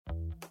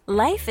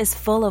Life is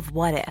full of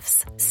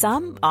what-ifs.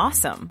 Some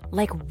awesome,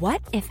 like what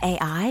if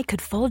AI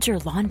could fold your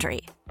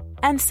laundry?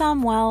 And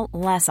some, well,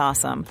 less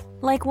awesome,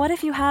 like what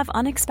if you have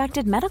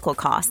unexpected medical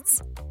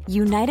costs?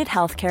 United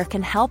Healthcare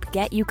can help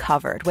get you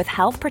covered with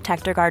Health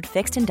Protector Guard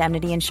fixed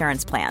indemnity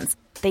insurance plans.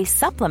 They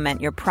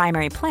supplement your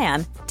primary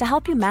plan to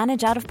help you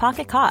manage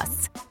out-of-pocket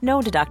costs.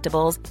 No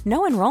deductibles,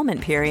 no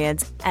enrollment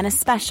periods, and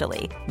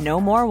especially no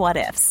more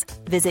what-ifs.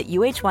 Visit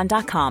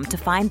uh1.com to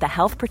find the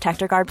Health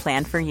Protector Guard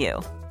plan for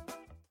you.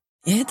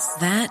 It's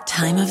that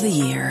time of the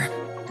year.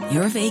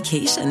 Your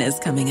vacation is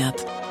coming up.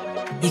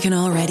 You can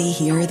already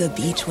hear the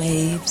beach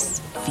waves,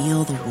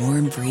 feel the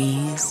warm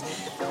breeze,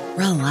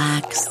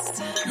 relax,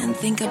 and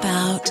think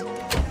about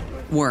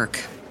work.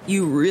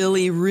 You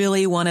really,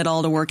 really want it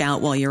all to work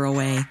out while you're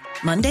away.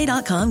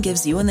 Monday.com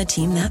gives you and the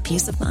team that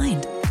peace of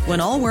mind.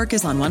 When all work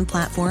is on one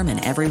platform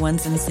and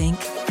everyone's in sync,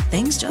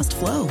 things just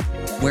flow.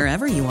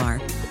 Wherever you are,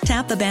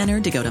 tap the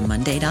banner to go to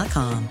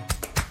Monday.com.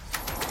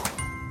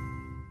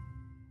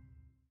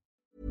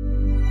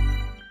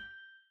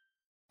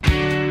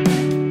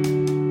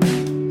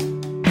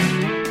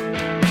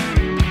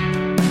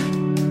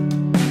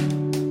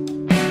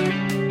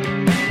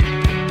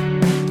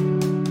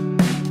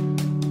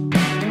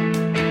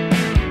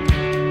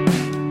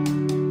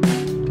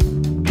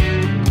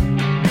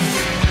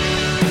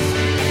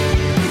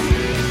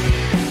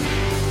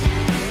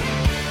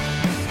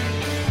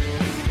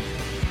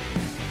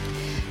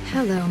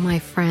 Hello, my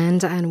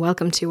friend, and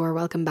welcome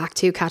back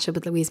to Catch Up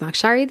with Louise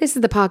McSharry. This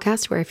is the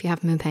podcast where if you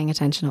haven't been paying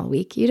attention all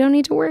week, you don't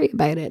need to worry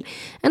about it.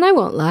 And I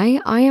won't lie,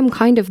 I am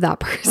kind of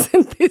that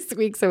person this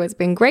week, so it's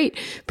been great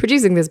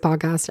producing this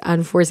podcast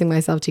and forcing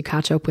myself to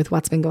catch up with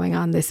what's been going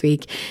on this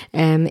week.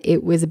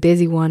 It was a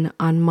busy one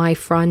on my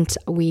front.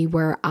 We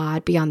were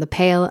at Beyond the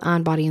Pale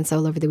and Body and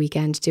Soul over the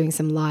weekend doing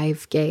some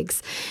live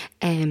gigs.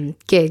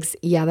 Gigs,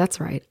 yeah, that's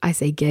right. I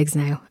say gigs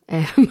now.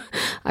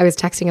 I was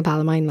texting a pal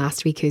of mine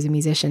last week who's a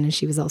musician, and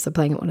she was also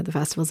playing at one of the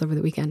festivals over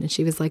the weekend, and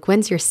she was like,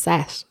 "When's your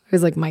set?" I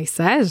was like, "My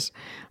set?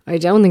 I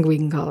don't think we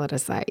can call it a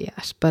set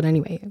yet." But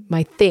anyway,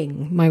 my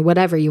thing, my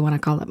whatever you want to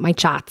call it, my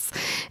chats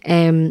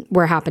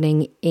were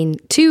happening in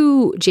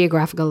 2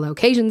 geographical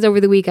locations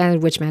over the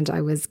weekend, which meant I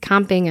was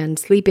camping and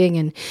sleeping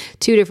in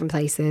 2 different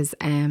places.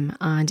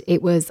 And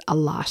it was a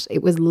lot.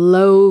 It was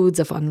loads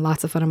of fun,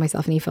 lots of fun on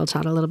myself. And Aoife will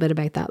chat a little bit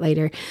about that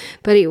later.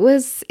 But it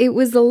was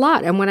a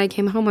lot. And when I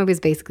came home, I was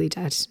basically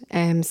dead.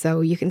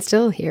 So you can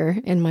still hear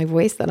in my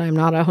voice that I'm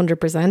not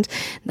 100%.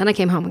 Then I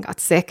came home and got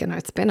sick, and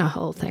it's been a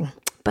whole thing.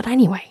 But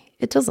anyway,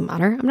 it doesn't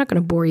matter. I'm not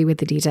going to bore you with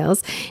the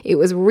details. It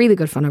was really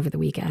good fun over the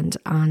weekend.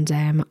 And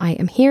I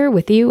am here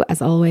with you,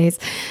 as always,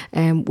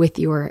 with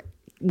your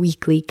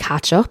weekly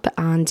catch up,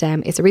 and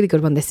it's a really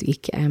good one this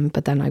week,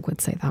 but then I would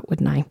say that,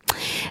 wouldn't I?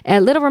 A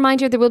little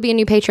reminder, there will be a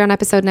new Patreon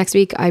episode next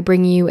week. I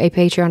bring you a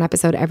Patreon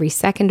episode every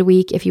second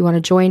week. If you want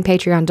to join,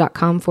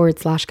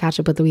 patreon.com/catch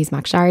up with Louise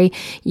McSharry,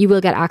 you will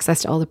get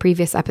access to all the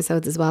previous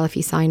episodes as well if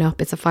you sign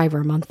up. It's a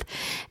 $5 a month,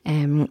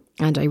 and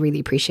I really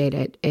appreciate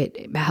it.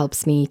 It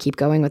helps me keep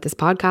going with this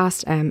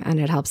podcast, and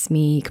it helps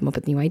me come up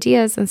with new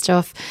ideas and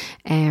stuff,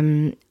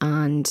 and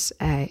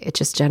it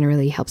just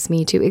generally helps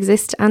me to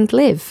exist and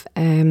live.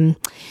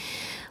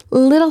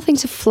 Little thing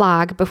to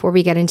flag before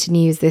we get into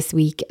news this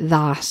week,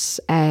 that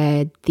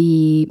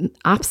the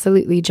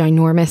absolutely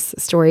ginormous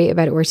story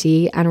about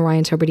RT and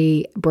Ryan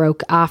Tubridy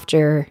broke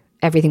after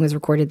everything was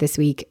recorded this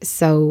week.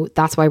 So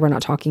that's why we're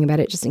not talking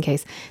about it, just in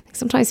case. I think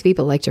sometimes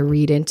people like to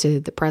read into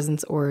the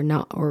presence or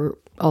not, or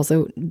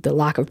also the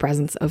lack of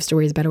presence of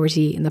stories about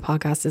RT in the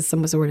podcast as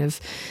some sort of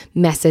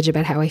message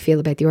about how I feel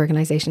about the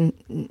organisation.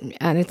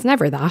 And it's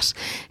never that.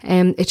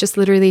 It just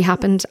literally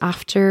happened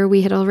after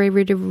we had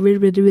already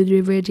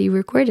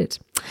recorded.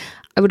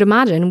 I would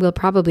imagine we'll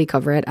probably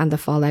cover it and the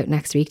fallout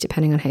next week,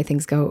 depending on how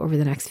things go over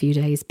the next few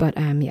days. But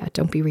yeah,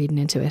 don't be reading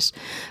into it.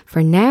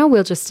 For now,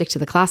 we'll just stick to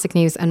the classic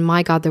news. And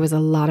my God, there was a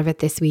lot of it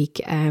this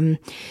week.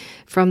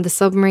 From the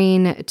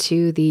submarine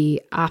to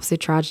the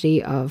absolute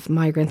tragedy of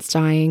migrants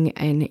dying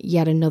in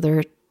yet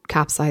another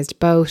capsized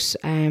boat,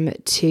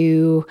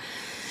 to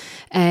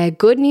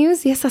good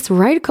news. Yes, that's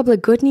right. A couple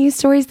of good news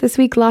stories this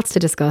week. Lots to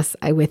discuss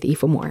with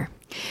Aoife Moore.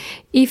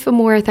 Aoife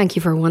Moore, thank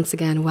you for once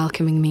again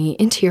welcoming me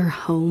into your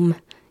home.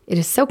 It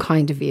is so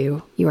kind of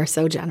you. You are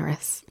so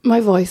generous. My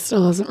voice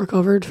still hasn't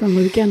recovered from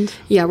the weekend.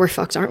 Yeah, we're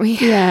fucked, aren't we?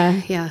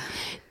 Yeah.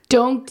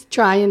 Don't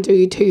try and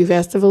do 2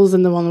 festivals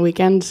in the one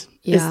weekend.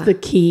 Yeah. Is the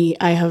key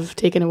I have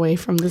taken away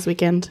from this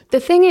weekend. The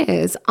thing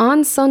is,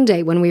 on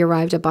Sunday when we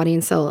arrived at Body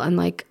and Soul, and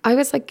I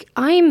was like,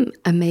 I'm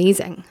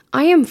amazing.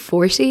 I am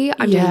 40.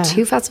 I'm doing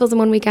 2 festivals in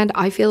one weekend.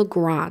 I feel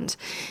grand.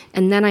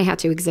 And then I had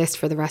to exist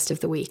for the rest of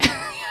the week.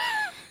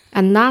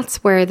 And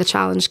that's where the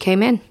challenge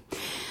came in.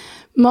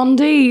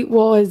 Monday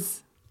was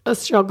a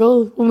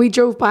struggle. When we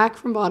drove back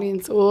from Body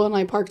and Soul and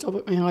I parked up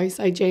at my house,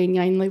 I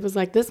genuinely was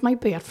like, this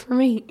might be it for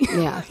me.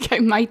 Yeah. I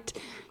might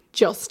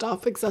just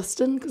stop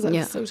existing because I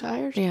was so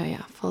tired.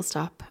 Yeah, full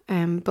stop.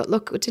 But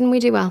look, didn't we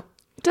do well?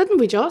 Didn't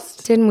we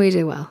just? Didn't we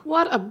do well?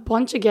 What a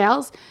bunch of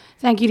gals.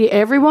 Thank you to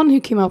everyone who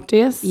came up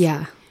to us.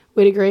 Yeah.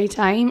 We had a great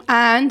time.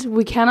 And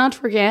we cannot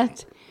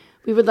forget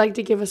we would like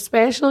to give a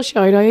special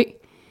shout out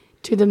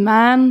to the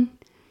man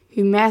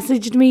who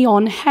messaged me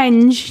on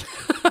Hinge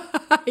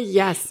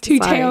to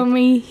tell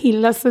me he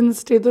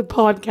listens to the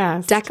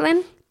podcast.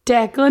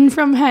 Declan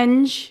from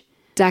Hinge.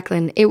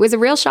 Declan. It was a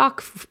real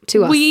shock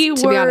to us,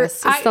 to be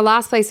honest. It's the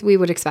last place we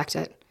would expect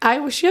it. I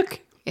was shook.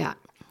 Yeah.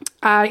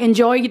 I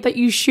enjoyed that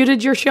you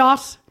shooted your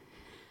shot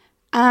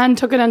and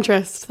took an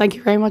interest. Thank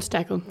you very much,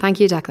 Declan. Thank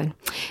you, Declan.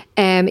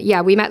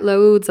 Yeah, we met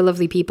loads of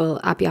lovely people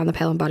at Beyond the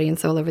Pale in Body and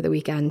Soul over the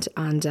weekend,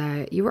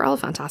 and you were all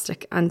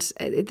fantastic. And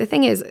the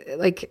thing is,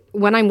 like,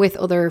 when I'm with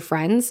other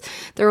friends,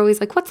 they're always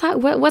like, what's that?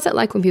 What's it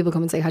like when people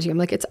come and say hi to you? I'm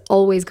like, it's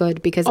always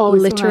good, because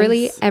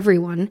literally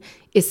everyone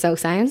is so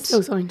sound.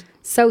 So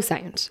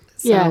sound.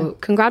 So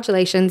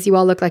congratulations. You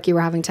all look like you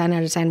were having 10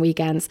 out of 10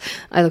 weekends.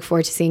 I look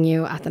forward to seeing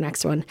you at the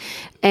next one.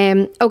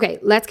 Okay,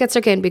 let's get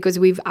stuck in, because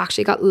we've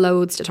actually got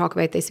loads to talk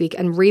about this week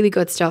and really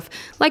good stuff.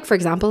 Like, for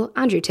example,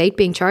 Andrew Tate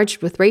being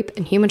charged with rape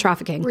and human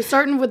trafficking. We're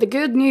starting with the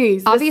good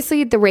news.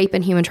 Obviously, the rape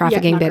and human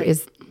trafficking bit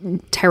is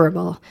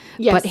terrible.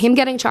 Yes. But him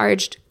getting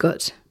charged,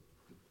 good.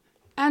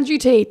 Andrew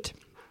Tate.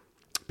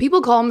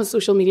 People call him a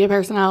social media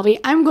personality.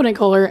 I'm going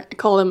to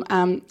call him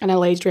an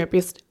alleged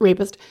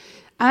rapist.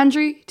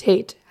 Andrew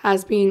Tate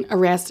has been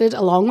arrested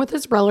along with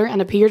his brother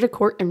and appeared at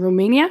court in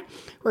Romania,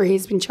 where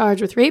he's been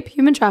charged with rape,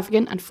 human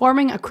trafficking and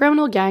forming a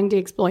criminal gang to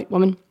exploit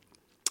women.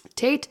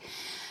 Tate,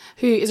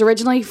 who is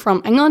originally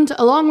from England,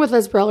 along with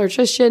his brother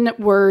Tristan,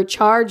 were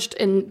charged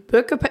in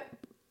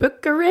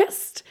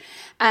Bucharest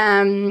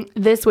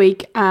this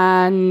week,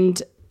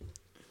 and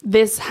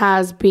this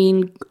has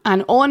been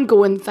an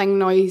ongoing thing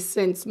now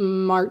since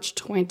March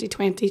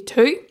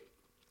 2022.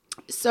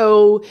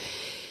 So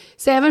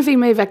 7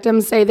 female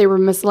victims say they were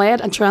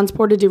misled and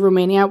transported to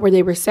Romania, where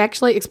they were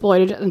sexually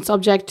exploited and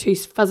subject to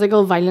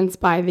physical violence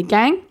by the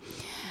gang.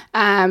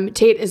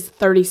 Tate is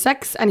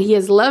 36 and he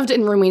has lived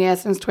in Romania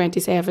since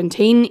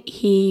 2017.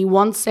 He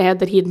once said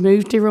that he had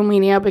moved to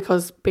Romania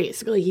because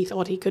basically he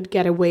thought he could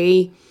get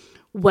away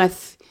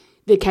with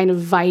the kind of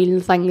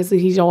vile things that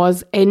he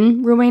does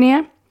in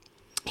Romania.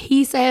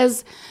 He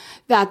says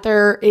that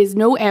there is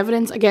no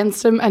evidence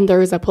against him and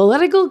there is a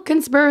political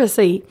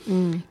conspiracy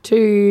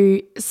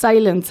to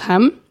silence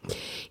him.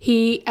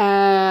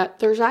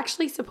 There's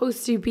actually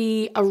supposed to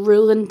be a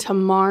ruling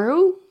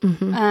tomorrow,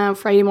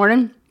 Friday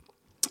morning,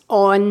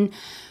 on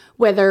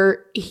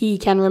whether he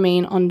can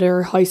remain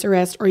under house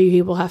arrest or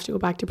he will have to go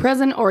back to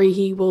prison or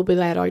he will be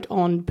let out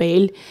on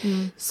bail.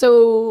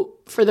 So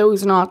for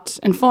those not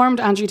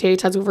informed, Andrew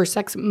Tate has over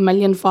 6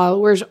 million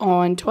followers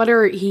on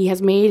Twitter. He has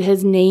made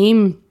his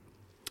name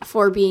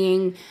for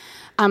being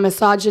a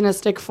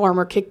misogynistic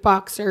former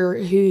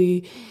kickboxer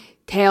who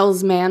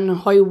tells men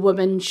how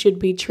women should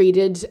be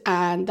treated,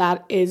 and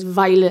that is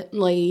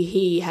violently.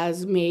 He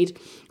has made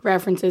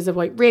references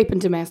about rape and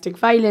domestic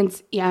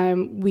violence.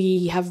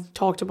 We have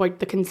talked about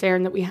the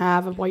concern that we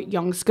have about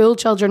young school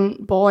children,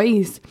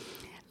 boys,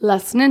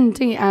 listening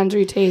to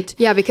Andrew Tate.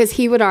 Yeah, because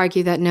he would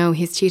argue that no,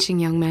 he's teaching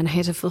young men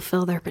how to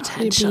fulfill their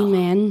potential. How to be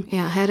men.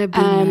 Yeah, how to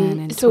be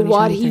men. So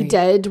what he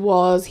did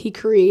was he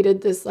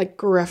created this like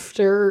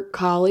grifter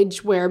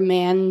college where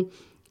men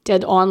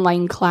did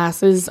online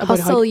classes about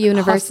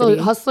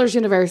Hustlers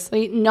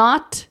University,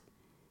 not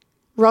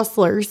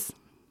Rustlers.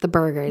 The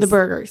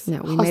burgers.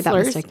 No, we made that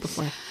mistake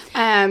before.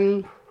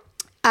 And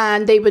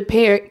they would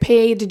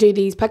pay to do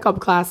these pickup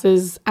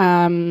classes.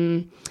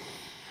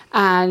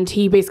 And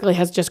he basically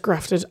has just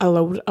grafted a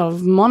load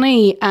of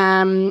money.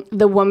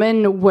 The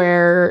women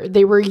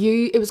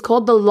it was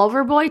called the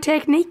lover boy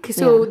technique.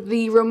 So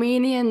the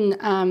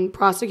Romanian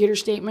prosecutor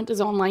statement is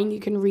online.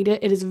 You can read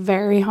it. It is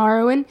very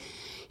harrowing.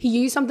 He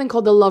used something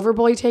called the lover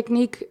boy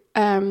technique,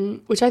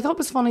 which I thought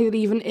was funny that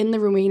even in the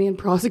Romanian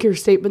prosecutor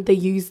statement, they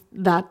used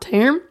that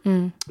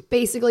term.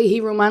 Basically, he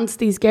romanced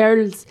these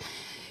girls.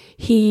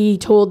 He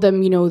told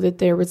them, that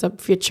there was a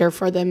future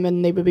for them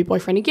and they would be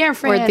boyfriend and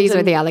girlfriend. Or these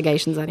are the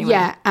allegations anyway.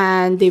 Yeah,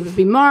 and they would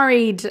be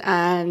married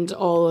and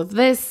all of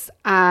this.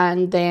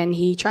 And then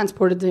he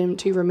transported them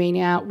to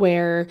Romania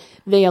where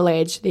they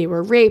alleged they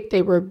were raped,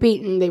 they were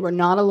beaten, they were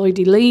not allowed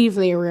to leave,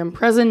 they were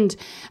imprisoned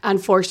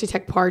and forced to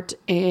take part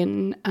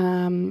in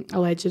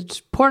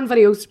alleged porn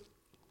videos.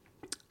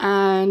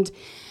 And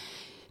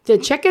the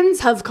chickens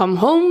have come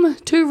home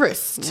to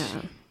roost.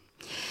 Yeah.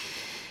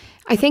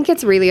 I think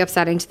it's really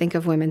upsetting to think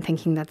of women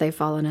thinking that they've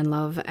fallen in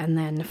love and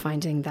then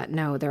finding that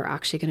no, they're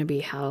actually going to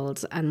be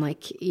held. And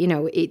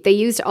they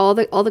used all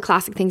the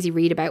classic things you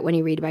read about when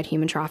you read about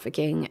human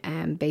trafficking.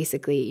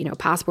 Basically,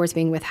 passports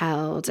being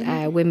withheld,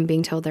 women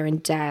being told they're in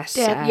debt.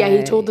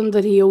 He told them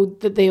that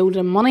they owed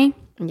him money.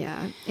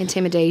 Yeah,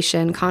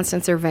 intimidation,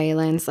 constant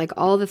surveillance, like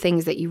all the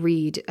things that you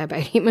read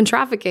about human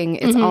trafficking,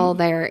 it's all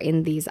there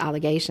in these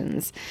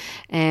allegations.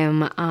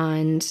 And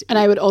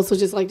I would also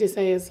just like to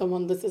say, as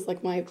someone, this is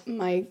like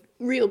my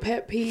real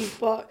pet peeve,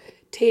 but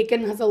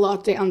Taken has a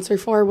lot to answer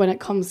for when it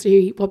comes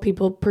to what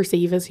people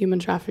perceive as human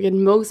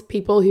trafficking. Most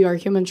people who are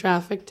human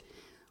trafficked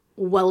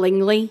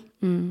willingly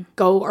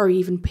go or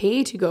even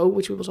pay to go,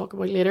 which we will talk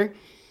about later.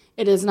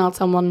 It is not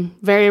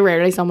very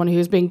rarely someone who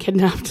is being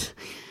kidnapped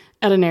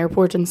at an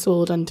airport and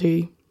sold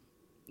into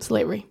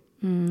slavery.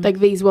 Like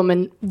these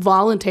women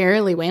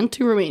voluntarily went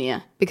to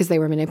Romania. Because they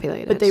were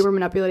manipulated. But they were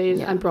manipulated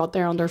and brought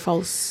there under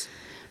false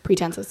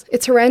pretenses.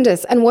 It's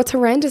horrendous. And what's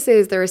horrendous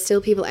is there are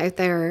still people out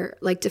there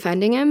like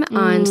defending him.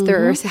 And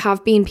there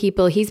have been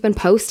people, he's been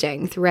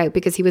posting throughout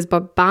because he was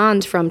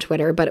banned from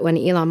Twitter. But when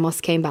Elon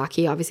Musk came back,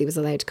 he obviously was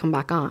allowed to come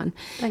back on.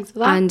 Thanks for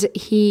that. And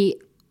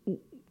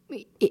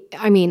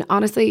I mean,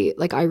 honestly,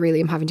 like I really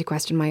am having to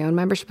question my own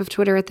membership of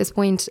Twitter at this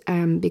point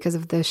because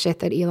of the shit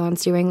that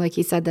Elon's doing. Like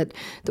he said that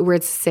the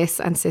words cis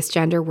and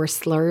cisgender were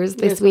slurs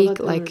this week.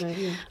 Like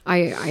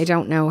I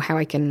don't know how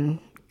I can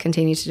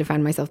continue to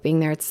defend myself being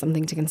there. It's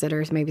something to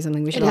consider. It's maybe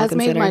something we should all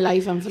consider. It has made my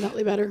life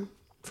infinitely better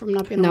from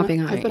not being on it.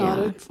 I've been on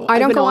it. I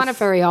don't go on it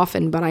very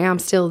often, but I am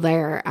still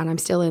there and I'm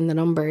still in the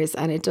numbers,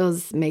 and it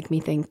does make me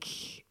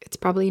think it's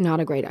probably not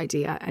a great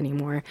idea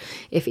anymore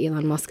if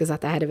Elon Musk is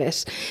at the head of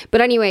it. But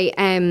anyway,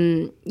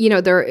 you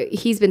know,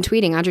 he's been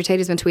tweeting, Andrew Tate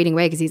has been tweeting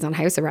away because he's on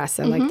house arrest,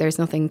 and like there's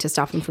nothing to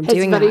stop him from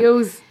doing that. His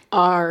videos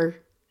are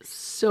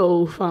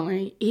so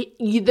funny.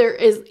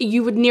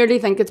 You would nearly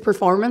think it's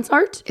performance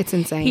art. It's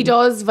insane. He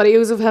does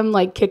videos of him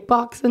like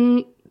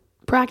kickboxing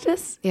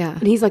practice. Yeah.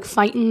 And he's like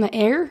fighting the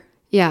air.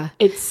 Yeah.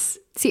 It's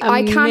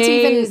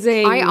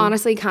amazing. I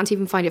honestly can't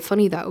even find it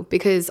funny though,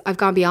 because I've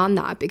gone beyond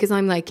that, because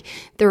I'm like,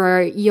 there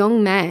are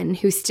young men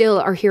who still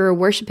are hero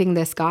worshipping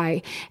this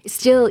guy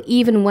still,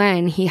 even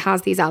when he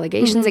has these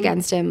allegations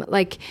against him.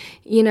 Like,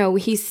 you know,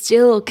 he's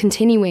still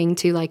continuing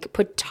to like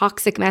put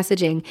toxic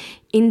messaging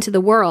into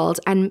the world,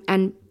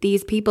 and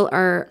these people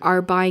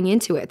are buying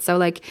into it. So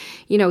like,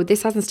 you know,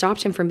 this hasn't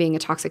stopped him from being a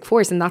toxic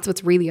force, and that's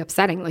what's really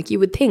upsetting. Like you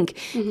would think,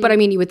 but I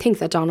mean, you would think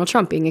that Donald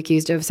Trump being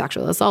accused of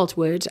sexual assault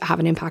would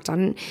have an impact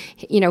on,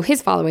 you know,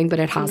 his following, but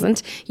it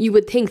hasn't. You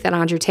would think that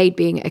Andrew Tate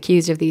being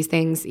accused of these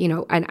things, you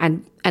know,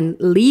 and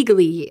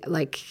legally,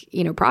 like,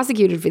 you know,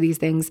 prosecuted for these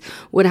things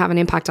would have an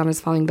impact on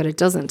his following, but it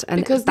doesn't. And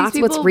because that's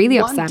what's really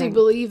upsetting. Want to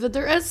believe that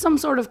there is some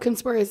sort of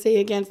conspiracy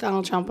against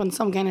Donald Trump and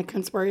some kind of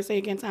conspiracy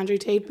against Andrew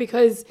Tate,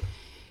 because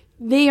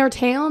they are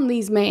telling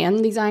these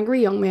men, these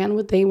angry young men,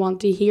 what they want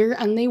to hear,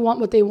 and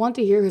what they want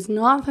to hear is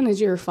nothing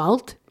is your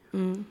fault.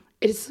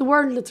 It's the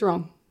world that's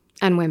wrong.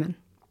 And women.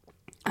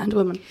 And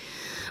women.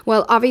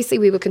 Well, obviously,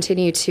 we will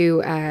continue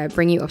to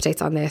bring you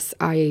updates on this.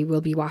 I will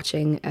be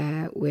watching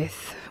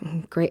with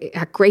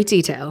great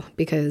detail,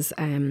 because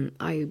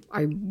I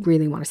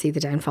really want to see the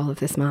downfall of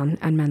this man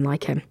and men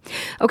like him.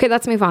 Okay,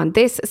 let's move on.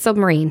 This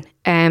submarine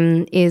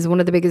is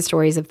one of the biggest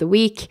stories of the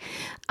week,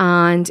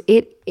 and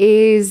it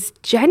is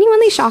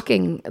genuinely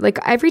shocking. Like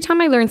every time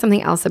I learn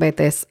something else about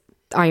this,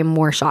 I am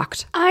more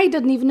shocked. I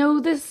didn't even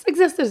know this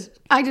existed.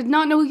 I did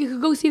not know you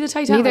could go see the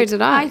Titanic. Neither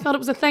did I. I thought it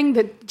was a thing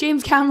that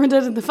James Cameron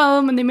did in the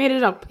film and they made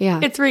it up. Yeah.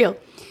 It's real.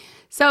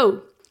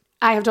 So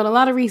I have done a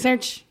lot of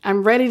research.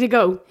 I'm ready to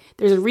go.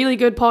 There's a really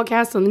good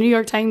podcast on the New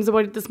York Times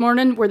about it this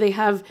morning, where they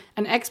have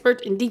an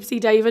expert in deep sea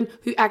diving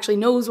who actually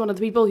knows one of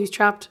the people who's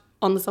trapped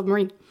on the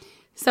submarine.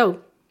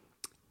 So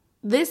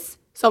this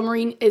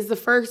submarine is the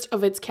first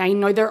of its kind.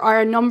 Now, there are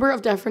a number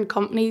of different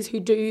companies who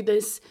do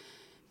this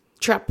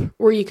trip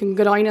where you can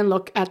go down and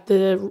look at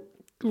the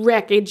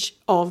wreckage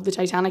of the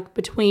Titanic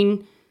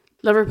between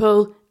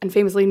Liverpool and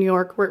famously New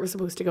York, where it was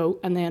supposed to go,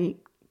 and then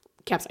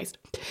capsized.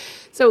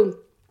 So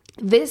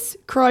this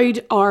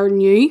crowd are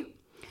new,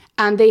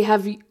 and they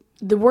have,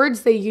 the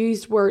words they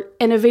used were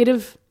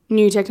innovative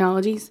new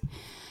technologies.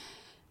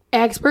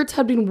 Experts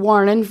had been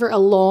warning for a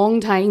long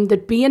time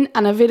that being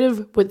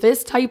innovative with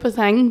this type of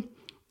thing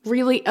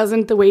really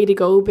isn't the way to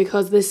go,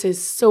 because this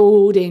is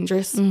so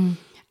dangerous.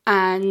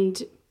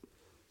 And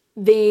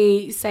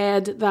they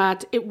said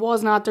that it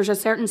was not, there's a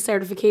certain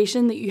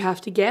certification that you have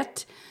to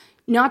get,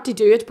 not to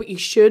do it, but you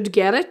should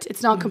get it.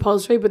 It's not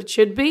compulsory, but it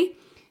should be.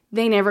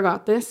 They never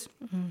got this.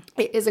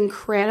 It is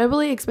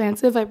incredibly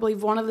expensive. I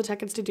believe one of the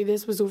tickets to do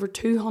this was over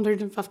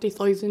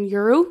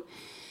 €250,000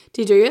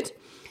 to do it.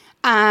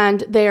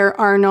 And there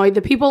are now,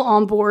 the people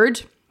on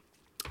board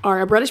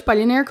are a British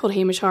billionaire called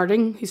Hamish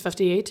Harding, who's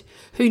 58,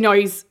 who now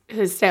his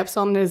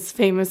stepson is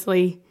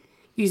famously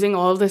using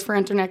all of this for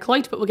internet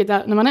clout, but we'll get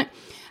that in a minute.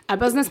 A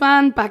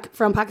businessman back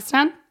from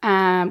Pakistan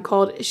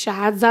called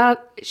Shahzada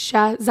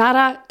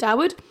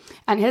Dawood,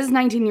 and his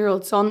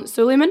 19-year-old son,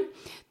 Suleiman.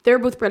 They're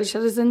both British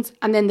citizens.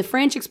 And then the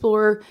French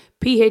explorer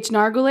P.H.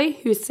 Nargolay,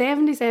 who's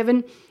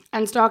 77,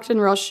 and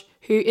Stockton Rush,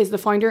 who is the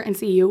founder and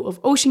CEO of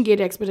Ocean Gate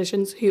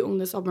Expeditions, who own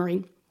the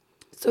submarine.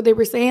 So they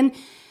were saying,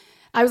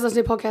 I was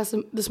listening to a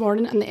podcast this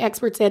morning, and the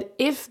expert said,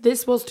 if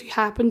this was to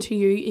happen to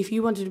you, if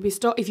you were to be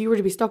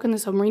stuck in the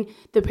submarine,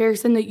 the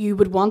person that you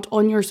would want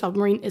on your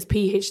submarine is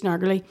P.H.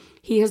 Nargolay.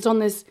 He has done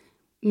this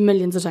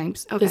millions of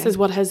times. Okay. This is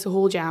what his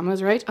whole jam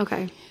is, right?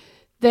 Okay.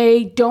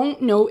 They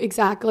don't know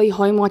exactly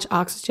how much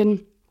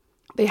oxygen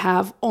they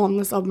have on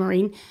the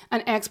submarine,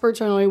 and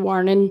experts are now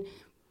warning,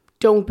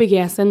 don't be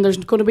guessing. There's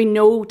going to be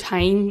no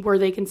time where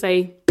they can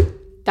say,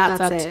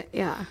 that's it.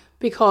 Yeah.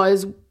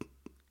 Because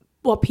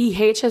what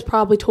PH has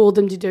probably told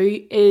them to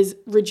do is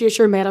reduce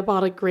your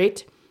metabolic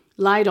rate,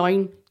 lie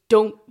down,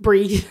 don't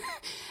breathe,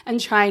 and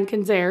try and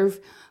conserve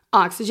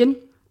oxygen.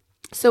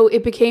 So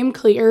it became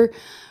clear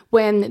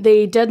when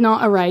they did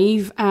not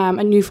arrive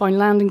at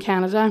Newfoundland in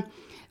Canada,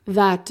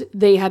 that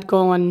they had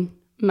gone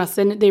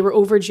missing. They were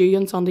overdue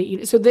on Sunday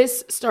evening. So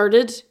this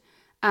started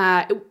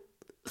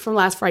from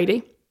last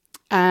Friday,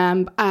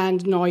 and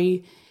now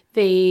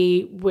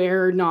they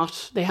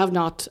have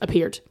not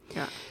appeared.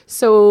 Yeah.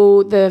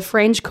 So the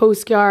French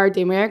Coast Guard,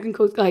 the American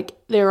Coast Guard, like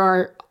there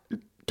are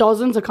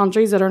dozens of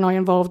countries that are now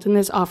involved in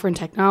this, offering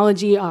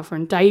technology,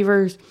 offering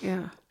divers.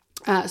 Yeah.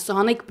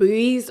 Sonic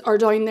buoys are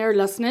down there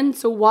listening.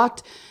 So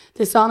what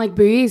the sonic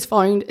buoys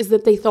found is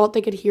that they thought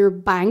they could hear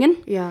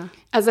banging. Yeah.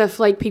 As if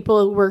like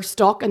people were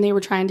stuck and they were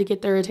trying to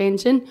get their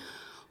attention.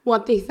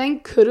 What they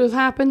think could have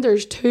happened,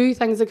 there's two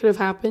things that could have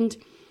happened.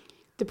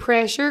 The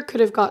pressure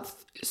could have got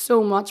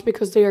so much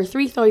because they are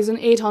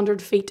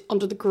 3,800 feet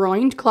under the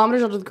ground,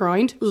 kilometers under the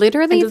ground.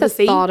 Literally the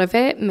thought of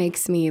it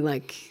makes me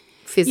like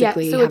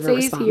physically have a response. So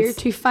it says here,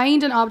 to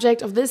find an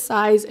object of this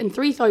size in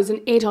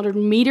 3,800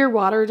 meter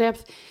water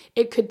depth,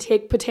 it could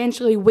take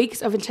potentially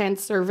weeks of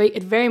intense survey.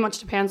 It very much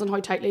depends on how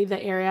tightly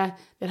the area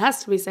that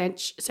has to be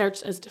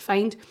searched is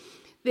defined.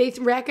 They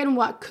reckon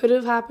what could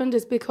have happened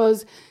is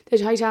because the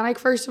Titanic,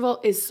 first of all,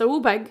 is so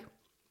big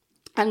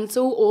and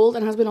so old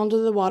and has been under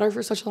the water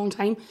for such a long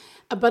time,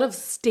 a bit of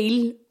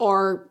steel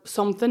or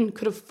something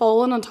could have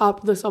fallen on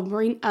top of the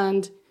submarine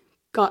and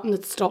gotten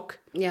it stuck.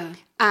 Yeah.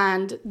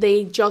 And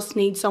they just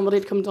need somebody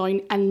to come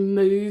down and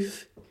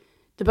move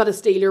the bit of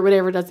steel or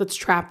whatever it is that's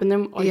trapping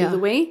them out of the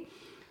way.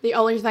 The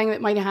other thing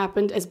that might have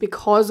happened is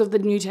because of the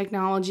new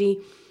technology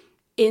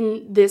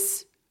in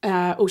this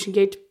ocean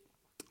gate,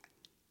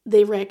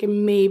 they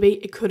reckon maybe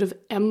it could have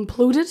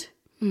imploded.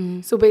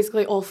 So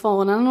basically all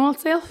fallen in on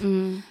itself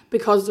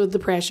because of the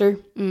pressure.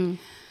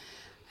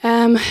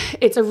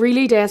 It's a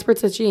really desperate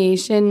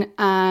situation,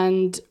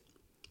 and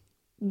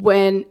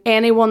when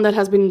anyone that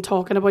has been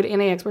talking about,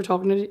 any expert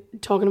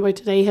talking about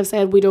today have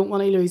said we don't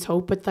want to lose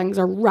hope, but things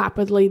are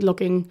rapidly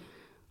looking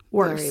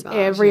worse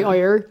every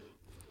hour.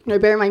 Now,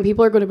 bear in mind,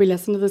 people are going to be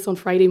listening to this on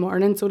Friday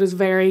morning, so it is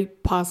very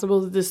possible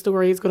that this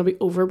story is going to be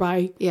over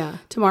by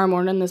tomorrow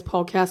morning. This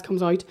podcast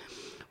comes out.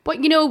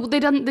 But, you know,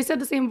 they said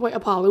the same about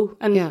Apollo,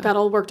 and that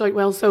all worked out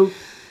well. So,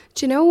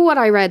 do you know what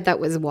I read that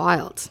was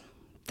wild?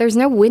 There's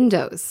no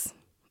windows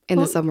in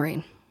the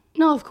submarine.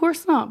 No, of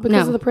course not,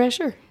 because of the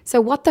pressure.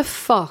 So what the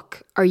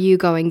fuck are you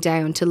going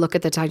down to look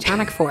at the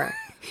Titanic for?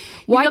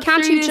 Why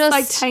can't you just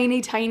like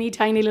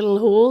tiny little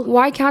hole?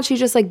 Why can't you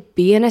just like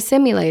be in a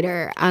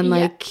simulator and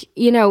like,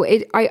 you know,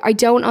 I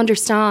don't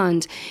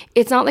understand.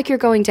 It's not like you're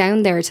going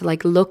down there to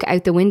like look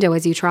out the window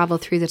as you travel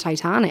through the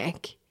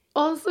Titanic.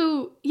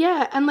 Also,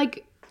 yeah, and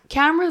like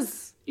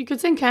cameras, you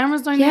could send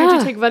cameras down there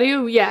to take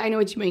video. Yeah, I know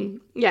what you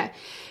mean. Yeah.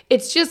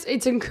 It's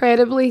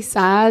incredibly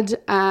sad.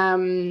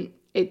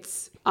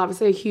 It's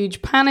obviously a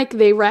huge panic.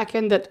 They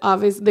reckon that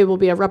obviously there will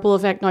be a ripple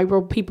effect now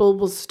where people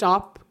will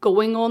stop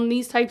going on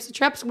these types of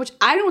trips, which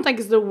I don't think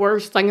is the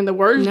worst thing in the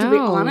world, to be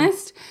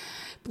honest.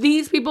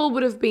 These people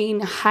would have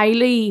been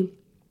highly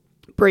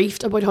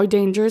briefed about how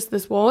dangerous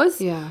this was.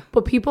 Yeah.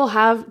 But people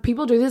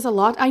do this a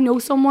lot. I know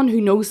someone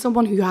who knows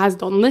someone who has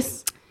done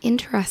this.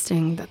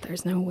 Interesting that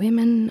there's no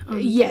women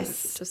on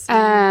Yes.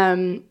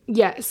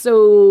 Yeah,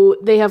 so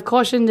they have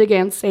cautioned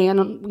against saying,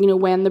 you know,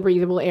 when the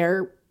breathable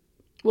air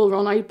will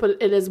run out, but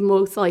it is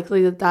most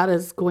likely that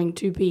is going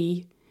to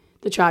be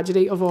the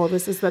tragedy of all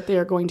this, is that they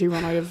are going to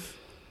run out of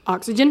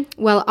oxygen.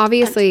 Well,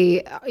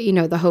 obviously, you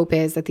know, the hope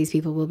is that these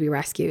people will be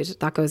rescued.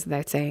 That goes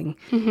without saying.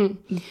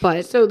 Mm-hmm.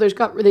 But so they've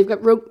got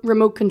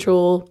remote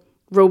control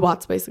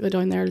robots basically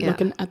down there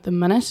looking at the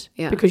minute,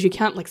 because you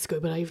can't like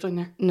scuba dive down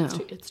there. No,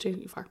 it's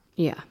too far.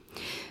 Yeah.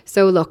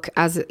 So look,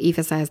 as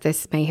Aoife says,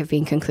 this may have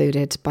been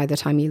concluded by the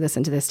time you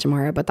listen to this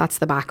tomorrow, but that's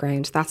the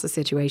background, that's the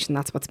situation,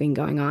 that's what's been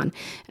going on.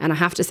 And I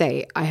have to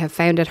say, I have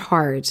found it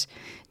hard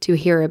to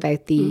hear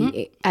about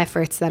the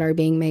efforts that are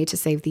being made to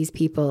save these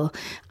people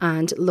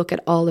and look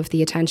at all of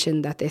the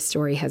attention that this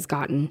story has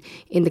gotten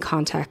in the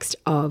context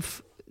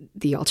of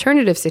the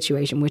alternative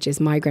situation, which is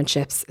migrant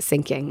ships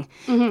sinking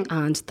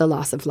and the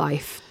loss of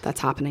life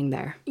that's happening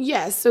there.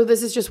 Yes, so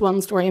this is just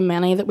one story in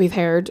many that we've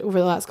heard over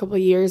the last couple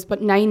of years,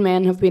 but 9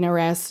 men have been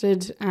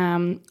arrested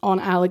on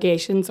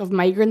allegations of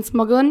migrant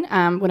smuggling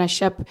when a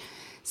ship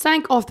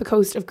sank off the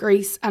coast of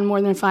Greece, and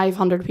more than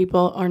 500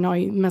 people are now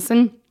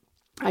missing.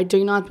 I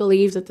do not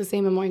believe that the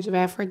same amount of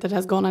effort that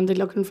has gone into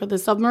looking for the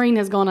submarine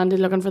has gone into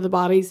looking for the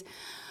bodies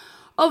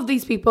of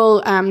these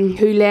people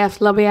who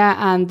left Libya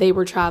and they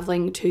were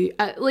travelling to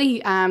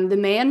Italy. The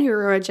men, who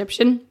are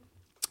Egyptian,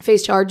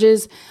 face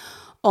charges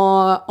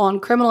on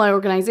criminal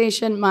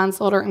organisation,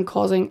 manslaughter and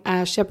causing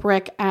a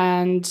shipwreck.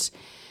 And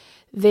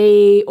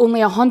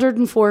only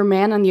 104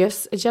 men and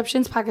youths,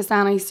 Egyptians,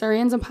 Pakistanis,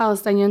 Syrians and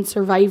Palestinians,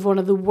 survived one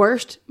of the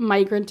worst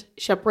migrant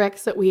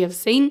shipwrecks that we have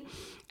seen.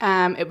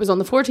 It was on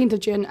the 14th of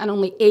June and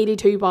only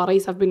 82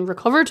 bodies have been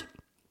recovered.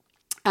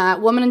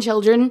 Women and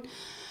children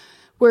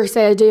were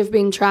said to have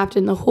been trapped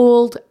in the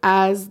hold.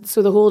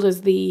 So the hold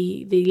is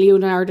the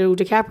Leonardo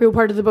DiCaprio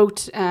part of the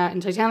boat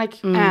in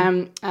Titanic,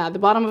 the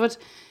bottom of it.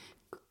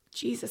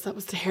 Jesus, that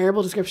was a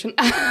terrible description.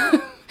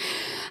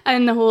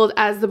 in the hold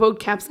as the boat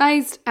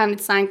capsized, and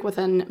it sank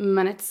within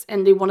minutes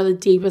into one of the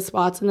deepest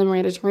spots in the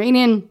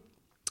Mediterranean.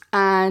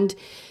 And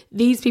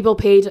these people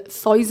paid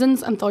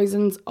thousands and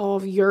thousands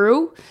of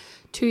euro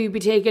to be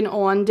taken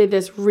on to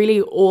this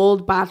really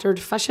old, battered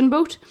fishing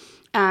boat.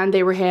 And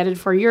they were headed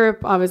for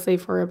Europe, obviously,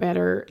 for a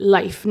better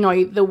life.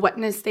 Now, the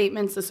witness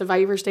statements, the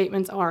survivor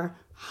statements are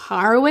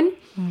harrowing.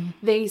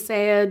 They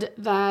said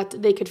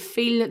that they could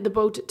feel the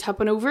boat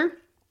tipping over,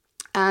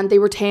 and they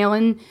were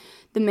telling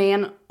the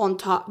men on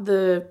top,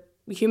 the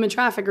human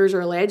traffickers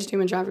or alleged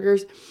human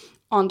traffickers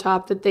on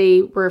top, that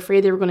they were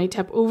afraid they were going to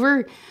tip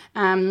over.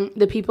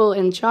 The people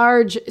in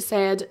charge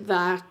said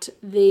that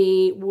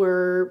they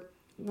were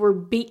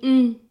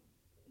beating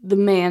the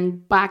men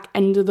back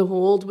into the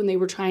hold when they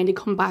were trying to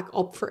come back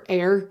up for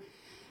air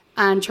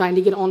and trying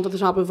to get onto the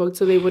top of the boat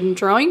so they wouldn't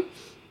drown.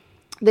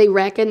 They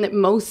reckon that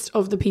most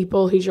of the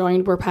people who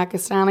joined were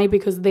Pakistani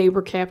because they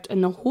were kept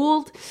in the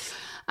hold,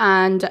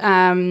 and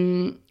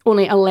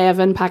only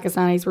 11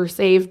 Pakistanis were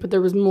saved, but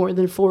there was more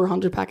than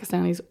 400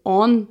 Pakistanis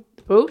on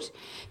the boat.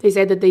 They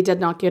said that they did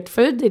not get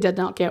food, they did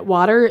not get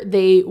water,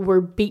 they were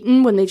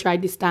beaten when they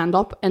tried to stand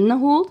up in the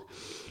hold,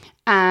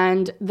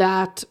 and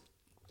that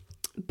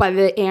by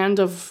the end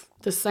of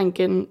the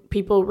sinking,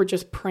 people were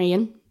just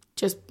praying.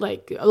 Just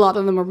like a lot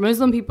of them were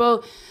Muslim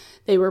people.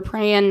 They were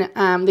praying.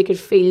 They could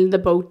feel the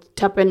boat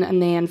tipping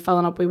and then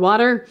filling up with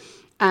water.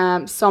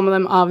 Some of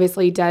them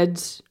obviously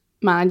did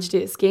manage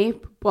to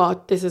escape,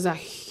 but this is a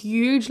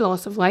huge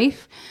loss of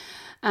life.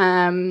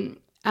 And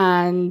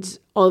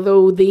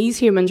although these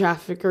human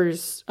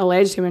traffickers,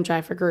 alleged human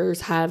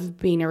traffickers, have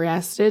been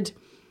arrested,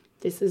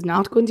 this is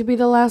not going to be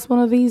the last one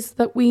of these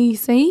that we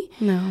see.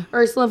 No.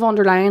 Ursula von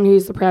der Leyen,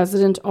 who's the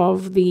president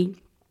of the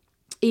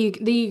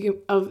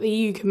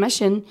EU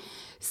Commission,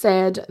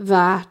 said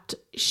that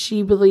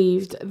she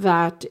believed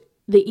that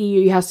the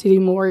EU has to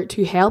do more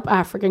to help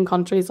African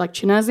countries like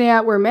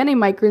Tunisia, where many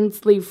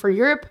migrants leave for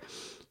Europe,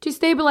 to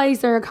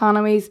stabilise their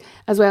economies,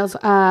 as well as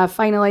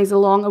finalise the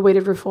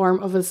long-awaited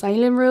reform of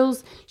asylum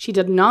rules. She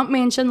did not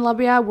mention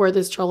Libya, where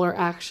this trawler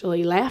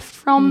actually left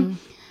from.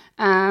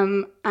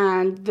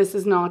 And this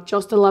is not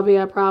just a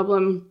Libya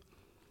problem.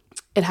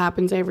 It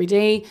happens every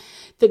day.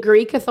 The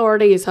Greek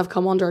authorities have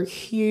come under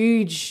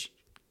huge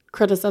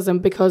criticism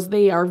because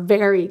they are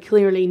very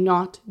clearly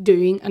not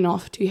doing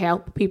enough to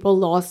help people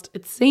lost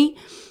at sea.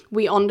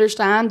 We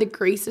understand that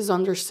Greece is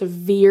under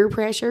severe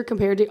pressure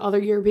compared to other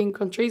European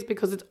countries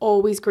because it's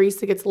always Greece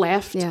that gets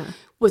left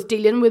with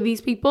dealing with these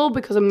people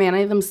because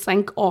many of them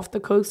sink off the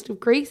coast of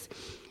Greece.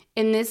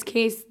 In this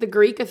case, the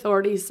Greek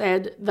authorities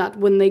said that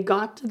when they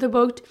got to the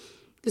boat,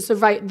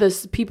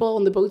 the people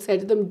on the boat said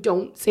to them,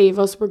 "Don't save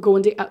us, we're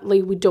going to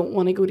Italy, we don't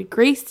want to go to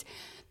Greece."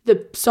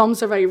 Some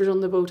survivors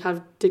on the boat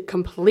have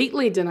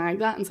completely denied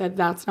that and said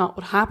that's not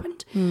what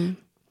happened.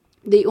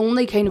 The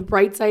only kind of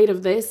bright side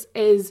of this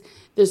is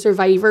the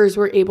survivors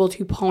were able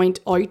to point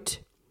out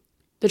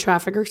the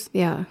traffickers.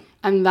 Yeah.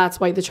 And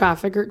that's why the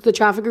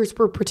traffickers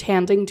were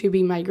pretending to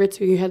be migrants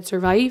who had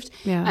survived.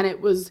 Yeah. And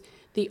it was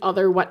the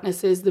other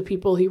witnesses, the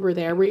people who were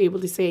there, were able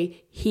to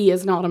say, he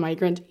is not a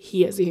migrant,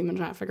 he is a human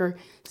trafficker.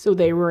 So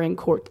they were in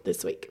court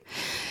this week.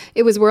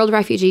 It was World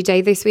Refugee Day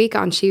this week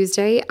on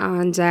Tuesday,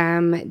 and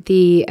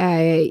the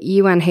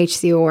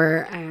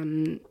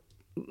UNHCR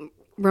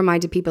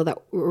reminded people that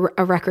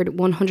a record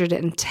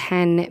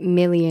 110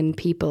 million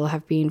people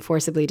have been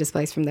forcibly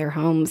displaced from their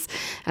homes.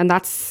 And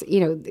that's,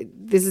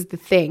 this is the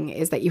thing,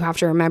 is that you have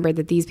to remember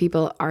that these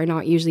people are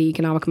not usually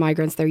economic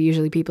migrants. They're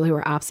usually people who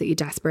are absolutely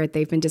desperate.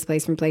 They've been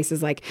displaced from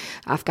places like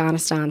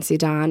Afghanistan,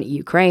 Sudan,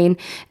 Ukraine.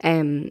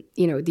 The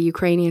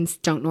Ukrainians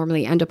don't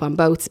normally end up on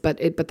boats, but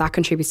that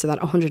contributes to that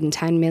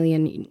 110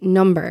 million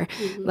number.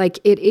 Mm-hmm. Like,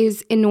 it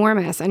is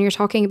enormous. And you're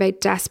talking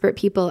about desperate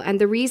people. And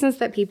the reasons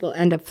that people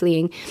end up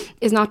fleeing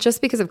is not just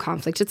because of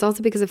conflict, it's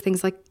also because of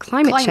things like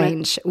climate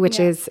change, which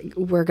is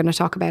we're going to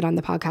talk about on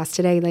the podcast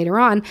today later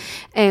on.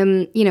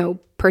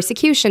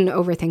 Persecution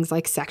over things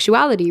like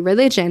sexuality,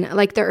 religion.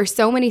 Like, there are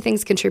so many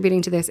things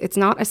contributing to this. It's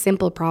not a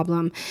simple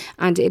problem,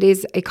 and it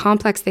is a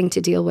complex thing to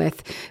deal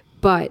with.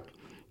 But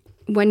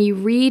when you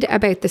read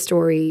about the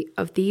story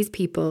of these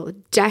people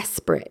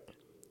desperate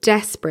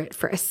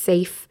for a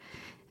safe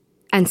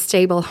and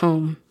stable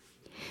home,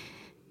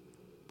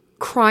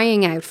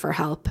 crying out for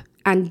help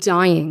and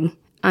dying,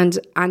 and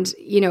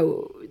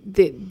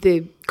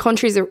the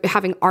countries are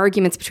having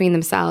arguments between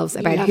themselves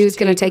about who's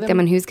going to take them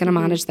and who's going to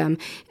manage them.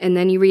 And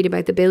then you read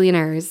about the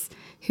billionaires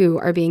who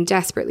are being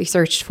desperately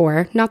searched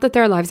for. Not that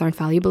their lives aren't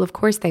valuable, of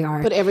course they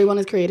are. But everyone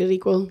is created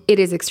equal. It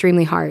is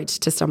extremely hard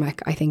to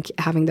stomach, I think,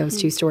 having those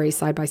two stories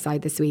side by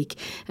side this week.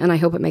 And I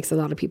hope it makes a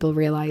lot of people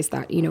realise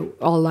that,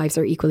 all lives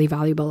are equally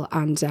valuable.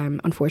 And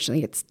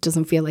unfortunately, it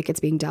doesn't feel like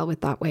it's being dealt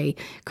with that way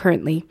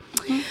currently.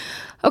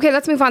 Okay,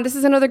 let's move on. This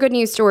is another good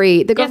news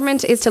story. The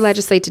government is to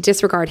legislate to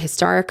disregard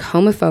historic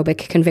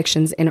homophobic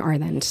convictions in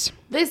Ireland.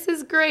 This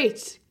is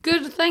great.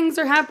 Good things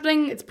are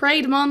happening. It's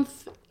Pride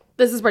Month.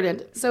 This is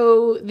brilliant.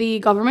 So the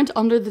government,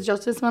 under the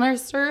Justice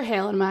Minister,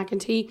 Helen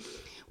McEntee,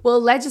 will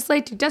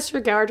legislate to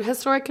disregard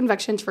historic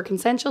convictions for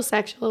consensual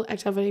sexual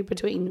activity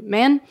between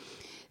men.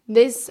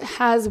 This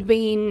has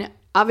been,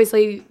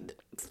 obviously,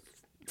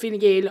 Fine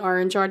Gael are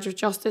in charge of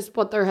justice,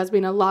 but there has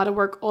been a lot of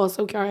work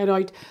also carried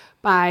out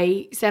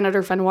by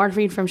Senator Finn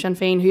Warfield from Sinn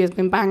Féin, who has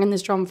been banging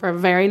this drum for a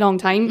very long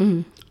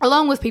time,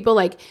 along with people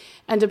like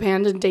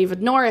Independent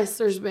David Norris.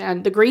 There's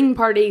been the Green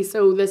Party,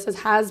 so this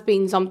has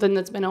been something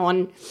that's been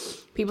on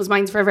people's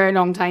minds for a very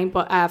long time.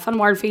 But Finn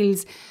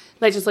Warfield's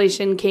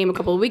legislation came a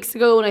couple of weeks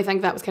ago, and I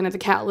think that was kind of the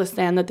catalyst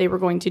then that they were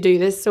going to do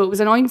this. So it was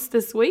announced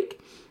this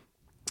week,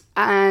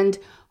 and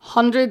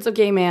hundreds of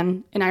gay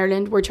men in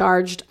Ireland were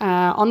charged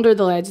under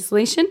the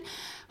legislation.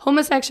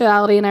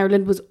 Homosexuality in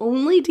Ireland was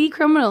only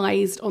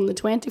decriminalised on the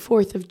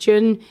 24th of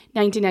June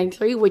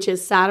 1993, which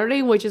is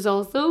Saturday, which is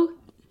also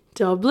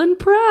Dublin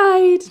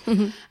Pride.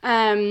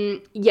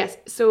 Yes,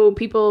 so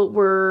people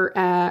were...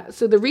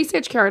 so the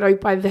research carried out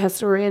by the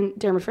historian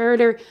Dermot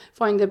Ferriter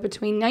found that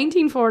between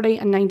 1940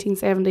 and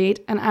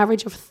 1978, an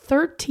average of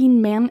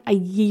 13 men a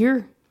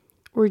year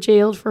were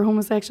jailed for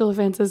homosexual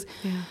offences.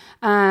 Yeah.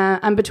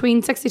 And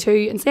between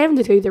 62 and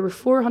 72, there were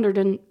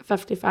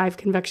 455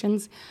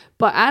 convictions.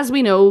 But as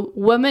we know,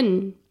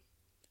 women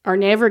are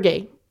never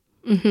gay.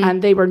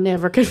 And they were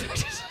never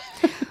convicted.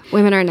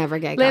 Women are never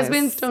gay, guys.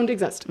 Lesbians don't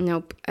exist.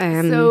 Nope.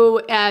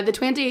 So the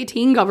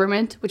 2018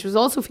 government, which was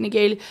also Fine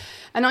Gael,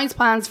 announced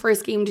plans for a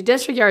scheme to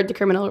disregard the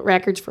criminal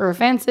records for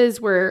offences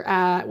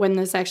where when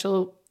the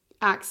sexual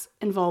acts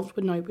involved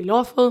would now be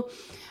lawful.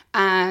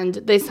 And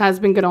this has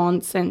been going on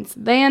since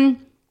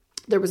then.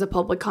 There was a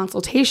public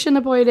consultation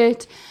about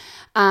it.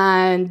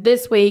 And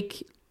this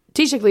week,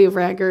 Taoiseach Leo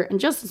Varadkar and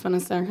Justice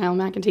Minister Helen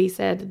McEntee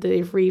said that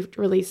they've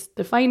received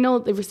the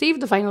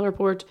final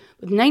report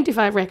with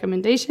 95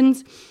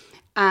 recommendations.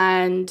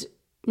 And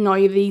now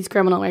these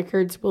criminal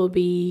records will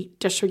be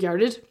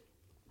disregarded.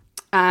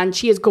 And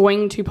she is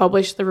going to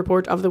publish the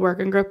report of the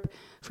working group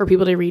for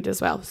people to read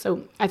as well.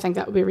 So I think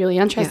that would be really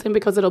interesting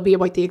because it'll be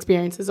about the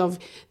experiences of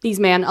these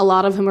men. A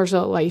lot of whom are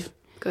still alive.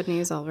 Good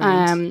news all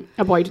around.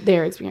 About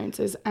their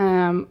experiences.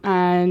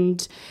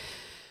 And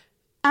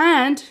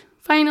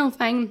final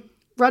thing,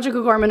 Roger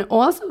O'Gorman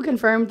also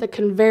confirmed that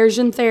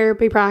conversion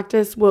therapy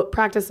practices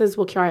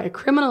will carry a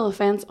criminal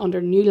offence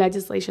under new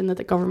legislation that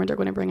the government are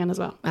going to bring in as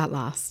well. At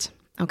last.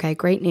 Okay,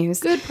 great news.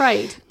 Good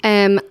Pride.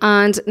 And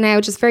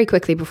now, just very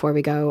quickly before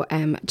we go,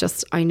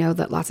 I know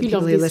that lots of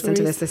people who listen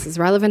to this is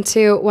relevant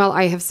to. Well,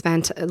 I have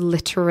spent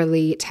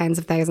literally tens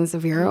of thousands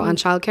of euro on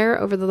childcare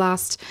over the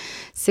last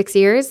 6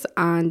 years,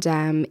 and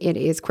it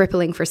is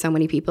crippling for so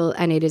many people,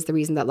 and it is the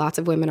reason that lots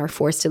of women are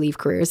forced to leave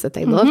careers that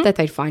they love, that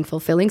they find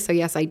fulfilling. So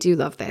yes, I do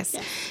love this,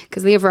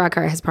 because Leo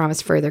Varadkar has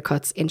promised further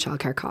cuts in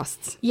childcare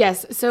costs.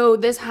 Yes, so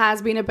this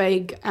has been a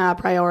big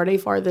priority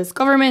for this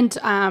government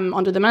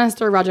under the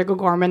Minister, Roger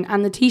O'Gorman,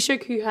 and the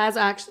Taoiseach, who has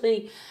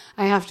actually,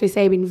 I have to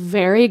say, been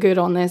very good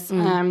on this.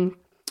 Fine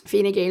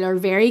Gael are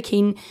very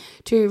keen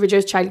to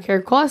reduce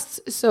childcare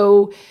costs.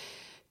 So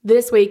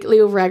this week,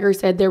 Leo Varadkar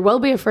said there will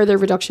be a further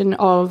reduction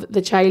of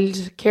the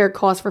childcare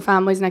costs for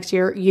families next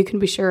year. You can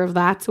be sure of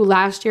that. So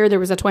last year, there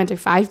was a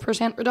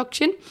 25%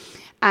 reduction.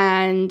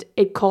 And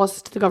it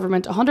cost the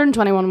government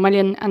 121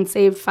 million and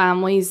saved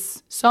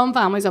some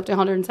families up to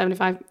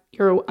 €175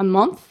 a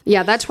month.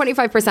 Yeah, that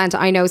 25%,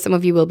 I know some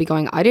of you will be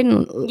going, I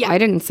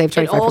didn't save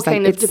 25%. It all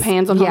kind of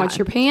depends on how much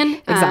you're paying.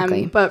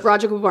 Exactly. But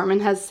Roger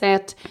O'Gorman has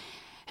set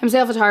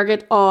himself a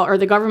target, or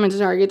the government a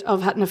target,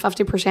 of hitting a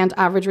 50%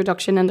 average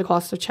reduction in the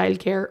cost of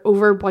childcare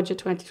over budget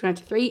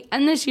 2023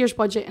 and this year's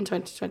budget in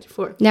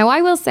 2024. Now,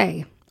 I will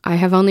say, I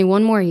have only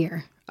one more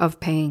year of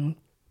paying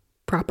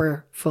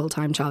proper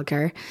full-time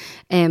childcare,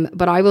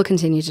 but I will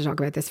continue to talk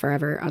about this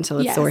forever until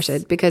it's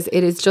sorted, because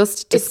it is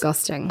just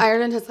disgusting.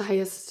 Ireland has the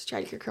highest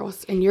childcare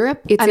costs in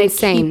Europe. It's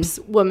insane. It keeps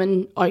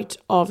women out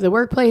of the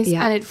workplace,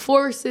 and it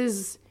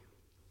forces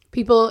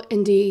people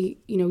into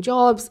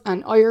jobs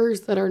and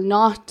hours that are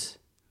not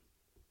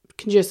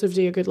conducive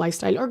to a good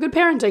lifestyle or good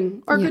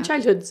parenting or good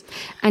childhoods.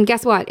 And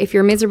guess what? If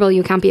you're miserable,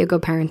 you can't be a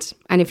good parent.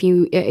 And if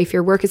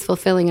your work is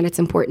fulfilling and it's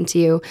important to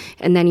you,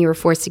 and then you're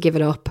forced to give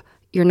it up,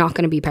 you're not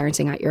going to be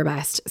parenting at your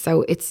best.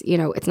 So it's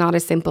not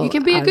as simple. You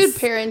can be a good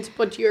parent,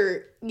 but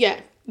you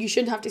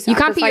shouldn't have to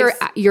sacrifice. You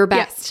can't be your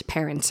best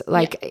parent.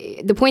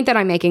 The point that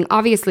I'm making,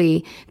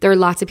 obviously, there are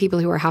lots of people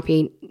who are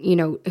happy,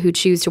 who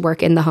choose to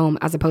work in the home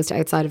as opposed to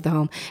outside of the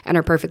home and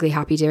are perfectly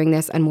happy doing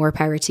this, and more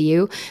power to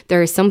you.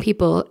 There are some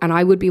people, and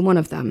I would be one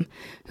of them,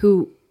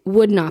 who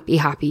would not be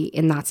happy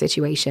in that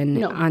situation.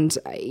 No. And,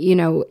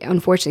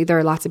 unfortunately, there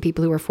are lots of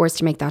people who are forced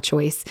to make that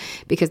choice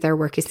because their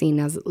work is seen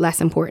as less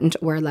important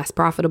or less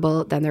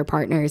profitable than their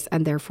partners,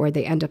 and therefore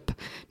they end up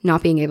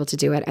not being able to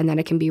do it. And then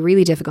it can be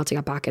really difficult to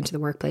get back into the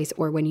workplace,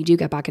 or when you do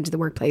get back into the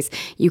workplace,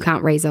 you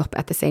can't raise up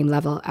at the same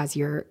level as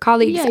your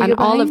colleagues. And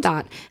all of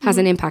that has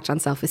an impact on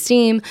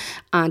self-esteem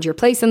and your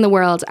place in the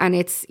world. And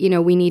it's,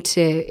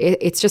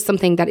 it's just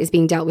something that is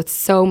being dealt with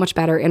so much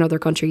better in other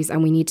countries,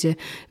 and we need to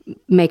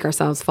make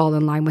ourselves fall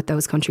in line with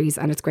those countries.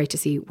 And it's great to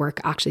see work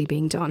actually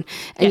being done.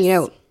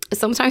 And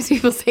sometimes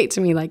people say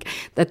to me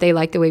that they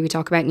like the way we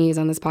talk about news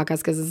on this podcast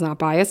because it's not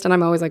biased, and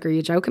I'm always like, are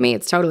you joking me?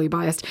 It's totally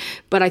biased.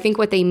 But I think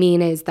what they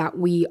mean is that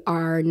we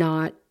are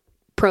not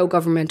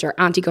pro-government or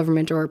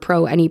anti-government or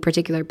pro any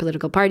particular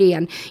political party.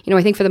 And, you know,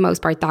 I think for the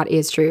most part that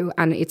is true.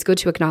 And it's good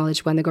to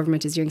acknowledge when the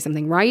government is doing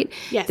something right.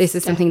 Yes, this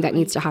is something that definitely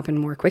needs to happen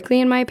more quickly,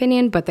 in my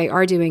opinion, but they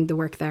are doing the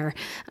work there.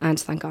 And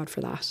thank God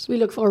for that. We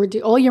look forward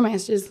to all your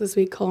messages this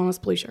week calling us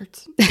blue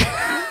shirts.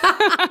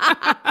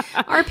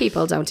 Our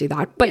people don't do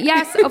that. But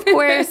yes, of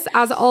course,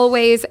 as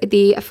always,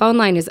 the phone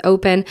line is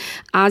open.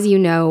 As you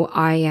know,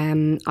 I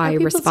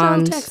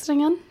respond. Still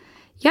texting in?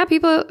 Yeah,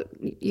 people,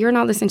 you're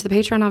not listening to the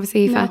Patreon,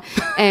 obviously,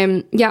 Aoife.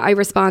 No. Yeah, I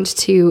respond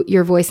to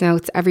your voice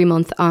notes every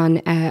month on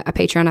a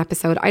Patreon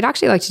episode. I'd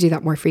actually like to do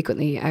that more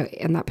frequently,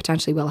 and that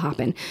potentially will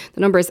happen.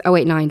 The number is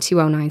 089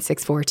 209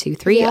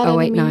 6423.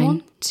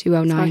 089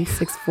 209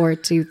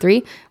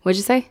 6423. What'd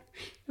you say?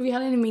 Have you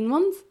had any mean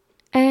ones?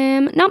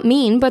 Not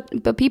mean,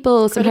 but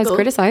people sometimes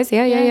criticize.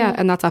 Yeah.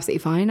 And that's absolutely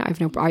fine.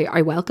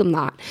 I welcome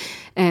that.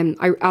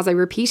 As I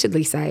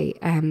repeatedly say,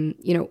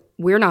 you know,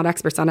 we're not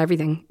experts on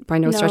everything by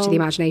no stretch of the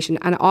imagination.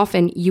 And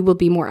often you will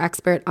be more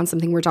expert on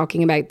something we're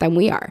talking about than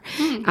we are.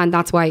 And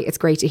that's why it's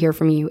great to hear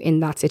from you in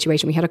that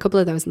situation. We had a couple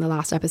of those in the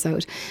last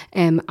episode.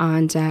 And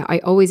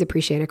I always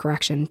appreciate a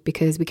correction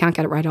because we can't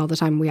get it right all the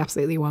time. We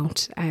absolutely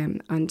won't.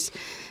 And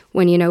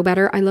when you know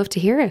better, I love to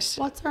hear it.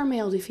 What's our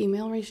male to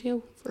female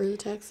ratio for the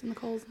texts and the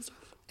calls and stuff?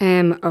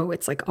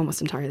 It's like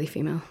almost entirely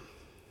female.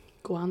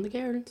 Go on the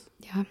girls.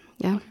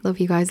 Yeah. Love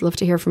you guys. Love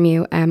to hear from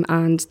you.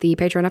 And the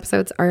Patreon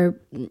episodes are,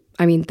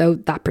 I mean, though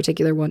that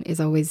particular one is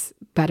always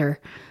better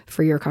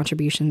for your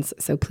contributions.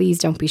 So please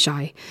don't be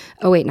shy.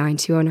 089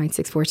 209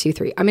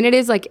 6423. I mean, it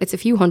is like, it's a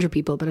few hundred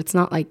people, but it's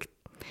not like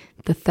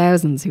the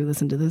thousands who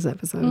listen to this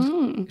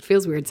episode. It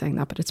feels weird saying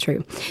that, but it's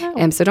true.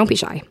 So don't be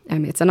shy.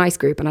 It's a nice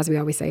group. And as we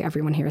always say,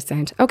 everyone here is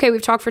sound. Okay,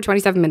 we've talked for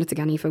 27 minutes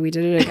again, Aoife. We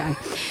did it again.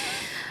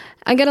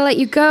 I'm going to let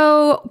you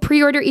go.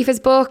 Pre-order Aoife's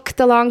book,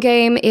 The Long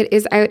Game. It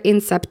is out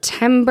in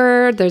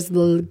September. There's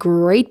a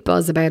great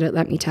buzz about it,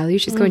 let me tell you.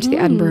 She's going to the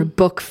Edinburgh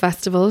Book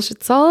Festival.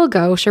 Let's all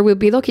go. Sure, we'll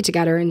be lucky to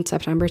get her in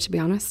September, to be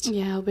honest.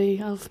 Yeah, I'll be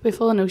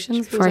full of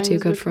notions. Far too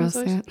good for us,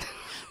 yeah.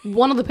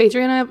 One of the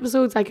Patreon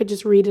episodes, I could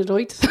just read it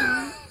out.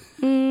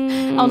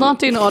 I'll not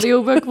do an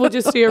audiobook. We'll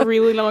just do a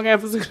really long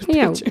episode.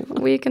 Yeah,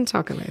 we can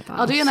talk about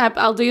that.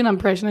 I'll do an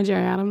impression of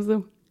Jerry Adams,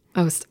 though.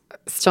 Oh,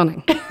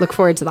 stunning. Look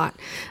forward to that.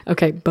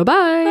 Okay,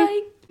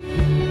 bye-bye. Bye.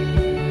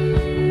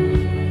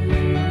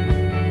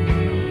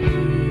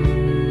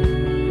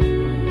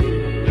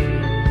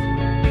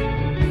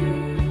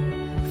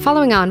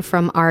 Following on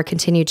from our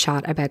continued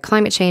chat about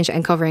climate change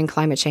and covering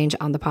climate change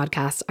on the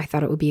podcast, I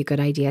thought it would be a good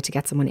idea to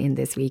get someone in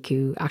this week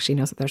who actually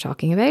knows what they're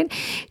talking about.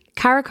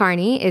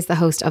 Carney is the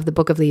host of the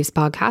Book of Leaves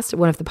podcast,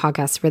 one of the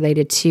podcasts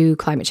related to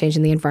climate change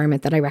and the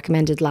environment that I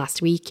recommended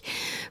last week.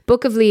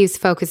 Book of Leaves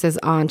focuses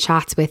on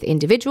chats with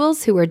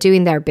individuals who are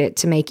doing their bit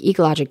to make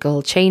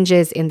ecological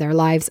changes in their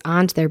lives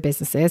and their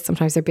businesses.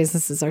 Sometimes their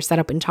businesses are set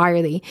up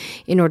entirely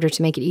in order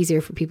to make it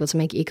easier for people to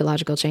make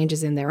ecological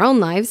changes in their own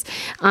lives.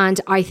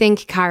 And I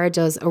think Cara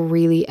does a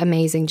really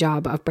amazing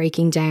job of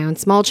breaking down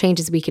small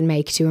changes we can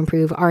make to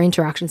improve our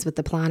interactions with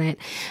the planet.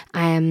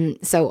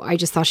 So I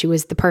just thought she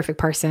was the perfect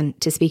person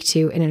to speak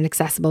to in an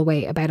accessible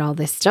way about all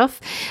this stuff,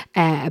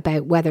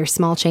 about whether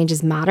small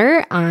changes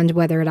matter and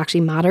whether it actually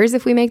matters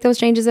if we make those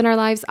changes in our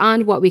lives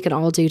and what we can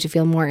all do to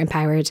feel more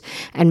empowered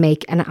and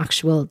make an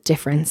actual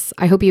difference.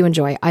 I hope you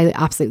enjoy. I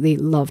absolutely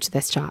loved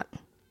this chat.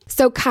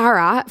 So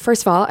Cara,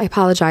 first of all, I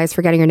apologise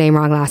for getting your name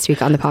wrong last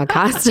week on the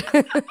podcast.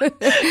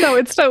 No,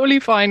 it's totally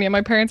fine. Yeah,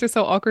 my parents are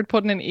so awkward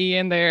putting an E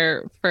in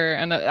there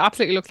and it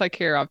absolutely looks like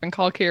Ceara. I've been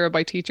called Ceara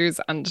by teachers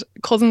and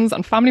cousins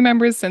and family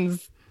members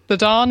since the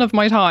dawn of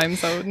my time,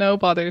 so no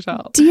bother at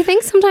all. Do you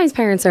think sometimes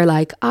parents are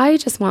like, I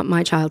just want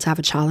my child to have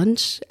a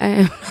challenge?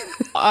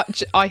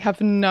 I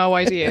have no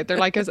idea. They're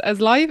like,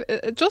 as life,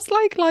 just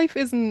like life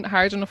isn't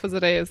hard enough as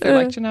it is,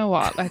 they're like, you know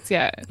what, let's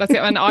get.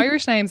 And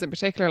Irish names in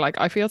particular, like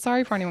I feel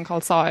sorry for anyone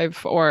called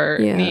Sive or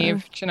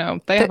Niamh, you know,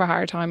 they have a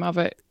hard time of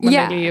it when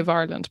they leave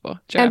Ireland, but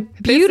yeah.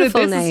 And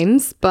beautiful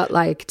names, but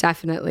like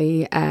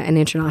definitely an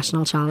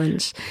international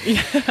challenge.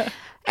 Yeah.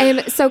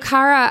 So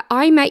Cara,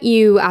 I met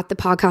you at the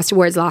Podcast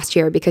Awards last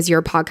year because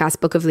your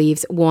podcast Book of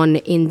Leaves won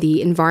in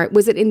the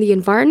was it in the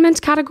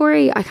environment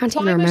category? I can't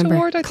even remember.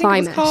 Award, I think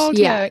it was called.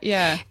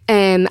 Yeah.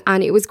 And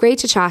it was great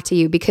to chat to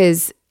you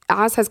because,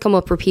 as has come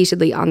up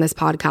repeatedly on this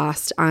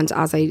podcast and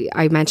as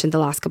I mentioned the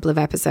last couple of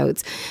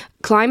episodes,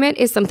 climate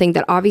is something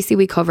that obviously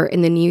we cover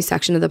in the news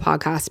section of the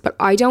podcast, but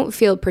I don't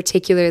feel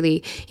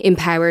particularly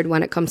empowered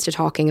when it comes to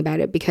talking about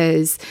it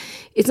because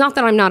it's not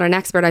that I'm not an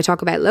expert. I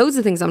talk about loads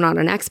of things I'm not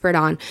an expert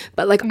on,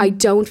 but like I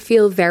don't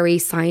feel very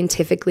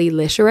scientifically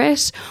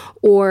literate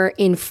or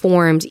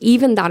informed,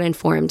 even that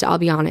informed, I'll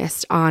be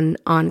honest, on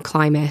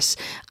climate,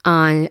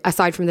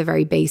 aside from the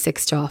very basic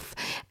stuff.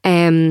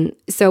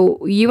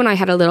 So you and I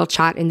had a little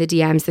chat in the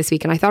DMs this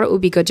week and I thought it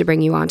would be good to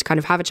bring you on to kind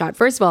of have a chat,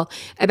 first of all,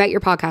 about your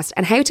podcast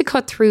and how to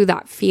cut through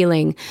that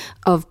feeling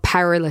of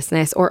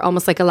powerlessness or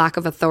almost like a lack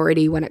of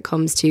authority when it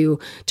comes to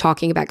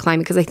talking about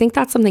climate, because I think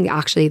that's something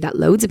actually that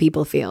loads of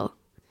people feel.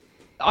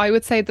 I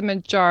would say the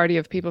majority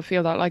of people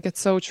feel that, like, it's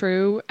so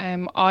true.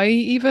 I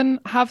even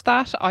have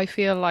that. I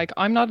feel like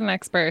I'm not an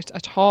expert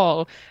at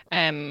all.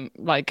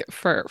 Like,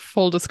 for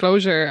full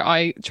disclosure,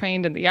 I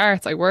trained in the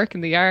arts. I work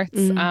in the arts.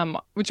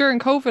 During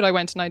COVID, I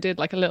went and I did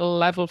like a little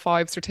level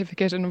 5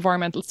 certificate in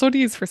environmental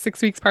studies for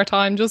 6 weeks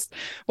part-time, just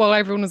while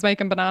everyone was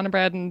making banana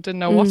bread and didn't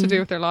know what to do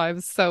with their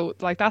lives. So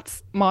like,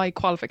 that's my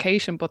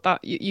qualification, but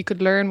that you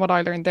could learn what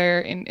I learned there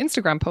in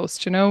Instagram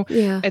posts, you know?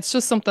 Yeah. It's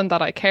just something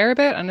that I care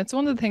about, and it's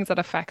one of the things that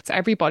affects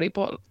everybody.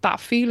 But that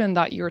feeling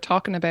that you were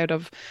talking about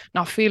of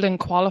not feeling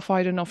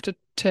qualified enough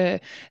to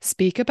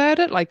speak about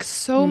it, like,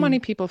 so many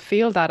people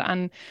feel that.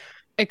 And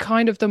it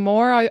kind of, the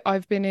more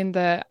I've been in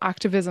the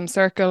activism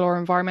circle or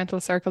environmental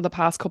circle the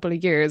past couple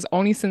of years,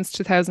 only since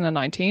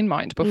 2019,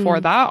 mind. Before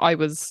that, I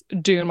was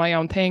doing my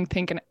own thing,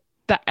 thinking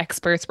that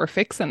experts were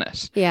fixing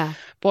it. Yeah.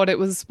 But it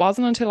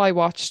wasn't until I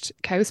watched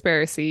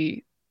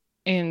Cowspiracy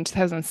in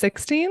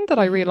 2016 that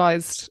I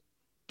realized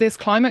this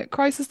climate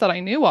crisis that I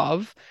knew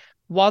of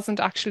wasn't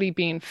actually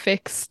being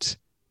fixed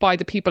by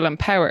the people in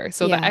power.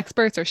 So the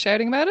experts are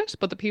shouting about it,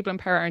 but the people in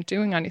power aren't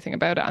doing anything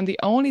about it. And the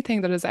only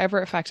thing that has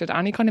ever affected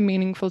any kind of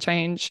meaningful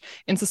change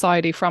in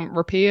society, from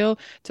repeal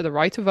to the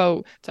right to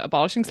vote to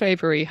abolishing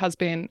slavery, has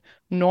been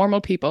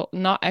normal people,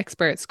 not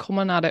experts,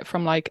 coming at it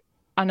from like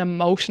an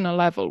emotional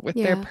level with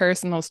their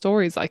personal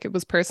stories. Like, it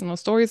was personal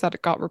stories that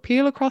it got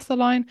repeal across the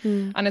line,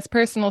 and it's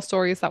personal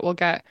stories that will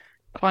get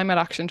climate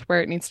action to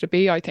where it needs to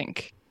be, I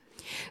think.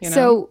 You know?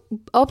 So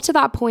up to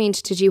that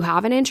point, did you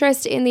have an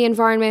interest in the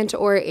environment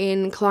or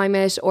in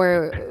climate,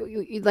 or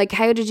like,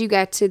 how did you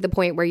get to the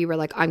point where you were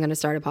like, I'm going to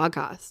start a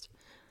podcast?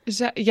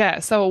 Yeah.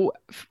 So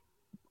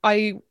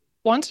I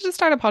wanted to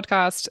start a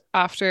podcast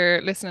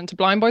after listening to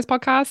Blind Boy's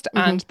podcast,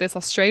 and this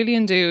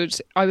Australian dude,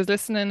 I was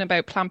listening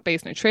about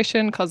plant-based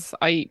nutrition because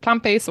I eat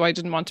plant-based, so I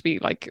didn't want to be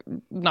like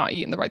not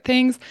eating the right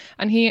things.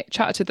 And he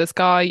chatted to this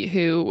guy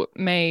who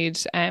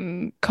made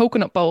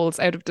coconut bowls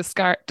out of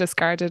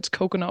discarded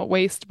coconut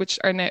waste, which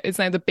is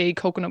now the big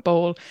coconut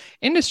bowl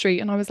industry.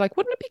 And I was like,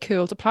 wouldn't it be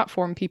cool to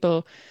platform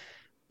people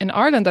in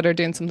Ireland that are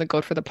doing something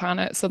good for the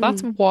planet? So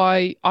that's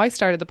why I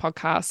started the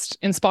podcast,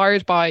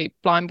 inspired by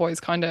Blind Boy's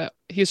kind of,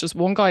 he's just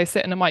one guy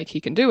sitting a mic, he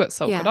can do it,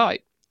 so could I.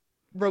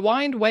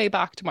 Rewind way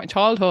back to my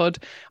childhood.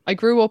 I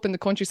grew up in the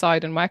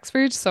countryside in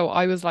Wexford, so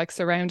I was like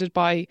surrounded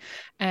by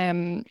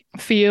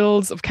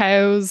fields of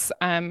cows,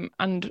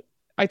 and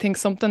I think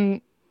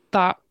something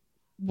that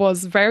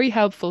was very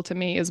helpful to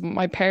me is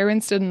my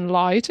parents didn't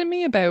lie to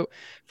me about,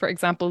 for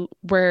example,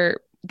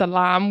 where the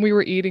lamb we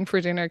were eating for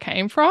dinner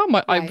came from.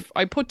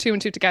 I put two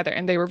and two together,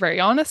 and they were very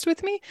honest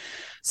with me.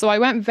 So I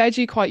went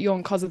veggie quite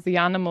young because of the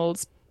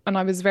animals, and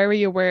I was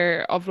very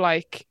aware of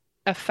like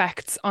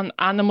effects on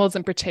animals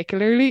in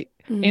particular.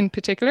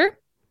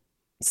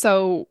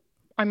 So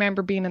I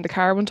remember being in the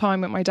car one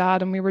time with my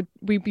dad, and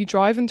we'd be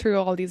driving through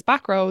all these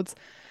back roads,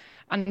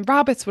 and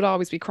rabbits would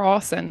always be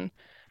crossing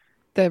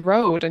the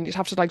road, and you'd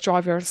have to like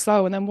drive very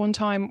slow. And then one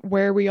time,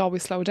 where we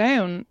always slow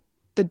down,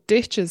 the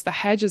ditches, the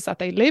hedges that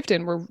they lived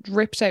in were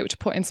ripped out to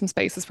put in some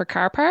spaces for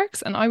car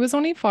parks. And I was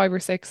only 5 or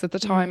 6 at the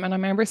time. And I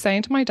remember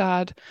saying to my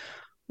dad,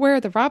 where are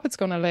the rabbits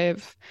going to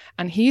live?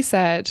 And he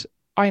said,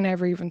 I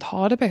never even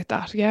thought about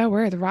that. Yeah,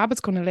 where are the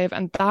rabbits going to live?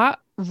 And that,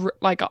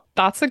 like,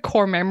 that's a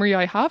core memory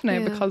I have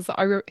now, because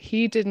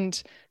he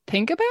didn't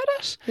think about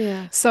it.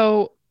 Yeah.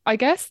 So I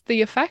guess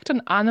the effect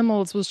on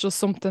animals was just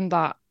something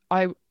that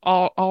I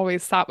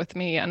always sat with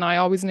me, and I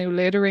always knew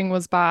littering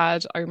was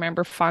bad. I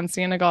remember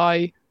fancying a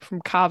guy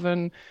from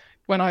Cavan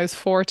when I was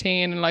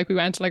 14, and like we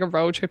went to like a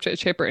road trip to a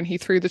chipper, and he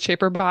threw the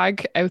chipper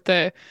bag out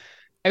the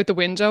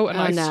window,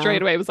 and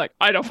straight away was like,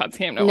 I don't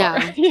fancy him no more.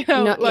 You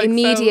know, like,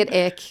 immediate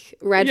ick,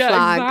 red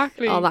flag,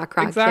 all that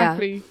crap.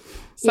 Exactly. Yeah.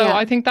 So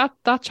I think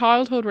that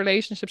childhood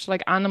relationship to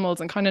like animals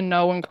and kind of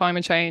knowing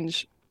climate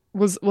change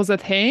was a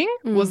thing,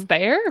 was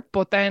there.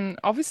 But then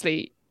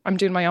obviously I'm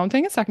doing my own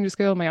thing in secondary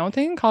school, my own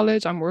thing in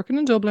college. I'm working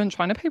in Dublin,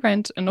 trying to pay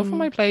rent, enough on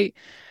my plate.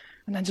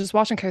 And then just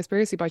watching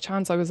Cowspiracy by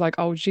chance, I was like,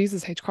 oh,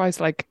 Jesus H. Christ,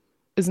 like,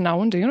 is no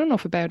one doing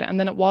enough about it? And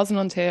then it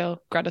wasn't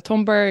until Greta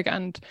Thunberg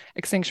and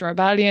Extinction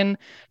Rebellion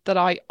that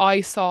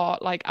I saw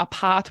like a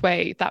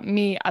pathway that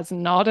me, as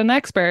not an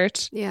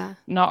expert,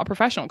 not a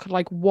professional, could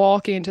like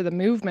walk into the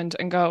movement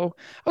and go,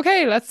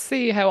 okay, let's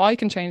see how I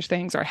can change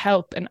things or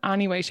help in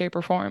any way, shape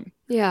or form.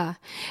 Yeah.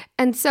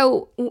 And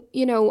so,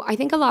 you know, I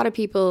think a lot of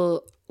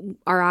people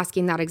are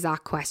asking that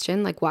exact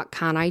question, like, what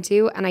can I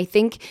do? And I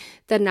think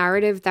the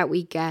narrative that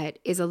we get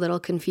is a little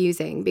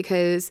confusing,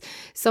 because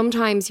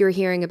sometimes you're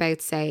hearing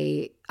about,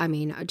 say, I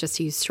mean, just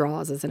to use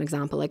straws as an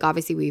example, like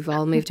obviously we've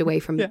all moved away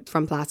from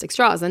plastic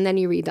straws, and then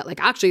you read that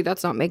like, actually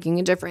that's not making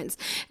a difference.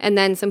 And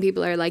then some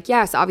people are like,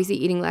 yes, obviously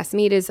eating less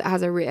meat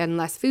and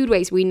less food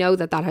waste, we know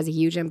that has a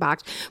huge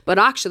impact, but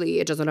actually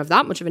it doesn't have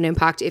that much of an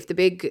impact if the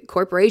big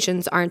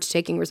corporations aren't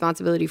taking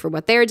responsibility for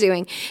what they're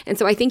doing. And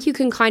so I think you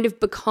can kind of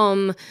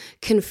become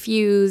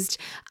confused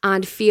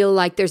and feel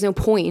like there's no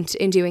point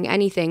in doing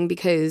anything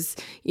because,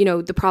 you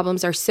know, the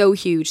problems are so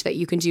huge that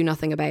you can do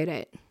nothing about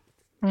it.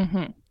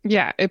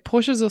 Yeah, it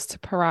pushes us to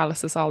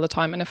paralysis all the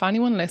time. And if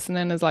anyone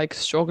listening is like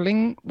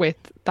struggling with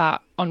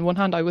that, on one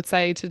hand, I would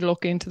say to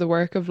look into the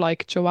work of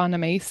like Joanna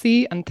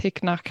Macy and Thich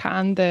Nhat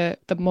Hanh,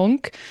 the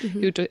monk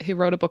who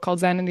wrote a book called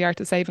Zen and the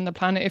Art of Saving the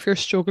Planet. If you're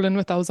struggling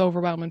with those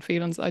overwhelming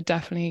feelings, I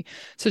definitely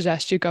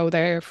suggest you go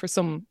there for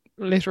some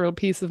literal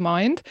peace of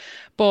mind.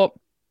 But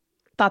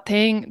that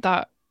thing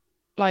that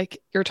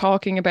like you're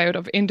talking about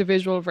of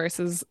individual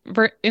action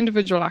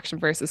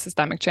versus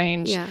systemic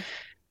change. Yeah.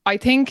 I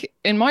think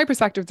in my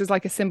perspective, there's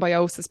like a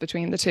symbiosis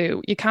between the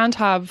two. You can't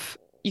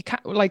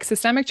like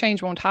systemic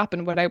change won't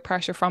happen without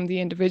pressure from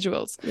the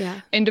individuals.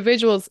 Yeah.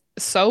 Individuals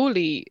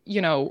solely,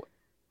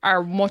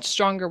 are much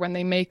stronger when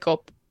they make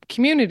up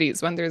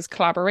communities, when there's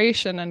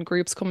collaboration and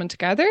groups coming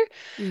together.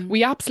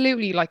 We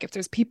absolutely, like, if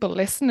there's people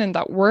listening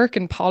that work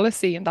in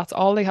policy and that's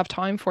all they have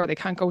time for, they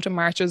can't go to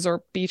marches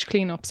or beach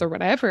cleanups or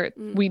whatever.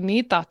 We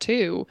need that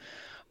too.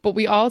 But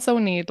we also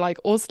need like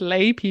us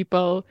lay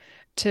people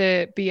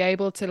to be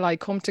able to like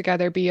come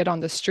together, be it on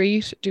the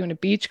street, doing a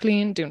beach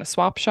clean, doing a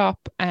swap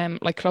shop,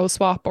 like clothes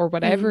swap or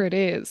whatever it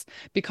is,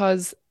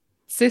 because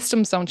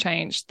systems don't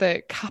change.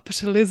 The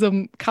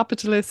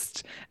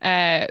capitalist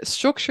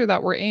structure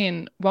that we're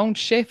in won't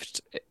shift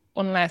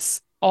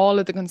unless all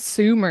of the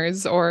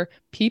consumers or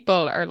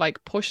people are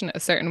like pushing it a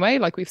certain way.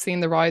 Like we've seen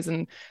the rise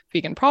in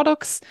vegan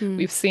products,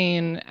 we've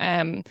seen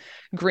the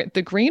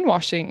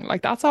greenwashing.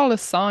 Like that's all a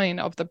sign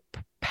of the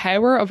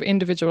power of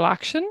individual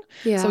action.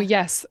 So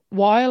yes,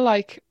 while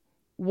like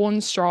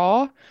one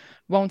straw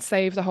won't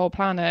save the whole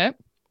planet,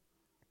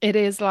 it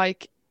is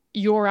like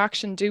your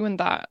action doing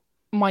that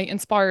might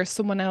inspire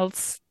someone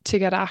else to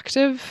get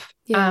active.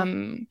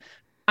 And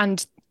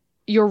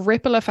your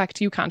ripple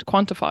effect you can't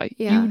quantify.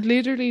 You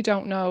literally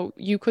don't know.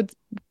 You could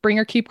bring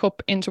your keep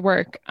cup into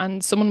work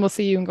and someone will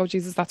see you and go,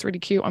 Jesus, that's really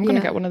cute, I'm gonna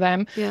get one of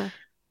them.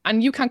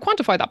 And you can't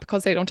quantify that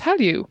because they don't tell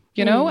you,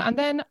 And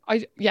then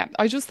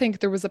I just think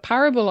there was a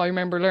parable I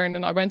remember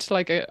learning. I went to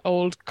like an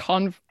old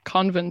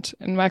convent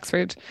in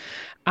Wexford,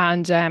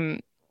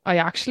 and I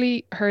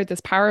actually heard this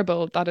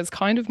parable that is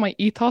kind of my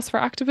ethos for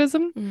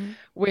activism,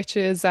 which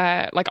is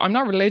like, I'm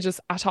not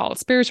religious at all.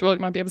 Spiritual, you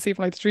might be able to see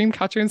from like the dream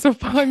catcher and stuff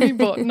behind me,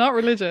 but not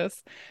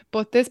religious.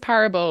 But this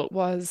parable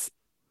was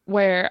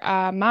where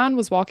a man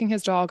was walking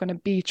his dog on a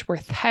beach where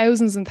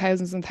thousands and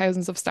thousands and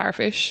thousands of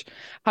starfish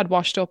had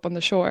washed up on the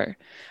shore.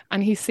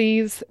 And he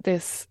sees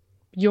this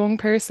young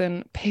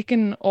person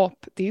picking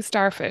up these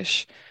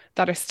starfish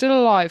that are still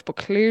alive, but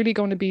clearly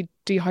going to be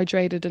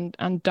dehydrated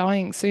and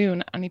dying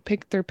soon. And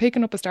they're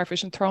picking up a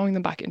starfish and throwing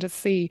them back into the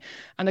sea.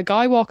 And the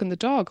guy walking the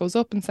dog goes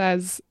up and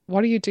says,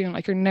 what are you doing?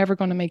 Like, you're never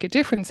going to make a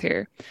difference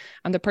here.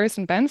 And the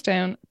person bends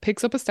down,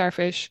 picks up a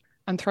starfish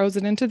and throws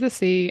it into the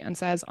sea and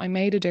says, I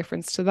made a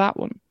difference to that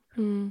one.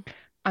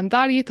 And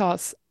that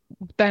ethos,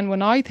 then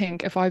when I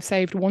think if I've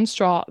saved one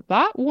straw,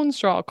 that one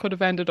straw could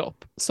have ended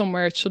up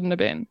somewhere it shouldn't have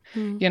been.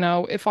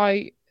 If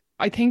I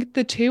think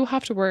the two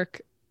have to work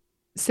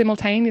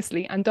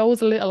simultaneously, and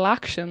those little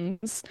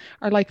actions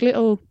are like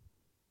little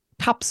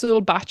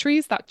capsule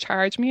batteries that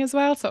charge me as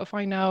well. So if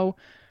I know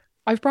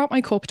I've brought my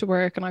cup to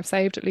work and I've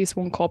saved at least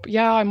one cup,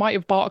 I might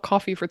have bought a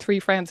coffee for 3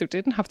 friends who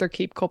didn't have their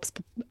keep cups,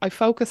 but I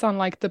focus on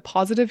like the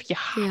positive. You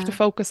have to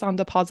focus on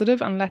the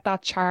positive and let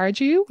that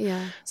charge you,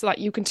 so that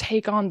you can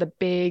take on the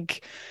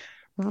big,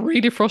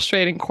 really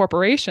frustrating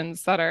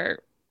corporations that are,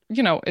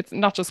 it's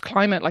not just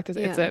climate, like this,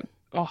 it's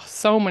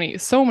so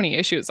many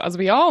issues, as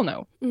we all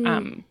know.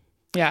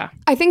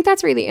 I think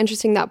that's really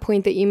interesting, that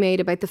point that you made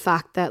about the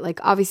fact that, like,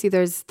 obviously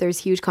there's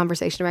huge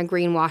conversation around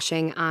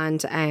greenwashing,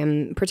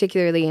 and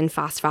particularly in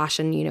fast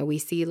fashion, we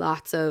see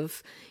lots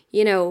of,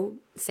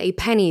 say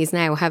Pennies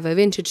now have a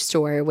vintage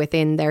store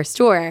within their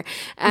store.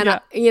 And,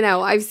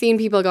 I've seen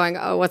people going,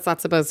 oh, what's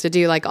that supposed to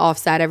do? Like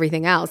offset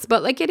everything else.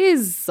 But like it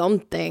is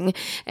something.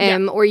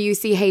 Or you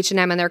see H&M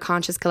and their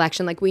conscious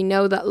collection. Like we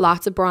know that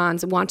lots of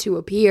brands want to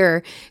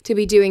appear to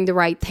be doing the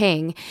right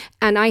thing.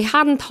 And I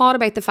hadn't thought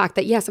about the fact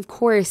that, yes, of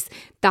course,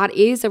 that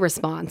is a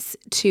response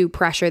to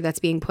pressure that's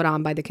being put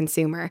on by the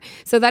consumer.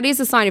 So that is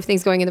a sign of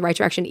things going in the right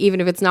direction, even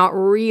if it's not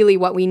really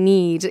what we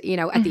need,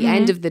 at the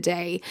end of the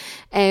day.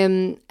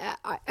 And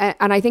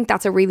I think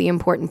that's a really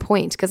important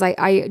point, because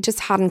I just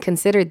hadn't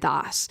considered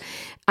that.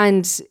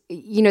 And,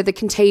 the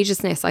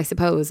contagiousness, I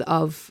suppose,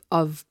 of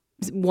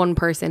one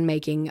person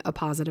making a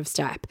positive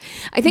step.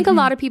 I think a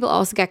lot of people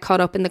also get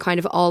caught up in the kind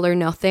of all or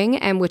nothing,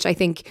 and which I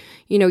think,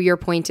 your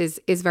point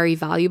is very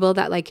valuable,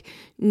 that like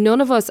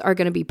none of us are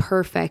going to be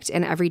perfect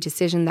in every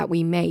decision that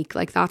we make.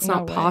 Like that's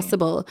not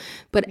possible,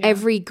 but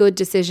every good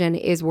decision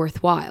is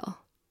worthwhile.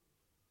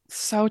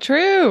 So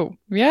true.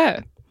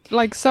 Yeah.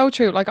 Like so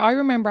true. Like I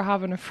remember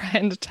having a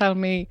friend tell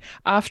me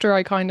after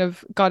I kind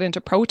of got into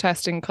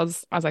protesting,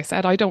 because as I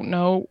said, I don't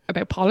know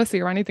about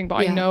policy or anything, but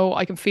I know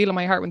I can feel in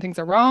my heart when things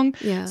are wrong.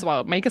 So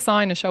I'll make a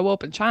sign and show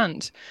up and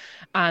chant.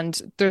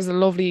 And there's a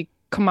lovely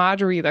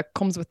camaraderie that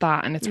comes with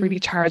that, and it's really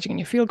charging and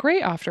you feel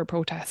great after a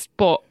protest.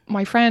 But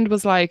my friend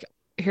was like,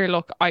 here,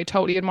 look, I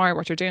totally admire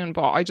what you're doing,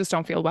 but I just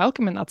don't feel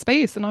welcome in that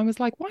space. And I was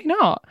like, why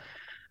not?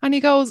 And he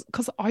goes,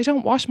 because I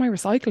don't wash my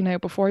recycle now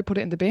before I put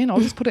it in the bin. I'll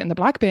just put it in the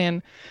black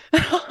bin.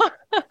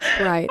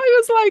 Right.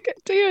 I was like,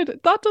 dude,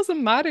 that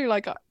doesn't matter.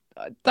 Like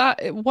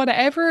that,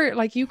 whatever,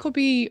 like you could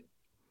be,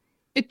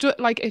 it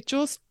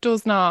just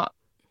does not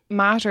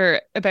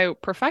matter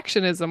about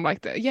perfectionism.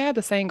 Like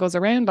the saying goes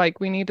around, like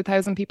we need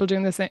 1,000 people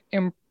doing this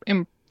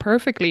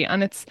imperfectly.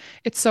 And it's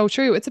so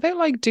true. It's about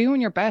like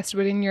doing your best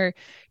within your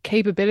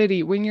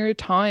capability, within your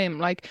time.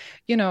 Like,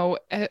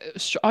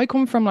 I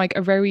come from like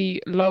a very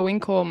low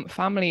income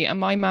family, and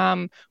my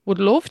mom would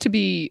love to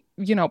be,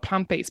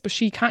 plant-based, but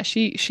she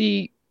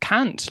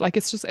can't. Like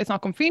it's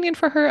not convenient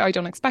for her. I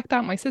don't expect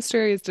that. My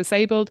sister is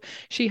disabled.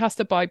 She has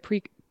to buy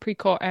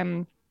pre-cut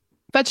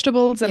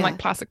vegetables and like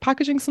plastic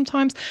packaging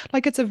sometimes.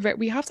 Like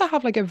we have to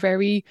have like a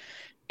very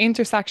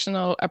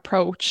intersectional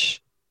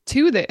approach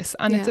to this,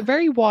 and it's a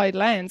very wide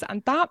lens,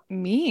 and that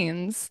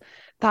means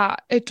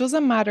that it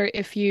doesn't matter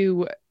if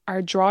you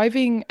are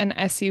driving an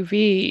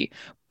SUV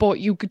but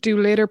you could do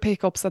litter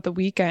pickups at the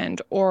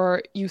weekend,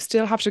 or you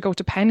still have to go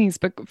to Pennies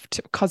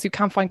because you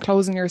can't find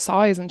clothes in your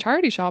size in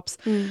charity shops.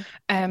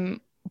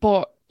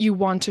 But you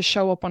want to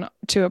show up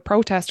to a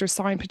protest or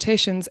sign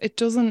petitions. It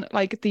doesn't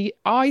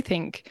I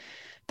think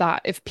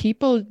that if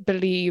people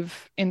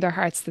believe in their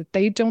hearts that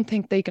they don't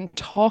think they can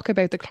talk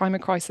about the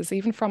climate crisis,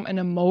 even from an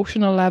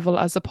emotional level,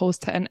 as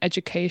opposed to an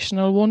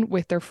educational one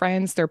with their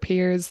friends, their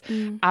peers,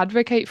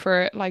 advocate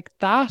for it, like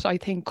that, I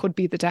think could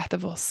be the death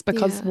of us,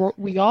 because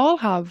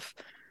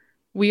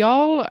we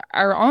all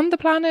are on the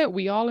planet.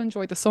 We all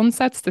enjoy the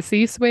sunsets, the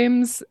sea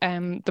swims,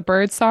 the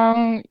bird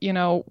song.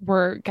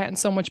 We're getting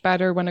so much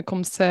better when it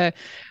comes to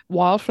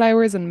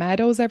wildflowers and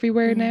meadows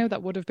everywhere now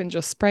that would have been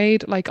just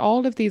sprayed. Like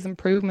all of these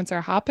improvements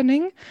are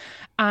happening,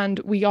 and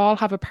we all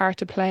have a part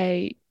to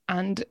play.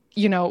 And,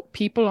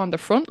 people on the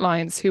front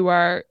lines who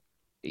are,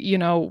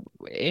 in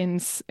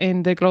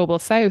the global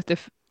south,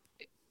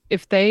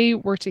 if they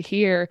were to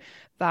hear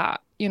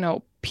that,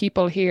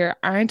 people here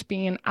aren't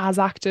being as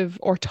active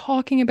or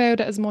talking about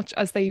it as much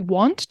as they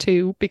want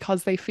to,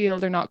 because they feel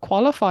they're not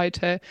qualified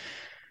to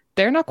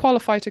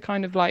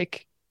kind of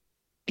like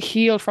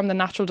heal from the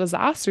natural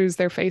disasters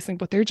they're facing,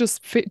 but they're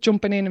just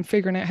jumping in and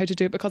figuring out how to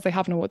do it because they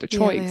have no other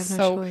choice. They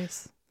have no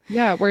choice.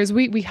 Yeah, whereas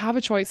we have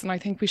a choice, and I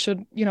think we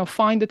should,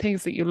 find the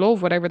things that you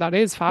love, whatever that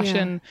is,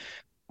 fashion,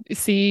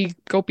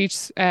 go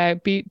beach,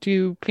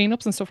 do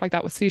cleanups and stuff like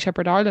that with Sea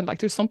Shepherd Ireland. Like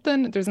there's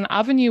an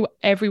avenue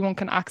everyone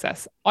can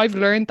access. I've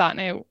learned that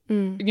now.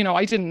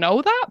 I didn't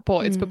know that,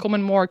 but it's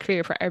becoming more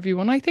clear for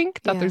everyone, I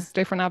think, that there's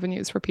different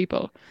avenues for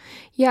people.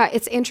 Yeah,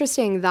 it's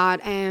interesting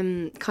that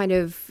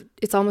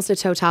it's almost a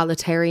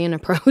totalitarian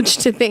approach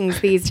to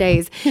things these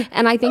days.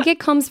 And I think it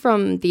comes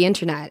from the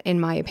internet, in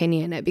my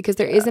opinion, because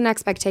there is an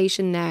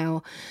expectation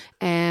now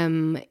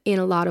in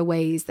a lot of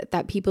ways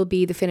that people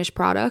be the finished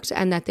product,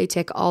 and that they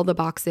tick all the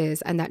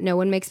boxes, and that no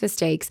one makes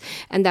mistakes,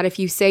 and that if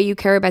you say you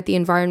care about the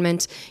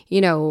environment,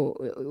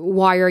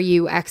 why are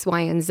you X, Y,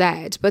 and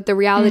Z? But the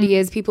reality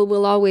is people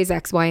will always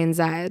X, Y, and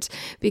Z,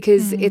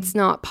 because it's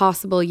not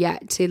possible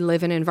yet to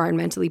live an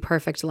environmentally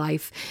perfect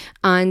life.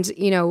 And,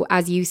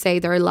 as you say,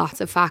 there are lots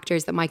of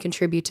factors that might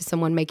contribute to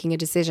someone making a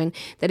decision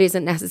that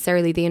isn't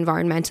necessarily the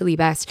environmentally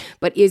best,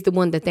 but is the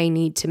one that they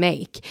need to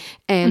make.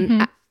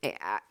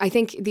 I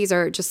think these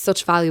are just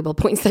such valuable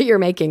points that you're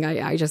making.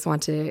 I just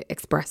want to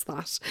express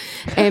that.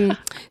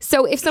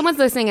 So if someone's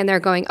listening and they're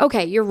going,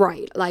 okay, you're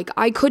right, like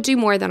I could do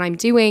more than I'm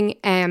doing,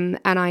 and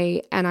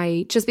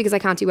I just because I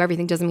can't do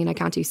everything doesn't mean I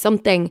can't do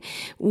something.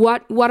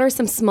 What are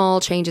some small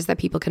changes that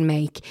people can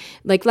make?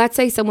 Like, let's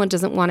say someone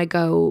doesn't want to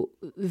go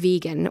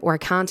vegan or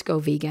can't go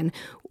vegan.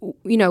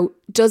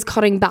 Does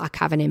cutting back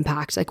have an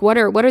impact? Like, what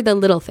are the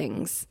little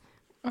things?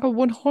 Oh,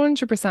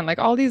 100%. Like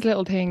all these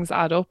little things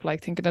add up,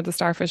 like thinking of the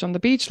starfish on the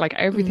beach, like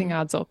everything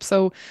adds up.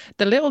 So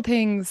the little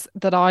things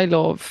that I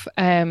love,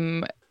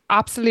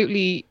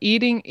 absolutely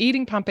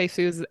eating plant-based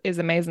foods is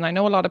amazing. I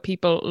know a lot of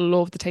people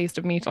love the taste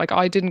of meat. Like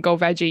I didn't go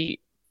veggie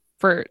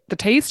for the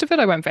taste of it.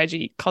 I went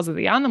veggie because of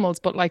the animals,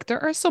 but like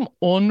there are some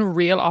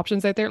unreal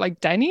options out there,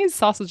 like Denny's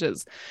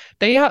sausages.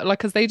 They have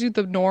because they do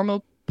the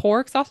normal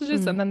pork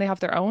sausages and then they have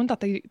their own that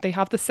they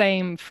have the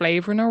same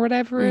flavoring or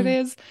whatever it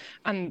is,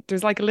 and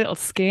there's like a little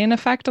skin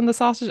effect on the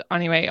sausage.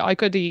 Anyway, I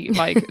could eat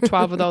like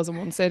 12 of those in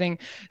one sitting.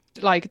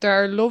 Like there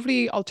are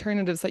lovely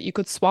alternatives that you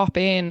could swap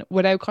in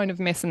without kind of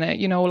missing it,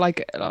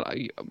 like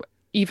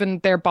even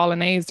their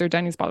bolognese, their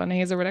Denny's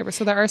bolognese or whatever.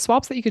 So there are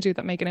swaps that you could do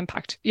that make an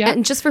impact. Yeah.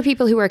 And just for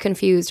people who are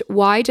confused,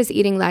 why does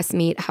eating less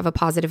meat have a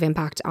positive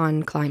impact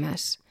on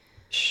climate?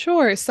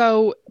 Sure.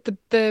 So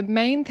the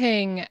main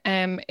thing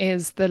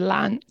is the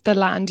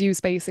land use,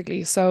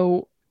 basically.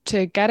 So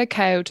to get a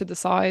cow to the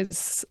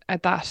size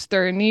at that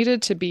they're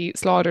needed to be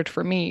slaughtered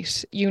for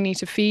meat, you need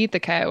to feed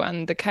the cow.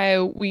 And the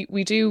cow,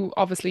 we do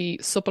obviously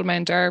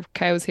supplement our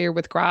cows here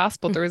with grass,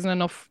 but there isn't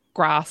enough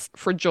grass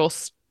for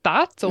just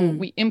that. So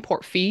we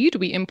import feed,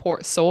 we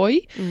import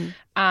soy.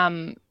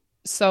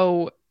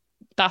 So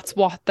that's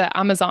what the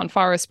Amazon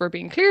forests were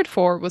being cleared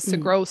for, was to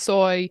grow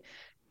soy.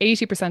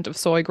 80% of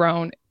soy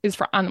grown is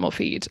for animal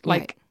feed.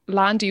 Like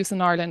land use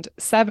in Ireland,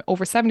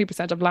 over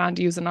 70% of land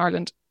use in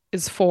Ireland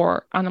is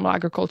for animal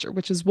agriculture,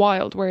 which is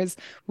wild. Whereas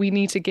we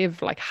need to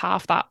give like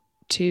half that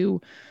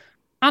to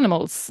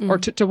animals or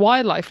to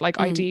wildlife, like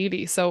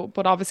ideally. So,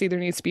 but obviously there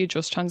needs to be a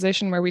just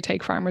transition where we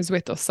take farmers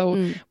with us.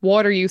 So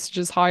water usage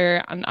is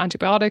higher and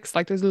antibiotics,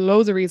 like there's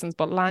loads of reasons,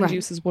 but land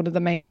use is one of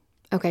the main.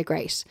 Okay,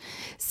 great.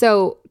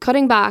 So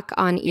cutting back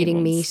on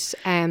eating meat.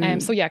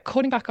 So yeah,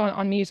 cutting back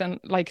on meat and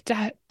like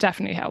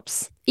definitely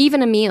helps.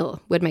 Even a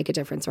meal would make a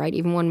difference, right?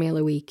 Even one meal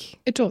a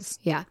week. It does.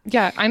 Yeah.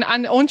 Yeah.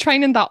 And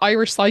untraining that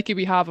Irish psyche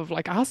we have of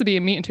like, it has to be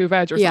a meat and two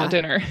veg or some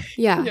dinner.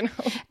 Yeah. You know?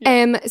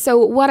 Yeah. So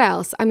what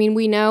else? I mean,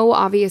 we know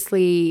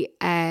obviously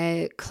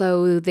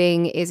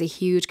clothing is a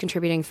huge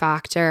contributing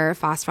factor.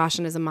 Fast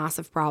fashion is a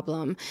massive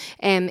problem.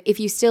 If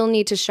you still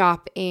need to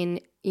shop in,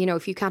 you know,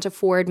 if you can't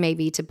afford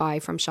maybe to buy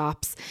from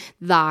shops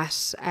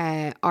that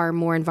are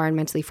more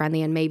environmentally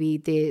friendly and maybe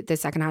the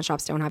secondhand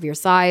shops don't have your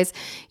size,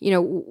 you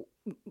know,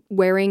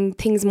 wearing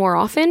things more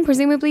often,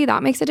 presumably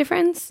that makes a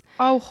difference.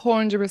 Oh,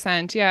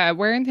 100%. Yeah.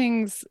 Wearing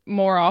things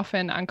more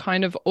often and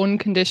kind of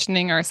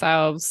unconditioning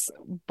ourselves,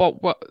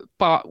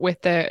 but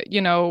with the,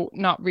 you know,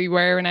 not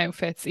re-wearing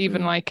outfits,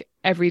 even like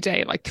every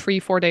day, like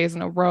 3-4 days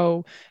in a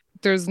row.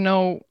 There's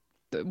no,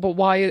 but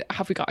why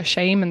have we got a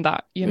shame in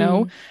that, you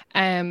know?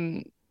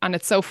 And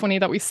it's so funny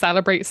that we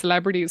celebrate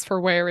celebrities for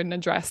wearing a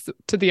dress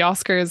to the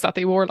Oscars that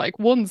they wore like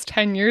once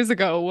 10 years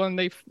ago when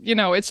they, you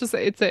know, it's just,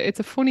 it's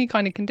a funny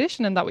kind of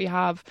conditioning that we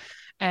have.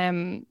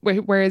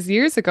 Whereas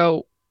years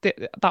ago,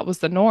 that was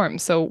the norm.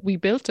 So we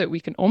built it, we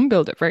can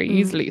unbuild it very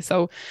easily.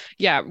 So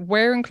yeah,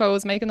 wearing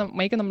clothes, making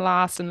them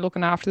last and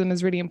looking after them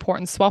is really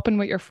important. Swapping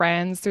with your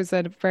friends. There's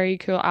a very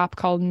cool app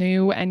called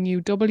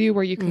NUW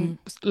where you can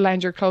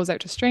lend your clothes out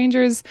to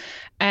strangers.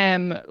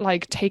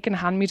 Like taking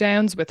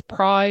hand-me-downs with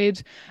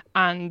pride.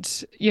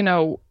 And, you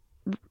know,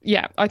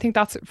 yeah, I think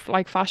that's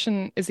like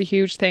fashion is a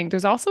huge thing.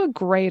 There's also a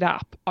great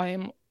app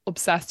I'm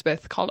obsessed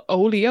with called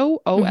Olio,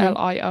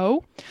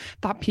 Olio,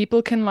 that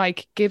people can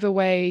like give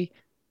away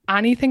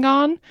anything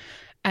on.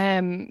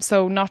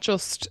 So not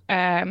just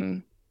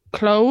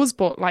clothes,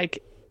 but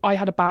like I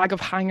had a bag of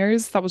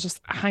hangers that was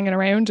just hanging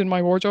around in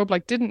my wardrobe,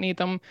 like didn't need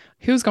them.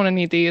 Who's going to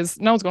need these?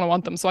 No one's going to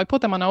want them. So I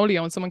put them on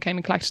Olio and someone came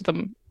and collected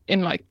them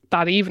in like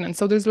that evening.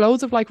 So there's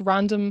loads of like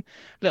random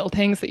little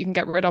things that you can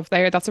get rid of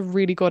there. That's a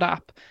really good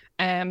app.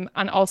 And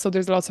also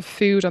there's lots of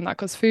food on that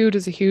because food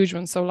is a huge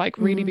one. So like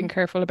really being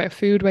careful about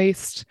food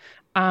waste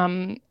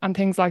and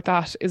things like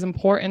that is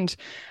important.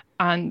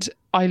 And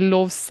I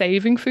love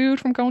saving food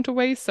from going to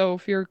waste. So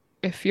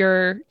if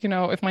you're, you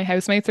know, if my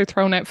housemates are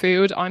throwing out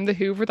food, I'm the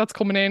Hoover that's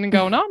coming in and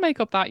going, I'll make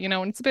up that, you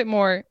know, and it's a bit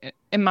more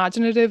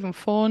imaginative and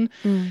fun.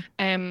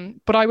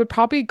 But I would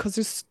probably, because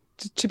there's,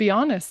 to be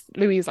honest,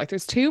 Louise, like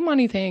there's too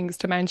many things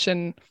to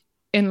mention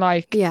in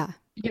like,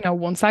 you know,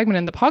 one segment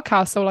in the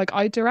podcast. So like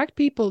I direct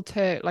people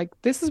to like,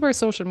 this is where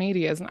social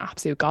media is an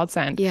absolute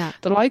godsend. Yeah.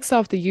 The likes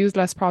of the Use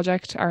Less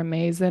project are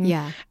amazing.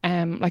 Yeah.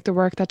 Like the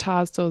work that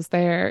Taz does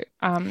there.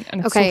 And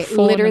it's so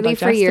fun literally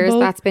for years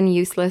that's been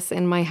useless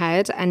in my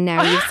head. And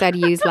now you've said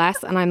use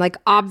less. And I'm like,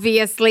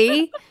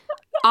 obviously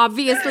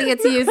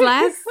it's use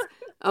less.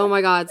 Oh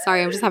my God,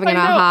 sorry, I'm just having an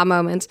aha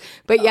moment.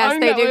 But yes,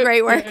 they do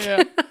great work.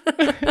 Yeah.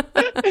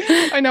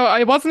 I know,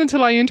 it wasn't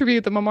until I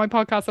interviewed them on my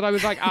podcast that I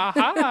was like,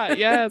 aha,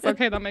 yes,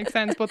 okay, that makes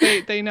sense. But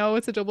they know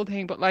it's a double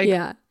thing. But like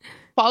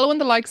following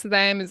the likes of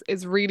them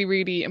is really,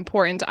 really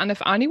important. And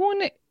if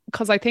anyone,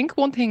 because I think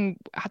one thing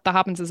that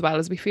happens as well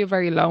is we feel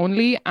very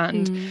lonely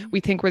and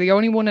we think we're the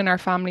only one in our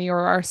family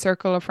or our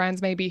circle of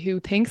friends maybe who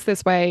thinks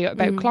this way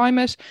about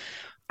climate.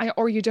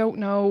 Or you don't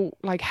know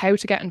like how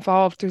to get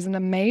involved. There's an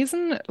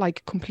amazing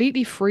like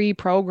completely free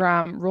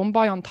program run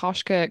by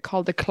Antoshka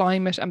called the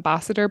Climate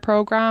Ambassador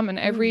Program, and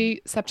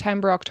every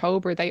September,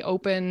 October they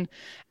open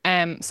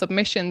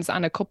submissions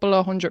and a couple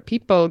of hundred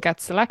people get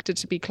selected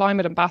to be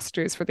climate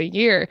ambassadors for the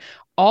year.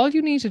 All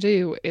you need to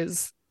do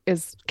is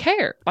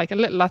care, like a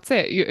little, that's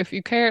it. If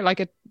you care,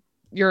 like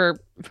you're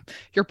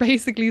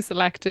basically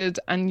selected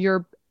and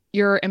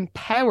you're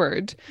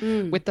empowered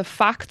with the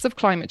facts of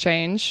climate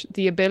change,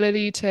 the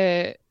ability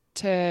to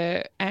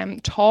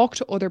talk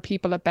to other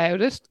people about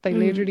it. They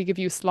literally give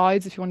you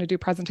slides if you want to do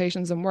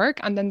presentations and work,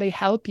 and then they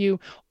help you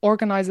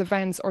organize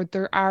events, or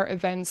there are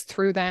events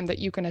through them that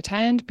you can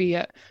attend, be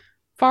it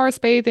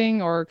forest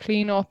bathing or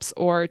cleanups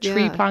or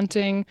tree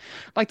planting.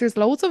 Like there's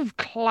loads of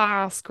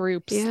class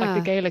groups like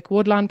the Gaelic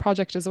Woodland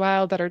Project as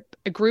well, that are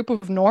a group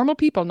of normal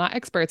people, not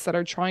experts, that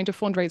are trying to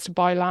fundraise to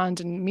buy land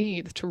in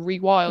Meath to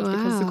rewild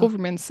because the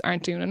governments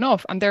aren't doing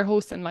enough, and they're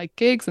hosting like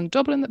gigs in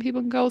Dublin that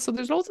people can go. So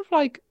there's loads of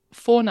like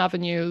fun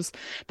avenues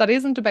that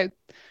isn't about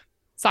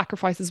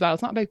sacrifice as well.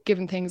 It's not about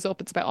giving things up,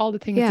 it's about all the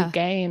things you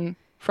gain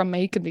from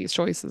making these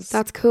choices.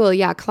 That's cool.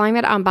 Yeah.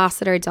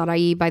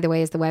 Climateambassador.ie, by the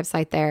way, is the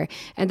website there.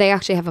 And they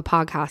actually have a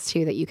podcast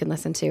too that you can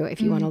listen to if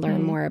you want to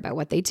learn more about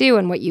what they do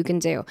and what you can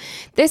do.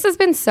 This has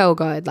been so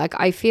good. Like,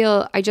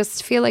 I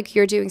just feel like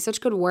you're doing such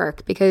good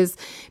work, because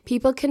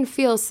people can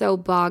feel so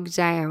bogged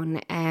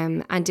down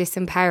and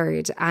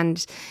disempowered.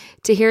 And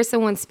to hear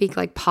someone speak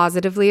like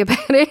positively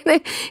about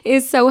it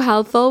is so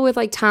helpful, with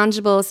like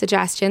tangible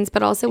suggestions,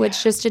 but also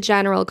it's just a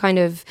general kind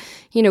of,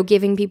 you know,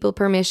 giving people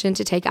permission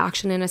to take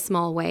action in a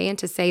small way, and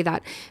to say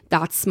that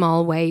that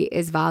small way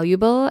is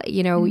valuable.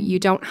 You know, you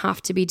don't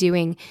have to be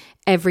doing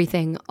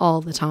everything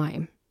all the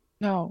time.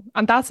 No.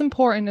 And that's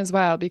important as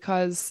well,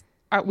 because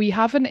we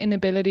have an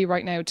inability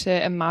right now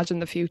to imagine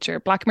the future.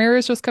 Black Mirror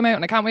has just come out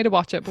and I can't wait to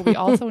watch it, but we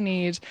also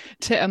need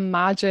to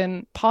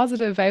imagine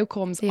positive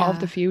outcomes of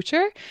the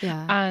future.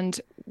 And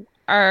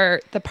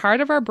the part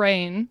of our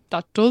brain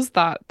that does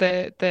that,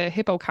 the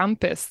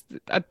hippocampus,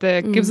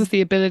 gives us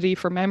the ability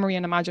for memory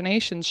and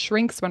imagination,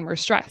 shrinks when we're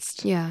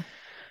stressed.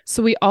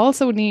 So we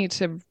also need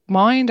to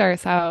mind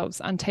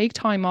ourselves and take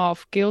time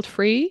off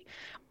guilt-free.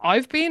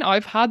 I've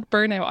had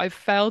burnout. I've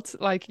felt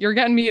like, you're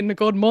getting me in a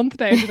good month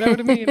now, you know what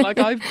I mean? Like,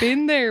 I've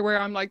been there where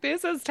I'm like,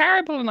 this is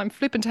terrible, and I'm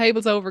flipping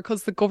tables over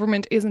because the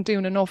government isn't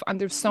doing enough. And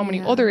there's so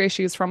many other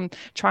issues, from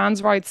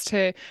trans rights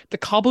to the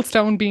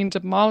cobblestone being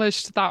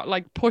demolished, that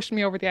like pushed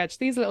me over the edge.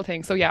 These little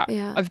things. So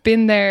I've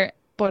been there.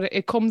 But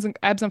it comes in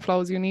ebbs and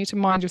flows. You need to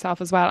mind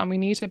yourself as well. And we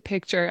need to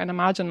picture and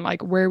imagine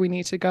like where we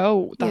need to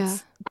go.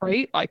 That's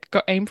great. Like,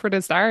 go aim for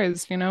the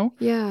stars, you know?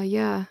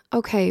 Yeah.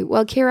 Okay.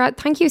 Well, Ceara,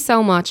 thank you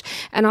so much.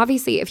 And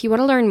obviously, if you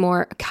want to learn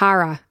more,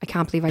 Cara, I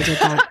can't believe I did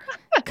that.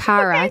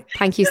 Cara,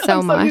 thank you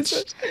so much.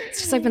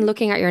 It's just, I've been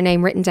looking at your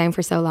name written down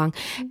for so long.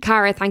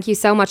 Cara, thank you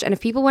so much. And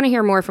if people want to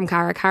hear more from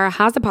Cara, Cara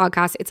has a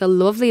podcast. It's a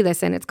lovely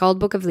listen. It's called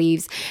Book of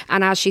Leaves.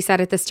 And as she said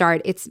at the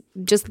start, it's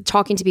just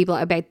talking to people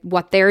about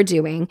what they're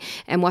doing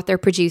and what they're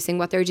producing,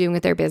 what they're doing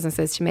with their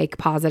businesses to make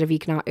positive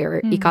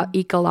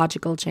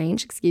ecological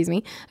change. Excuse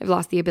me. I've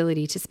lost the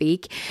ability to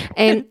speak.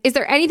 Is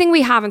there anything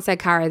we haven't said,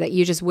 Cara, that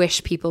you just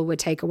wish people would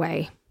take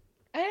away?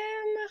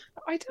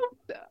 I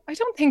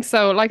don't think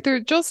so. Like, they're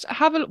just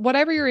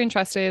whatever your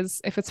interest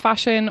is. If it's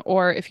fashion,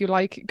 or if you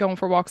like going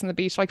for walks on the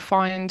beach, like,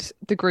 find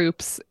the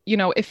groups. You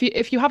know, if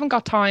you haven't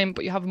got time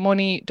but you have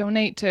money,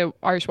 donate to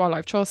Irish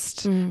Wildlife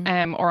Trust or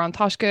An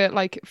Taisce.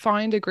 Like,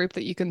 find a group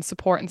that you can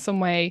support in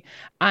some way.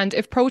 And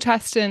if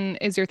protesting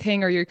is your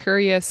thing, or you're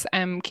curious,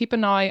 keep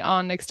an eye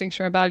on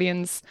Extinction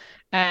Rebellion's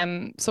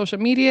social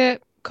media.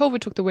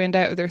 COVID took the wind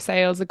out of their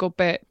sails a good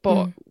bit,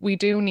 but we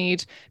do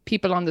need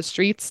people on the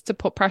streets to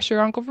put pressure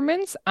on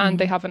governments. And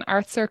they have an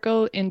art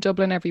circle in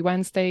Dublin every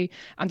Wednesday,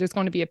 and there's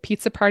going to be a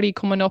pizza party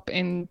coming up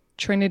in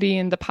Trinity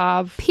in the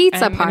Pav.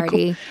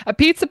 A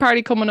pizza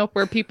party coming up,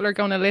 where people are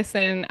going to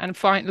listen and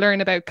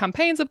learn about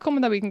campaigns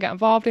upcoming that we can get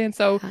involved in.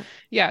 So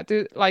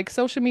like,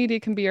 social media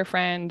can be your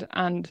friend.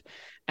 And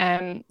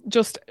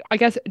just, I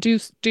guess,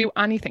 do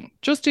anything.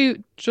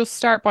 Just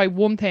start by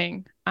one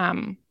thing.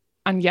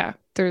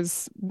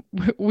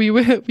 We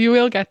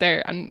will get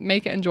there, and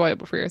make it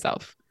enjoyable for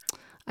yourself.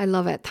 I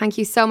love it. Thank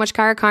you so much,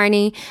 Cara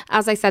Carney.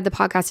 As I said, the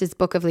podcast is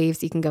Book of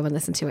Leaves. You can go and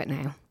listen to it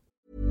now.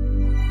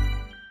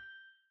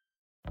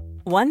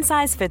 One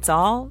size fits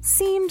all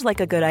seemed like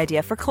a good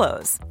idea for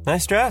clothes.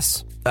 Nice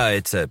dress.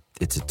 It's a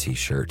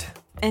t-shirt.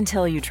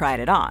 Until you tried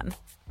it on.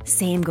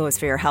 Same goes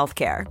for your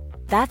healthcare.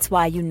 That's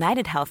why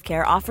United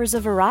Healthcare offers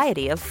a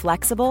variety of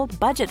flexible,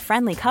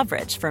 budget-friendly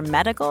coverage for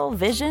medical,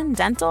 vision,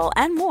 dental,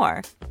 and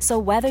more. So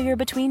whether you're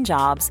between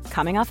jobs,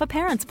 coming off a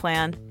parent's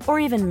plan, or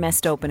even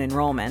missed open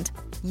enrollment,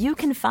 you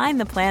can find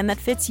the plan that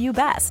fits you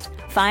best.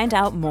 Find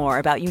out more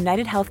about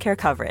United Healthcare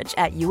coverage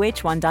at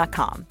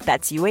uh1.com.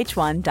 That's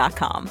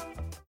uh1.com.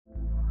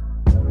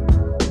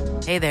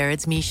 Hey there,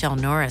 it's Michelle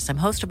Norris. I'm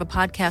host of a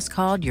podcast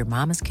called Your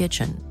Mama's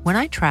Kitchen. When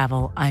I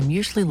travel, I'm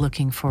usually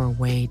looking for a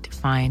way to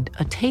find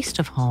a taste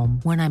of home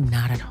when I'm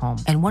not at home.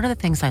 And one of the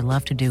things I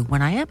love to do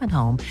when I am at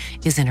home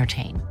is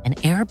entertain. And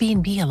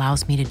Airbnb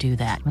allows me to do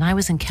that. When I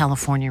was in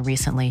California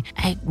recently,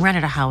 I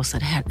rented a house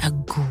that had a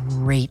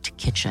great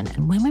kitchen.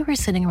 And when we were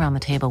sitting around the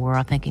table, we were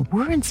all thinking,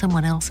 we're in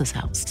someone else's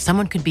house.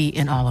 Someone could be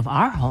in all of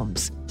our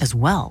homes as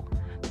well.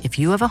 If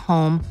you have a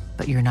home,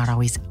 but you're not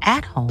always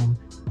at home,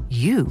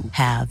 you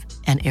have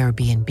an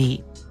Airbnb.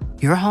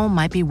 Your home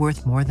might be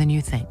worth more than you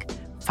think.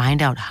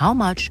 Find out how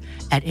much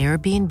at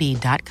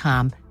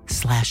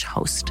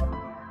airbnb.com/host.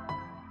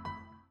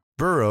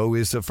 Burrow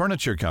is a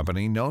furniture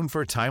company known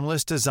for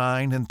timeless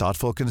design and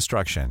thoughtful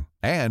construction,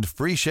 and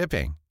free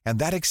shipping. And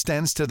that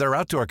extends to their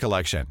outdoor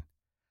collection.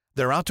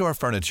 Their outdoor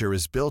furniture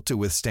is built to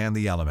withstand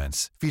the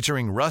elements,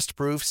 featuring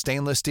rust-proof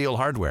stainless steel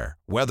hardware,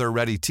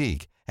 weather-ready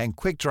teak, and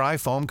quick-dry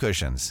foam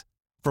cushions.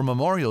 For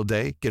Memorial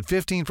Day, get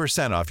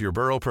 15% off your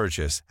Burrow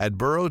purchase at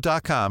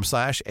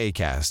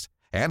burrow.com/ACAST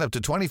and up to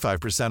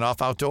 25%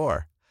 off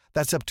outdoor.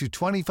 That's up to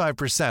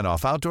 25%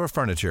 off outdoor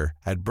furniture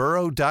at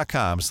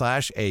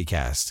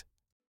burrow.com/ACAST.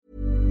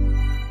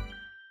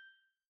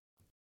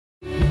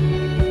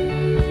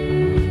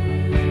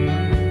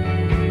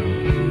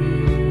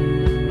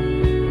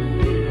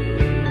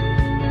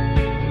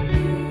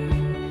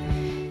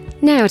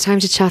 now,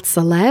 time to chat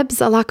celebs.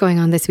 A lot going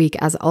on this week,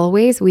 as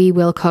always. We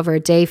will cover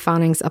Dave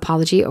Fanning's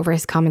apology over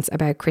his comments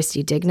about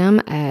Christy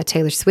Dignam,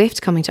 Taylor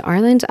Swift coming to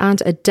Ireland,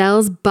 and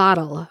Adele's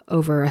battle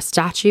over a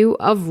statue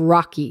of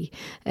Rocky,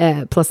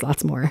 plus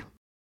lots more.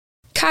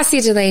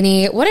 Cassie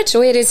Delaney, what a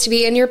joy it is to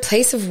be in your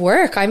place of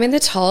work. I'm in the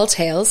Tall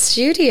Tales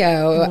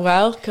studio.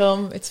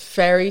 Welcome. It's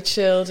very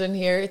chilled in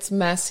here. It's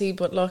messy,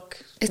 but look,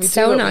 it's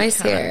so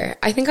nice here.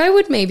 I think I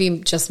would maybe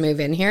just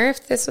move in here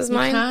if this was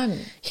mine. You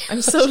can.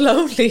 I'm so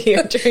lonely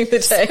here during the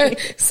day.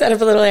 Set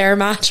up a little air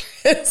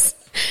mattress.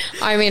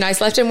 I mean, I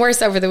slept in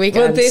worse over the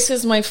weekend. Well, this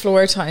is my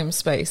floor time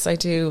space. I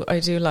do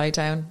lie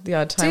down the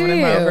odd time when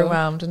I'm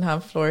overwhelmed and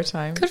have floor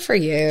time. Good for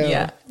you.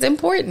 Yeah. It's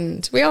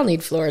important. We all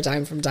need floor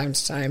time from time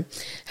to time.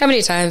 How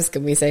many times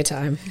can we say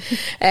time?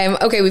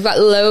 Okay, we've got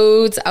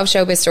loads of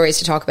showbiz stories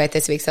to talk about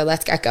this week, so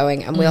let's get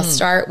going. And we'll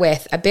start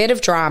with a bit of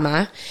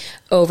drama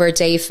over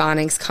Dave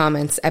Fanning's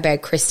comments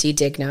about Christy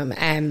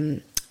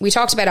Dignam. We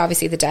talked about,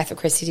 obviously, the death of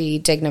Christy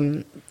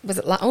Dignam, was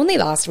it only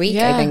last week,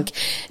 I think.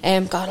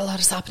 God, a lot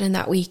has happened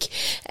that week.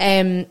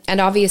 And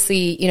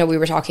obviously, you know, we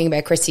were talking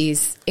about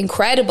Christy's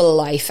incredible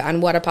life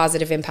and what a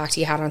positive impact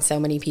he had on so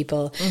many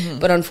people.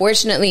 But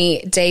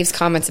unfortunately, Dave's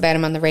comments about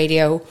him on the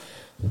radio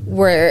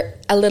were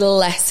a little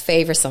less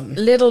favoursome.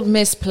 Little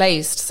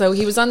misplaced. So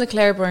he was on the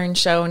Claire Byrne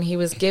show and he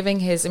was giving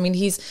his, I mean,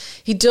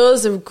 he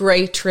does a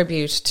great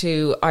tribute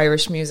to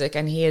Irish music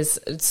and he is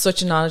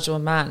such a knowledgeable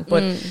man.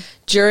 But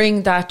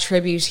during that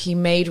tribute, he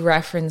made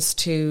reference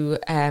to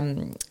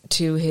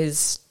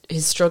his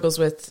struggles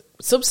with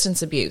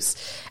substance abuse,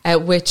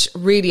 which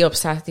really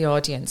upset the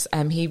audience.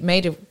 He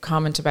made a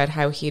comment about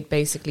how he had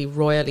basically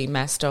royally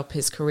messed up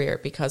his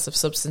career because of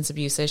substance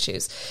abuse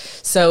issues.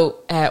 So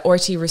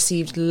RT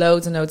received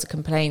loads and loads of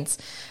complaints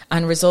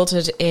and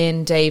resulted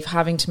in Dave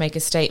having to make a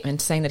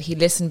statement saying that he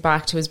listened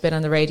back to his bit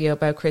on the radio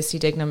about Christy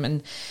Dignam,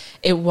 and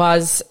it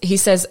was, he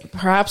says,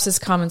 perhaps his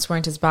comments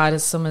weren't as bad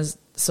as some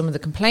of the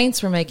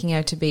complaints were making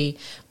out to be,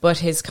 but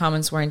his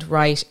comments weren't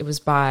right. It was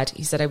bad.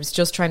 He said, I was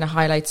just trying to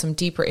highlight some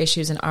deeper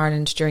issues in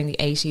Ireland during the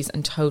 80s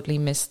and totally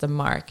missed the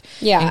mark.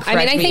 Yeah, I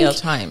mean, I think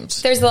ill-timed.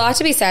 There's a lot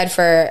to be said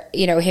for,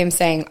 you know, him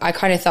saying, I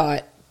kind of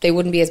thought they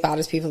wouldn't be as bad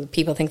as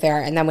people think they are.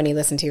 And then when he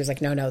listened, he was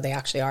like, no, they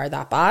actually are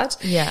that bad.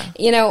 Yeah.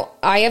 You know,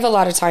 I have a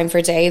lot of time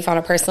for Dave on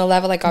a personal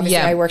level. Like, obviously,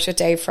 I worked with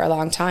Dave for a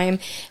long time.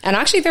 And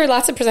actually, there are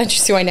lots of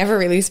presenters who I never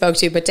really spoke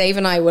to. But Dave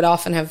and I would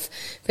often have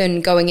been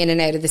going in and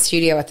out of the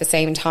studio at the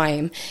same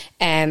time.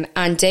 And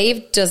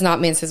Dave does not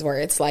mince his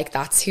words. Like,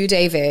 that's who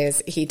Dave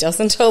is. He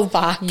doesn't hold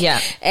back.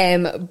 Yeah.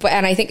 And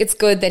I think it's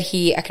good that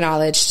he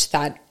acknowledged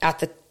that at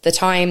the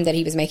time that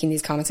he was making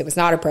these comments, it was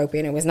not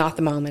appropriate. It was not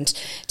the moment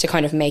to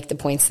kind of make the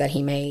points that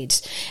he made.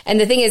 And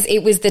the thing is,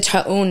 it was the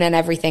tone and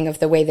everything of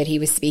the way that he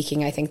was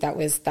speaking. I think that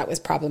was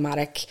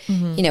problematic.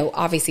 You know,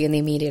 obviously in the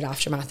immediate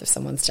aftermath of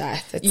someone's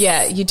death.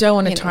 You don't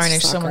want to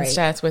tarnish someone's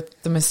death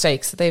with the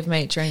mistakes that they've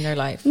made during their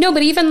life. No,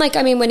 but even like,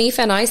 I mean, when Aoife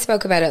and I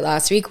spoke about it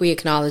last week, we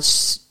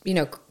acknowledged, you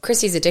know,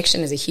 Christy's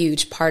addiction is a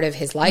huge part of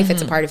his life.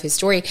 It's a part of his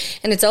story.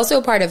 And it's also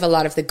a part of a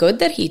lot of the good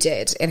that he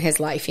did in his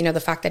life. You know,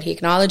 the fact that he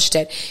acknowledged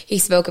it, he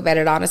spoke about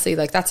it honestly,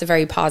 like that's a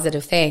very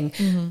positive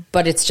thing.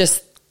 But it's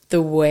just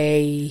the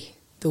way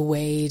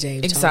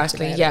Dave talked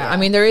about it. I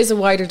mean, there is a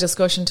wider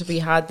discussion to be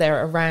had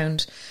there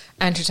around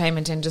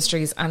entertainment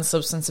industries and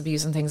substance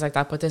abuse and things like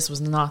that, but this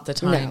was not the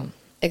time. No,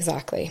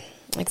 exactly.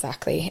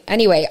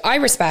 Anyway, I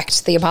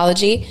respect the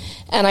apology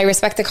and I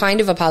respect the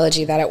kind of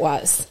apology that it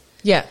was.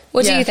 Yeah.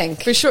 What do you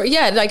think? For sure.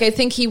 Yeah. Like, I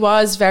think he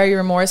was very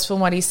remorseful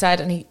in what he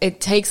said, and it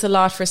takes a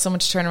lot for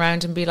someone to turn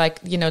around and be like,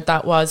 you know,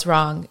 that was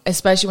wrong,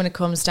 especially when it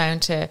comes down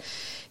to,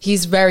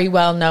 he's very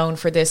well known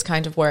for this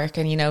kind of work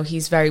and, you know,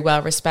 he's very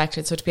well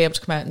respected. So to be able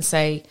to come out and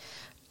say,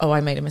 oh, I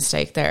made a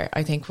mistake there,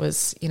 I think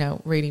was, you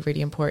know, really,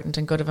 really important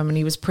and good of him. And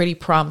he was pretty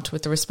prompt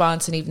with the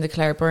response, and even the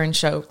Claire Byrne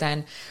show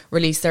then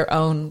released their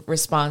own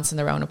response and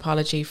their own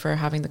apology for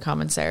having the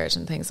comments aired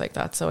and things like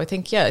that. So I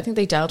think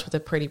they dealt with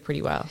it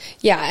pretty well.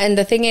 Yeah, and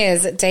the thing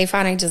is, Dave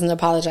Fanning doesn't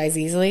apologise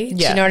easily.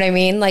 Do you know what I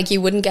mean? Like, you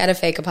wouldn't get a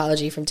fake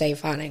apology from Dave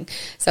Fanning.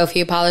 So if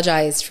he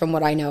apologised, from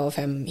what I know of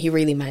him, he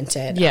really meant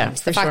it. Yeah,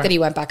 the fact that he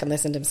went back and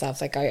listened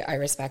himself, like, I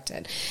respect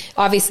it.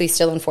 Obviously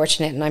still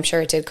unfortunate, and I'm sure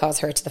it did cause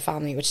hurt to the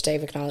family, which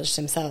Dave acknowledged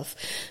himself.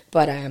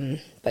 But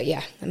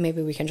yeah,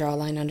 maybe we can draw a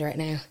line under it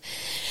now.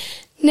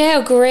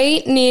 Now,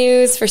 great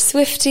news for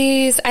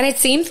Swifties. And it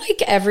seems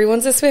like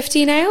everyone's a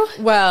Swiftie now.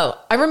 Well,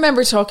 I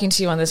remember talking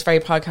to you on this very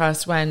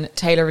podcast when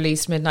Taylor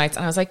released Midnights,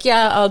 and I was like,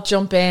 yeah, I'll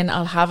jump in,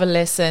 I'll have a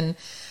listen.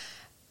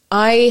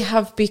 I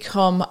have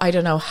become, I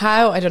don't know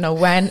how, I don't know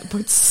when,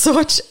 but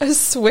such a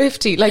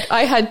Swiftie. Like,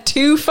 I had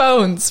 2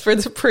 phones for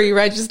the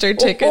pre-registered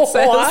ticket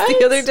sales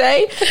the other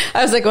day.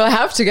 I was like, well, I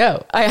have to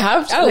go. I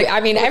have to. Oh, like, I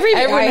mean,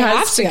 everyone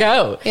has to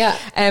go. Yeah.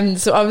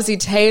 So obviously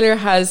Taylor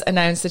has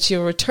announced that she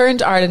will return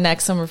to Ireland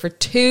next summer for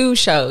 2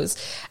 shows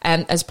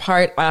as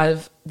part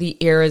of the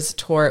Eras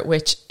tour,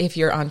 which if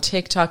you're on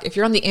TikTok, if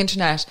you're on the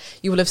internet,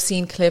 you will have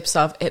seen clips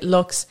of. It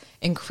looks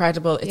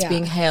incredible. It's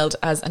being hailed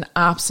as an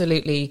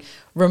absolutely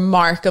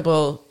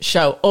remarkable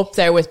show, up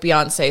there with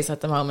Beyonce's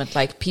at the moment.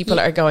 Like, people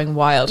are going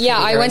wild. Yeah,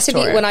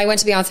 when I went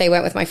to Beyonce, I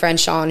went with my friend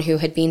Sean, who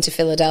had been to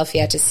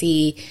Philadelphia to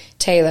see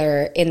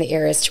Taylor in the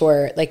Eras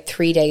tour like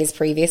 3 days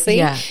previously.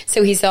 Yeah.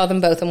 So he saw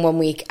them both in 1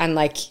 week, and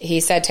like he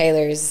said,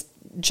 Taylor's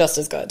just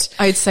as good.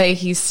 I'd say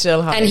he's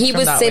still having. And he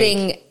was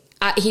sitting.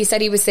 He said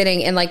he was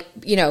sitting in, like,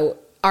 you know,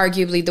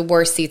 arguably the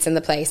worst seats in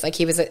the place. Like,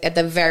 he was at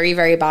the very,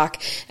 very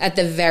back, at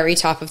the very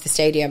top of the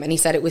stadium, and he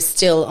said it was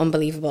still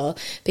unbelievable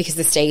because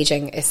the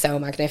staging is so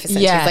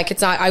magnificent. Yeah. He's like,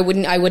 it's not. I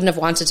wouldn't have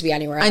wanted to be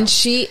anywhere else. And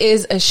she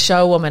is a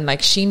show woman.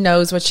 Like, she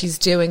knows what she's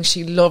doing.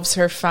 She loves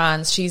her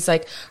fans. She's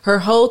like, her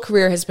whole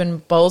career has been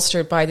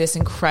bolstered by this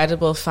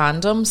incredible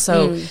fandom.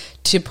 So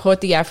to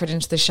put the effort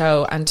into the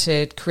show and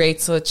to create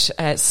such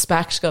a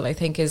spectacle, I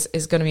think is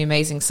going to be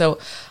amazing. So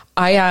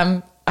I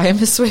am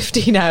a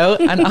Swiftie now,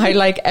 and I,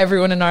 like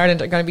everyone in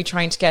Ireland, are going to be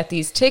trying to get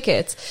these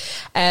tickets.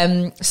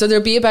 So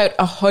there'll be about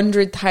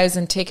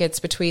 100,000 tickets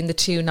between the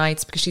 2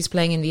 nights, because she's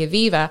playing in the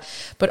Aviva.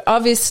 But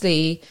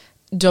obviously,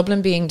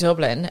 Dublin being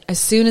Dublin, as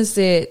soon as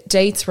the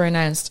dates were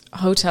announced,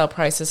 hotel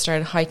prices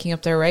started hiking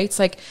up their rates,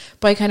 like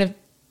by kind of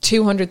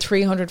 200,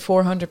 300,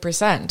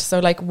 400%. So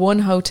like one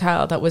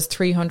hotel that was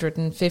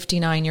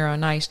 €359 a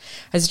night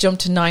has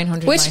jumped to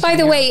 900. Which, by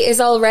the way, is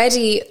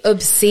already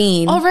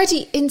obscene.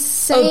 Already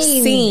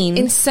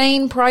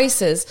insane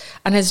prices,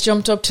 and has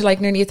jumped up to like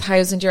nearly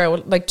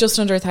 €1,000, like just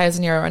under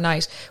 €1,000 a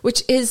night,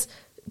 which is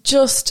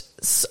just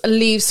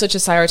leaves such a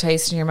sour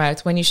taste in your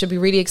mouth when you should be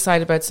really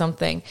excited about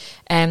something.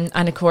 And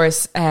of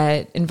course,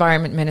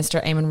 Environment Minister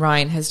Eamon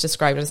Ryan has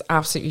described it as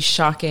absolutely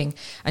shocking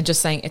and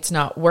just saying it's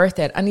not worth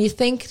it. And you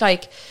think,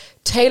 like,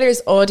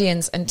 Taylor's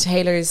audience and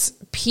Taylor's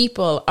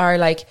people are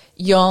like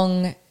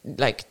young,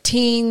 like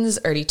teens,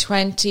 early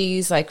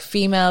 20s, like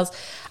females.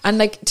 And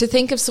like, to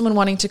think of someone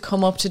wanting to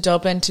come up to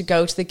Dublin to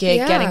go to the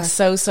gig, getting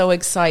so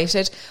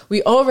excited.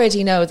 We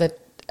already know that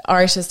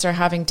artists are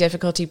having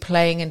difficulty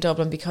playing in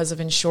Dublin because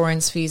of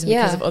insurance fees and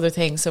because of other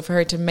things. So for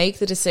her to make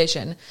the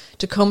decision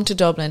to come to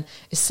Dublin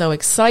is so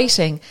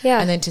exciting.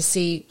 And then to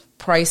see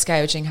price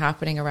gouging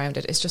happening around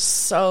it is just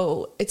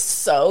it's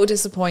so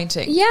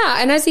disappointing. Yeah,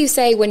 and as you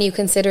say, when you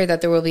consider that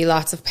there will be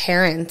lots of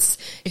parents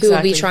who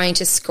will be trying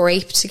to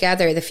scrape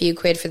together the few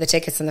quid for the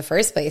tickets in the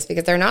first place,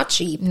 because they're not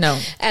cheap. No.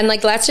 And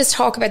like, let's just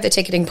talk about the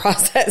ticketing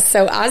process.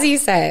 So as you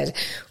said,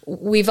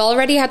 we've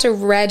already had to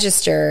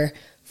register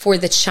for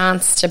the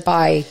chance to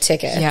buy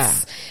tickets. Yeah.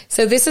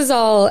 So this is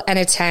all an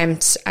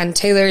attempt, and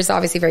Taylor is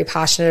obviously very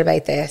passionate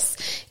about this.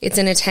 It's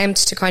an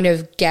attempt to kind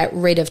of get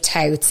rid of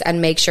touts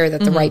and make sure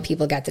that the right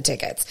people get the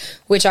tickets,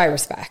 which I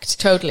respect.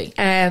 Totally.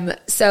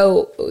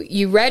 So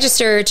you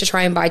register to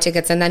try and buy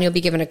tickets, and then you'll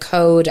be given a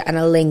code and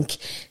a link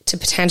to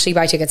potentially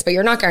buy tickets, but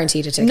you're not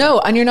guaranteed a ticket. No,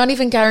 and you're not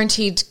even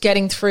guaranteed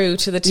getting through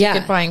to the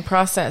ticket buying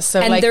process. So,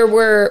 and there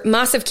were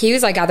massive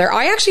queues, I gather.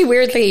 I actually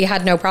weirdly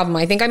had no problem.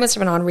 I think I must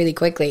have been on really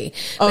quickly.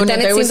 But then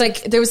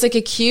there was like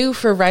a queue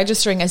for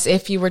registering as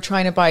if you were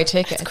trying to buy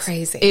tickets. That's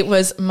crazy. It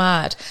was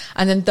mad.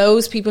 And then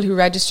those people who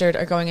registered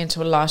are going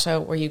into a lotto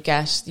where you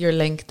get your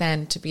link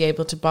then to be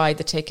able to buy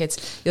the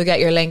tickets. You'll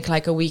get your link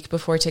like a week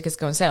before tickets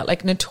go on sale.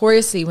 Like,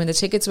 notoriously, when the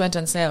tickets went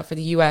on sale for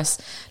the US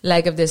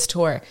leg of this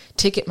tour,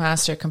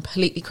 Ticketmaster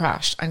completely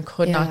crashed and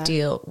could not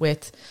deal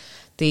with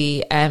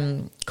the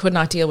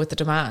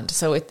demand.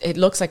 So it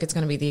looks like it's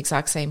going to be the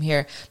exact same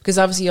here, because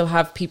obviously you'll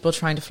have people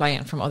trying to fly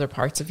in from other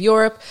parts of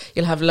Europe.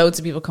 You'll have loads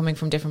of people coming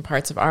from different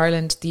parts of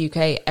Ireland, the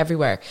UK,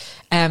 everywhere.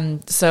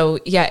 So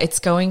yeah, they're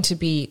going to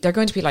be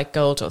like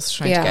gold dust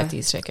trying to get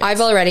these tickets.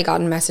 I've already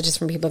gotten messages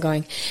from people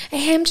going,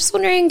 hey, I'm just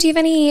wondering, do you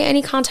have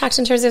any contact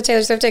in terms of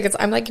Taylor Swift tickets?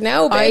 I'm like,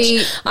 no,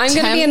 bitch. I'm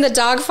going to be in the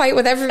dogfight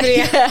with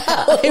everybody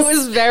else. It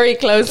was very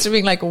close to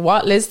being like,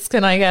 what lists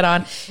can I get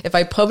on? If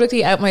I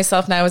publicly out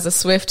myself now as a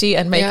Swiftie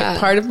and make it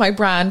part of my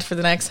brand for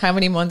the next how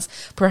many months,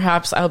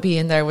 perhaps I'll be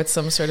in there with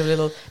some sort of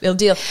little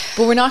deal.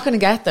 But we're not going to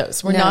get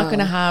those. We're not going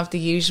to have the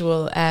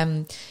usual,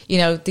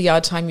 the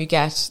odd time you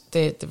get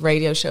the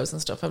radio shows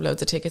and stuff have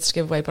loads of tickets to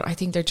give away. But I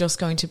think they're just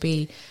going to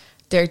be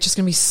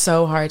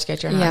so hard to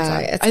get your hands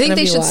on. I think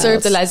they should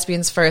serve the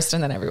lesbians first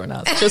and then everyone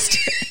else. Just,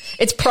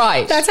 it's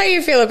Pride. That's how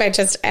you feel about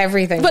just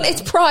everything. But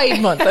it's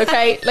Pride month,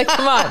 okay? Like,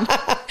 come on.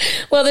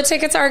 Well, the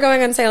tickets are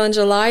going on sale in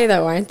July,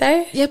 though, aren't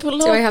they? Yeah, but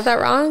look. Do I have that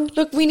wrong?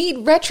 Look, we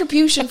need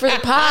retribution for the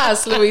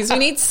past, Louise. We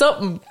need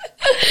something.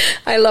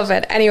 I love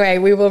it. Anyway,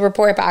 we will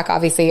report back,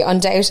 obviously.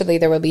 Undoubtedly,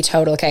 there will be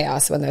total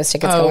chaos when those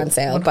tickets go on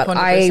sale. 100%.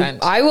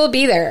 But I will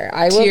be there.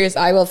 I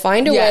will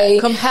find a way.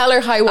 Come hell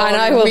or high water,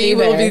 and we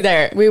will be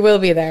there. We will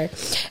be there.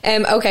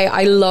 Okay,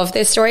 I love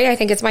this story. I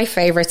think it's my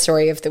favourite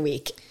story of the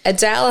week.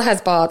 Adele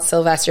has bought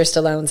Sylvester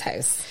Stallone's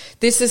house.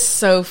 This is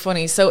so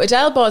funny. So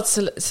Adele bought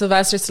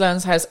Sylvester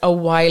Stallone's house a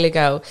while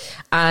ago,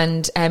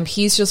 and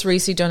he's just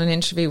recently done an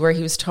interview where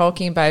he was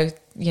talking about,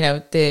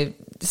 the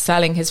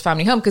selling his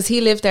family home, because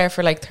he lived there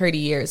for like 30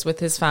 years with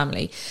his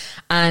family.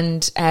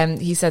 And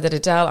he said that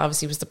Adele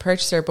obviously was the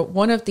purchaser, but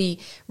one of the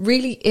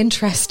really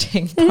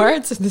interesting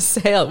parts of the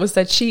sale was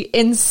that she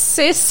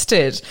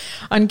insisted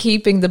on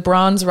keeping the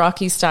bronze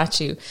Rocky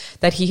statue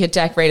that he had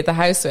decorated the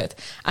house with.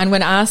 And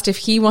when asked if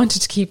he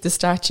wanted to keep the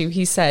statue,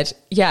 he said,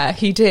 yeah,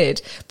 he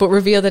did, but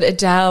revealed that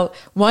Adele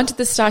wanted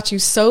the statue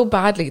so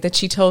badly that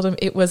she told him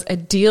it was a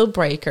deal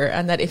breaker,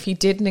 and that if he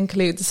didn't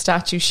include the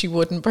statue, she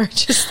wouldn't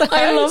purchase the house.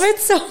 I love it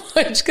so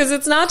much, because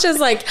it's not just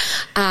like,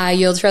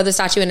 you'll throw the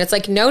statue in. It's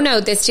like, no,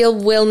 this deal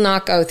will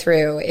not go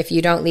through if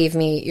you don't leave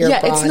me your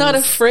bronze. It's not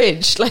a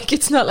fridge. Like,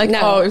 it's not like,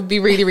 No. it would be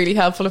really, really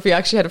helpful if we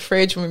actually had a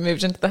fridge when we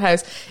moved into the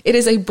house. It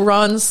is a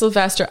bronze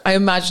Sylvester, I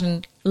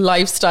imagine,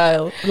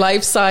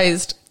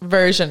 life-sized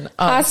version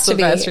of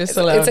Sylvester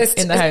Stallone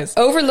in the house.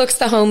 Overlooks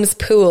the home's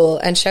pool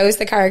and shows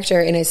the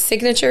character in his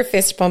signature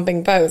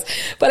fist-pumping pose.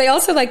 But I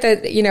also like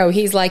that, you know,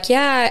 he's like,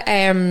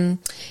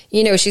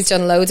 you know, she's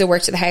done loads of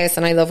work to the house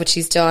and I love what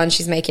she's done.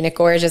 She's making it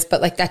gorgeous.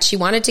 But like that she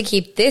wanted to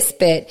keep this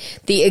bit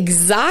the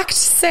exact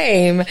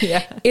same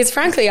is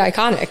frankly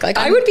iconic. Like,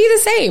 I would be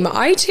the same.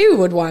 I too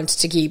would want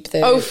to keep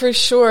the... Oh, for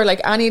sure.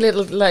 Like any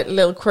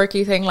little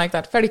quirky thing like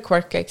that. Very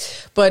quirky.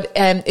 But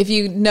if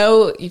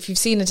you've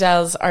seen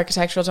Adele's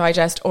Architectural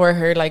Digest or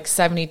her like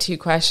 72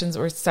 questions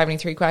or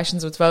 73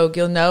 questions with Vogue,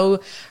 you'll know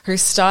her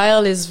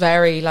style is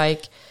very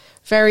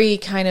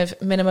kind of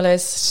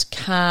minimalist,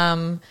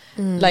 calm.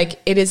 Like,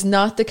 it is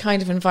not the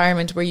kind of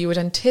environment where you would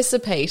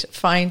anticipate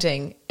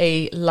finding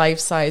a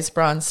life-size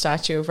bronze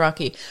statue of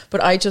Rocky.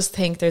 But I just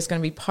think there's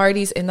going to be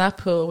parties in that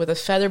pool with a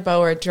feather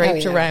boa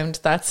draped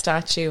around that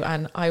statue,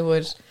 and I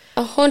would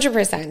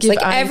 100%. Like,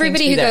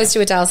 everybody who goes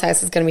to Adele's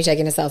house is going to be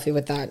taking a selfie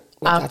with that.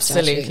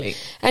 Absolutely. That statue.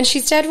 And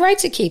she's dead right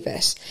to keep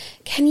it.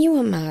 Can you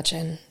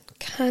imagine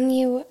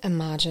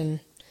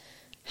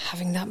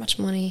having that much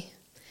money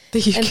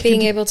and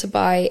being able to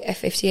buy a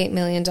 $58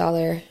 million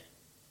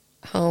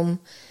home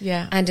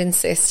and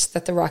insist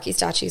that the Rocky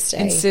statue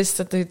stay? Insist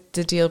that the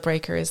deal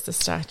breaker is the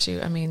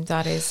statue. I mean,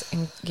 that is,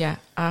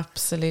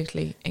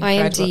 absolutely incredible. I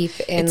am deep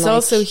in It's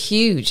also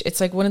huge. It's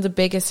like one of the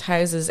biggest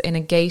houses in a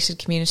gated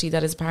community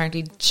that is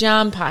apparently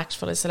jam-packed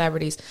full of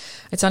celebrities.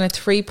 It's on a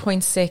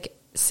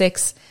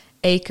 3.6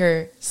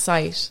 acre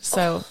site.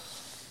 So...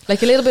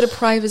 like a little bit of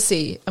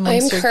privacy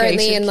amongst I'm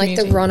currently in like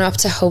the run up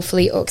to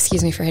hopefully,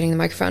 excuse me for hitting the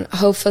microphone,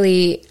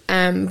 hopefully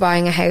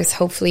buying a house,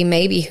 hopefully,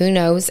 maybe, who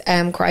knows,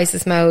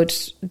 crisis mode,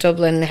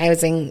 Dublin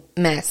housing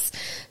mess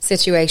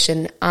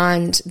situation.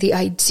 And the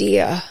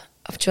idea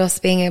of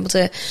just being able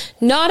to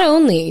not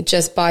only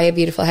just buy a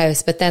beautiful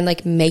house, but then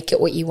like make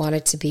it what you want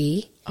it to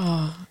be.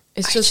 Oh,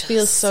 it just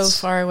feels so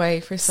far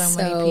away for so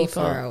many people.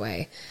 So far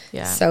away.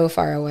 Yeah. So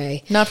far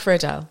away. Not for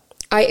Adele.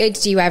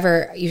 Do you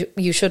ever,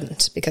 you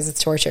shouldn't because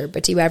it's torture,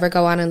 but do you ever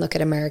go on and look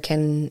at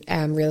American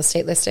real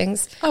estate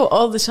listings? Oh,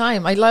 all the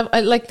time. I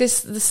like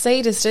this, the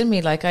sadist in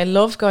me. Like, I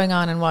love going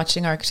on and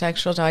watching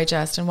Architectural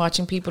Digest and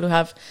watching people who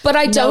have But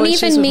I don't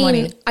even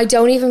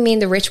mean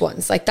the rich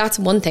ones. Like, that's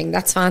one thing.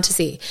 That's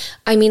fantasy.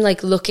 I mean,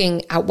 like,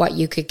 looking at what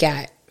you could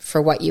get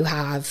for what you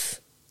have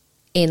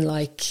in,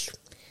 like...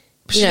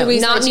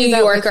 not New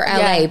York or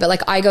LA, but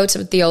like I go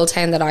to the old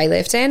town that I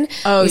lived in.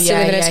 I used to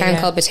live in a town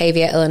called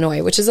Batavia,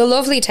 Illinois, which is a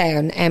lovely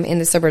town in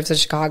the suburbs of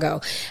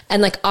Chicago.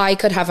 And like I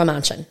could have a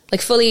mansion,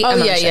 like fully a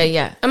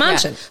mansion. A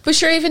mansion. Yeah. But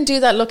sure, even do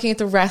that looking at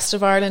the rest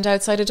of Ireland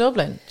outside of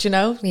Dublin. Do you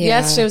know? Yeah.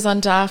 Yesterday I was on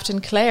Daft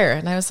and Clare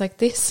and I was like,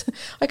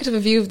 I could have a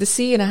view of the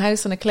sea in a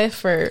house on a cliff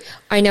for...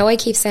 I know I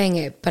keep saying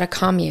it, but a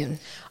commune.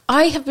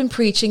 I have been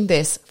preaching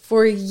this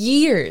for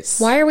years.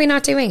 Why are we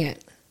not doing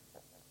it?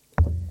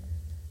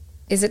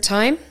 Is it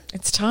time?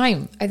 It's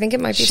time. I think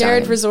it might be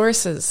shared time.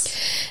 Resources.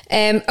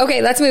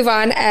 Okay, let's move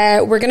on.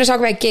 We're going to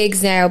talk about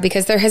gigs now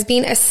because there has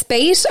been a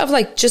spate of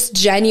like just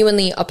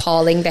genuinely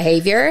appalling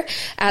behaviour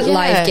at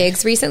live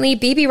gigs recently.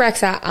 BB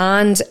Rexa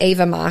and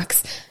Ava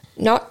Max,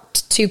 not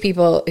two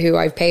people who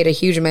I've paid a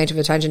huge amount of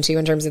attention to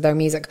in terms of their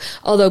music.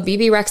 Although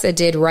BB Rexa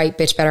did write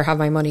Bitch Better Have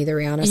My Money, the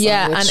Rihanna song.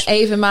 Yeah, and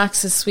Ava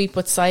Max is Sweet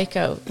But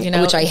Psycho, you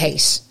know. Which I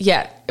hate.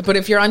 Yeah, but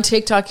if you're on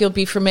TikTok, you'll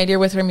be familiar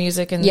with her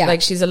music and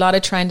like she's a lot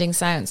of trending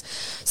sounds.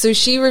 So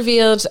she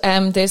revealed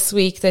this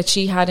week that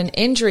she had an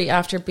injury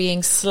after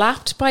being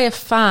slapped by a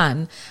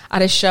fan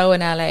at a show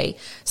in LA.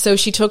 So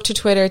she took to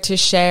Twitter to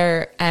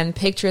share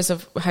pictures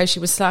of how she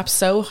was slapped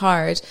so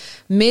hard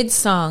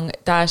mid-song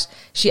that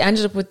she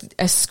ended up with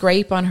a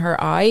scrape on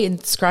her eye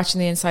and scratching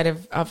the inside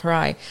of her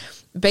eye.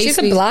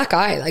 Basically, she's a black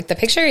eye. Like the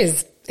picture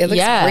is, it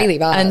looks really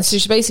bad. And so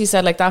she basically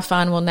said like that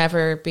fan will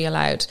never be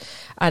allowed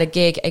at a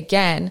gig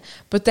again.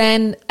 But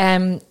then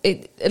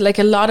like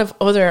a lot of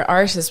other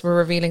artists were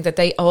revealing that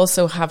they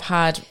also have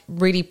had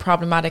really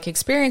problematic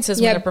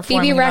experiences when they're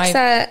performing BB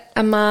Rexa,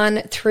 a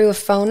man threw a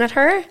phone at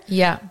her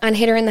and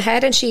hit her in the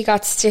head and she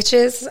got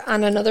stitches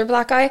on another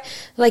black eye.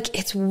 Like,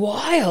 it's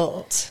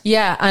wild.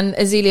 Yeah, and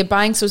Azealia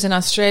Banks was in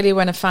Australia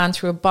when a fan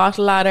threw a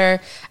bottle at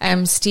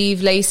her.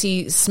 Steve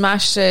Lacey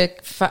smashed a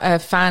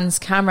fan's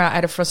camera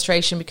out of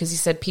frustration because he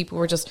said people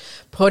were just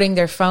putting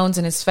their phones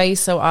in his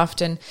face so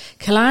often.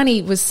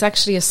 Kalani was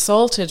sexually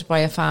assaulted by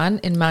a fan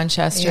in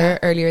Manchester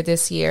earlier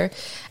this year,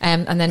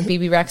 and then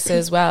BB Rexa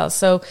as well.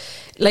 So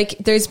like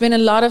there's been a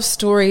lot of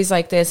stories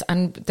like this,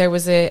 and there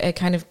was a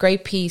kind of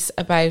great piece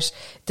about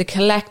the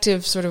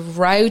collective sort of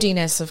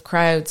rowdiness of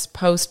crowds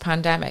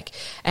post-pandemic.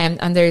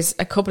 And there's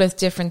a couple of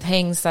different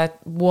things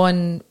that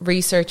one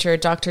researcher,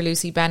 Dr.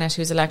 Lucy Bennett,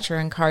 who's a lecturer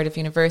in Cardiff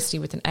University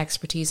with an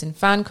expertise in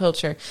fan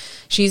culture,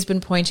 she's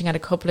been pointing at a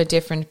couple of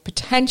different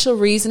potential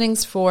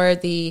reasonings for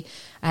the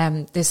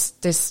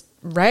this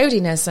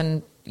rowdiness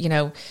and, you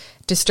know,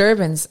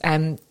 disturbance.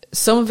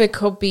 Some of it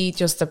could be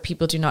just that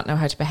people do not know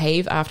how to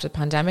behave after the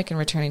pandemic and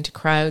returning to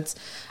crowds.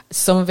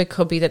 Some of it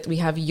could be that we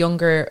have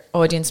younger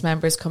audience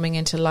members coming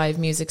into live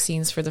music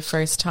scenes for the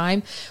first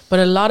time. But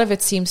a lot of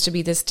it seems to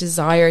be this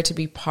desire to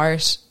be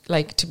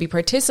to be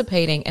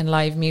participating in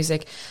live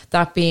music,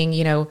 that being,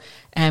 you know,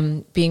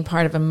 being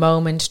part of a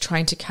moment,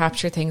 trying to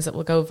capture things that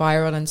will go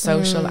viral and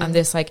social, and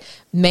this like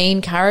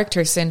main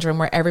character syndrome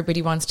where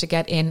everybody wants to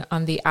get in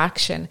on the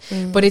action.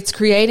 But it's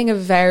creating a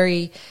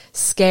very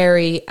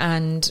scary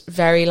and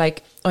very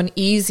like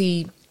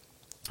uneasy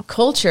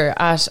culture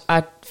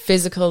at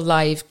physical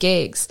live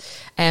gigs,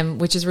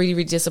 which is really,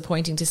 really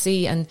disappointing to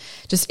see. And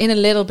just in a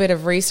little bit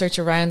of research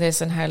around this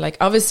and how like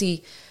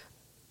obviously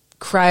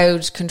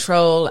crowd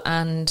control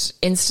and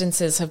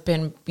instances have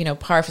been, you know,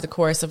 par for the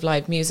course of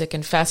live music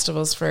and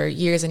festivals for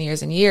years and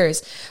years and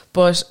years.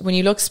 But when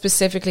you look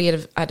specifically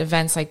at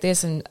events like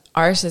this and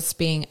artists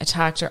being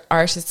attacked or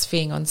artists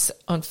feeling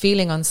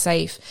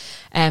unsafe,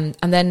 and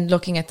then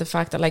looking at the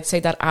fact that, like, say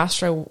that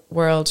Astro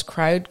World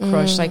crowd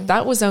crush, like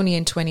that was only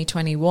in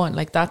 2021.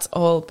 Like that's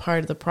all part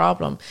of the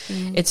problem.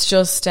 It's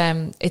just,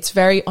 it's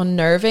very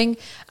unnerving,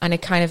 and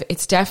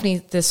it's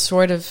definitely this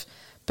sort of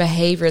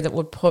behavior that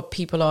would put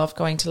people off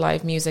going to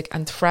live music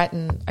and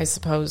threaten, I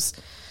suppose,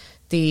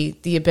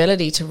 the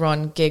ability to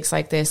run gigs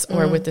like this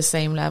or with the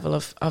same level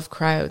of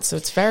crowds. So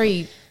it's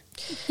very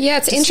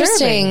it's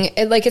disturbing. interesting.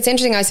 It's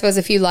interesting, I suppose,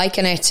 if you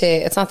liken it to,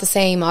 it's not the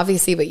same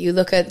obviously, but you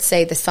look at,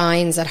 say, the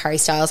signs at Harry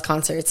Styles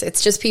concerts,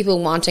 it's just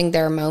people wanting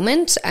their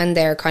moment and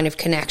their kind of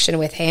connection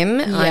with him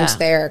and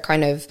their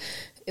kind of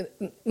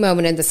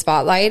moment in the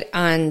spotlight.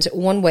 And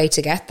one way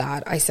to get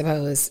that, I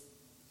suppose,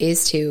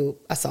 is to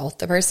assault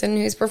the person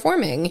who's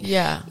performing.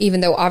 Yeah.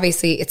 Even though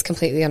obviously it's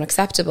completely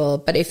unacceptable.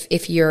 But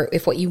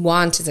if what you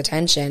want is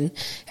attention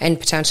and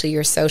potentially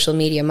your social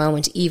media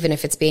moment, even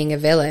if it's being a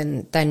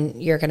villain, then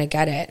you're going to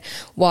get it.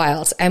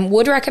 Wild.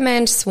 Would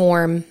recommend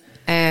Swarm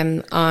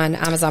on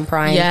Amazon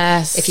Prime.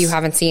 Yes. If you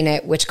haven't seen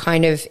it, which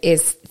kind of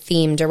is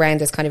themed around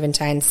this kind of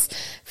intense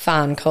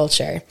fan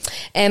culture.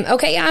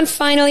 Okay, and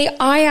finally,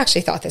 I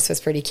actually thought this was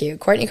pretty cute.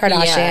 Kourtney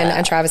Kardashian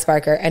and Travis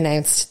Barker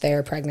announced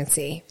their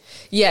pregnancy.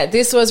 Yeah,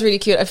 this was really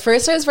cute. At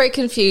first I was very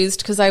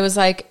confused because I was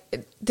like,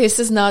 this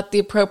is not the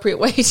appropriate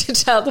way to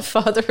tell the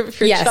father of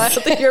your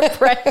child that you're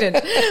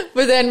pregnant.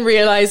 But then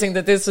realizing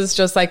that this was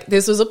just like,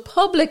 this was a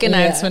public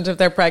announcement of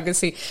their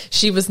pregnancy.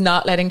 She was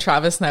not letting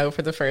Travis know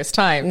for the first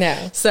time.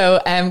 No. So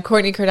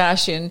Kourtney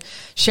Kardashian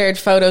shared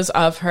photos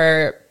of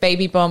her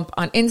baby bump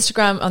on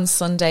Instagram on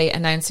Sunday,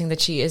 announcing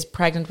that she is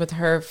pregnant with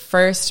her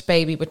first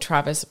baby with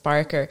Travis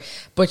Barker.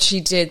 But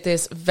she did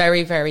this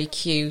very, very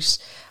cute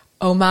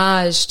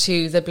homage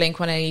to the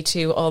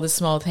Blink-182 All the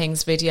Small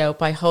Things video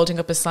by holding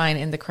up a sign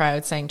in the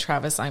crowd saying,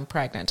 Travis, I'm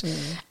pregnant.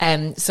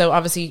 So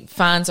obviously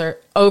fans are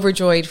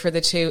overjoyed for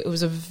the two. It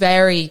was a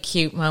very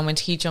cute moment.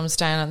 He jumps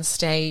down on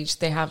stage,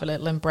 they have a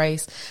little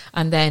embrace,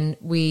 and then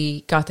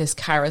we got this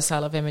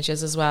carousel of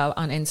images as well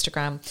on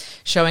Instagram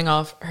showing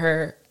off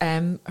her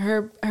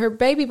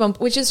baby bump,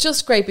 which is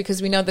just great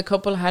because we know the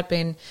couple had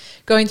been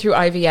going through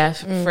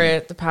IVF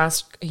for the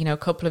past,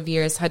 couple of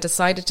years, had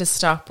decided to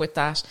stop with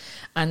that,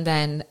 and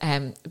then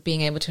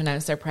being able to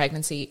announce their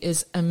pregnancy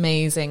is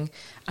amazing.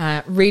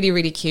 Really,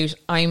 really cute.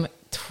 I'm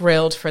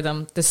thrilled for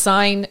them. The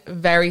sign,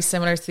 very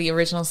similar to the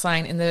original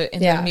sign in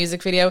the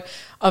music video.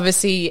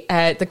 Obviously,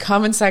 the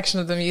comment section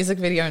of the music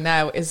video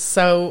now is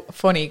so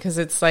funny because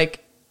it's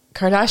like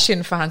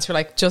Kardashian fans were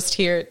like, just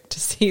here to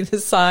see the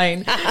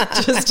sign,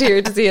 just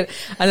here to see it.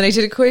 And then I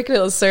did a quick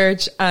little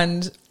search,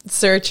 and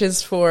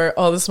searches for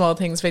All the Small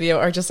Things video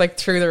are just like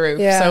through the roof.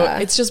 So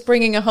it's just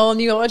bringing a whole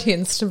new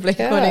audience to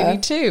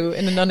Blink-182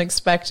 in an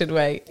unexpected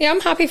way. Yeah,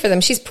 I'm happy for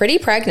them. She's pretty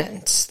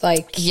pregnant.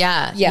 Like,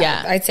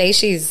 I'd say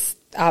she's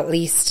at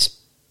least,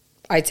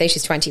 I'd say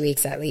she's 20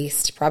 weeks at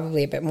least,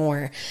 probably a bit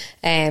more,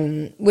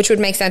 which would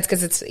make sense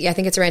because I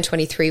think it's around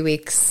 23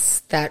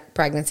 weeks that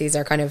pregnancies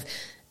are kind of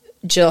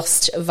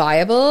just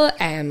viable,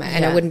 and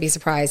I wouldn't be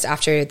surprised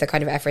after the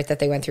kind of effort that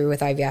they went through with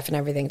IVF and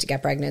everything to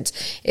get pregnant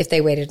if they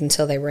waited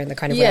until they were in the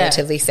kind of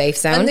relatively safe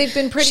zone. And they've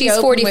been pretty She's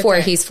 44,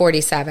 he's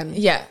 47.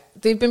 Yeah,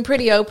 they've been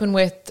pretty open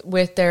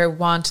with their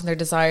want and their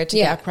desire to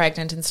get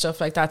pregnant and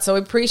stuff like that. So I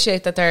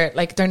appreciate that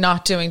they're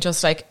not doing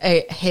just like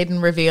a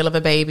hidden reveal of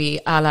a baby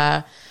a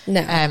la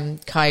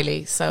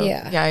Kylie. So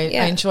Yeah.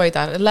 I enjoyed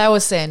that. Allow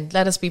us in.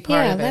 Let us be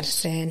part of it. Let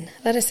us in.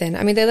 Let us in.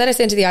 I mean, they let us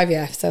into the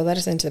IVF, so let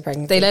us into the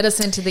pregnancy. They let us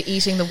into the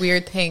eating the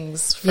weird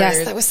things.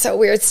 Yes, that was so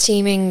weird,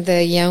 steaming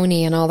the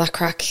yoni and all that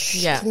crack.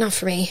 Yeah. Not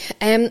for me.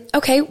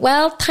 Okay,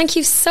 well, thank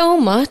you so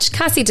much,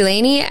 Cassie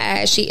Delaney.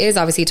 She is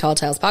obviously Tall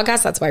Tales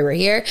Podcast. That's why we're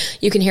here.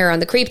 You can hear her on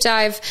the Creep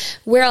Dive.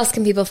 Where else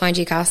can people find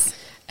you, Cass?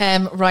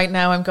 Right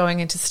now I'm going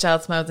into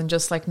stealth mode and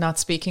just like not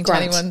speaking to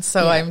anyone.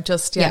 So I'm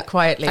just,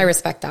 quietly. I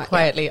respect that.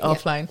 Quietly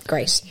offline. Yeah.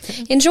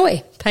 Great.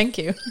 Enjoy. Thank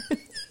you.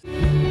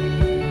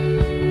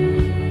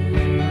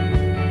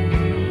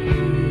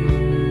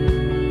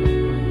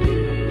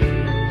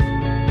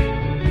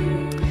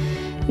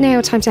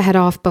 Now, time to head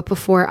off, but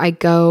before I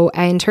go,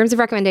 in terms of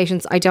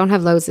recommendations, I don't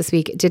have loads this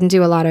week. Didn't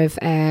do a lot of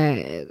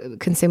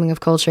consuming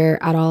of culture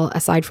at all,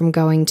 aside from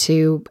going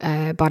to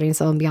Body and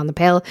Soul and Beyond the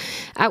Pill,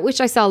 at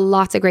which I saw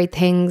lots of great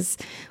things.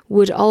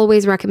 Would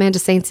always recommend a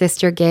Saint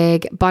Sister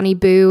gig. Bonnie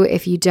Boo,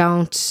 if you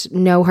don't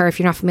know her, if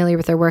you're not familiar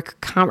with her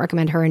work, can't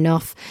recommend her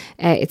enough.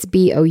 It's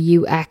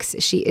Bous.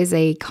 She is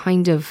a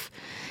kind of...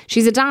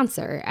 She's a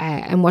dancer,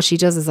 and what she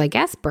does is, I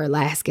guess,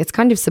 burlesque. It's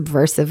kind of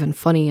subversive and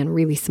funny and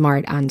really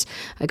smart, and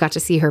I got to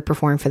see her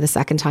perform for the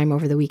second time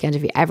over the weekend.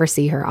 If you ever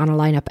see her on a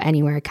lineup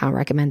anywhere, I can't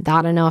recommend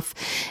that enough.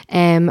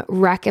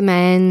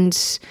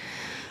 Recommend...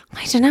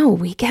 I don't know,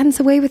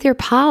 weekends away with your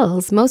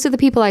pals. Most of the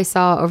people I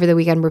saw over the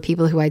weekend were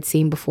people who I'd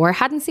seen before.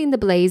 Hadn't seen The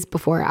Blaze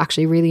before.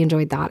 Actually really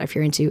enjoyed that if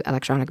you're into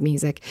electronic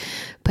music.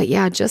 But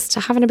yeah, just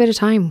having a bit of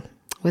time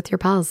with your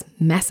pals,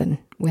 messing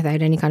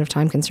without any kind of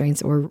time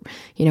constraints or,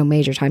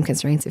 major time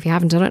constraints. If you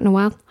haven't done it in a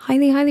while,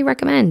 highly, highly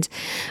recommend.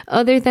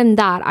 Other than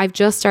that, I've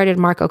just started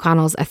Mark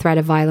O'Connell's A Thread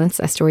of Violence,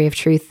 A Story of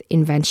Truth,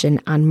 Invention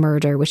and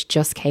Murder, which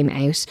just came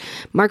out.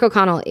 Mark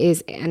O'Connell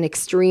is an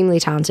extremely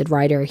talented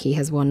writer. He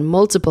has won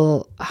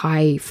multiple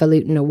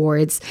highfalutin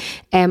awards.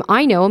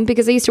 I know him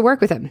because I used to work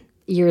with him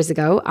years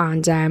ago,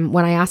 and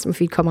when I asked him if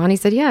he'd come on, he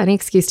said any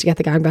excuse to get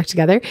the gang back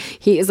together.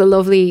 He is a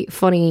lovely,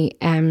 funny,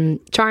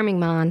 charming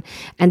man,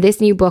 and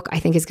this new book I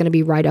think is going to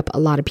be right up a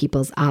lot of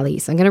people's alley.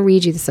 So I'm going to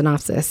read you the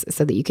synopsis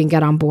so that you can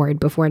get on board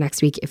before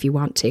next week if you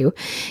want to.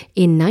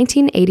 In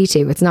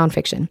 1982, it's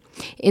non-fiction.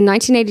 In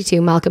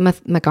 1982, Malcolm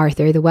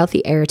MacArthur, the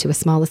wealthy heir to a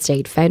small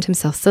estate, found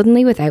himself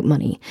suddenly without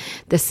money.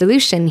 The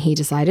solution, he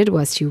decided,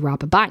 was to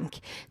rob a bank.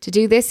 To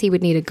do this, he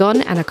would need a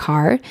gun and a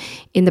car.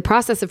 In the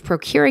process of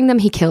procuring them,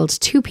 he killed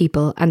 2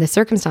 people, and the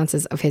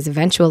circumstances of his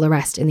eventual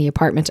arrest in the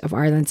apartment of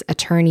Ireland's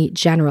Attorney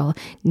General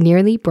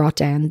nearly brought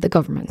down the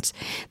government.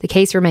 The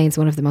case remains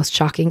one of the most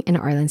shocking in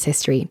Ireland's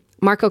history.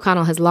 Mark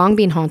O'Connell has long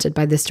been haunted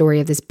by the story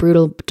of this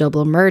brutal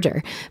double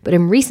murder, but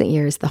in recent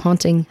years, the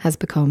haunting has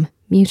become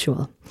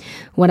mutual.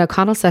 When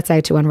O'Connell sets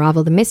out to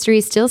unravel the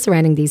mysteries still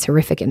surrounding these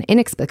horrific and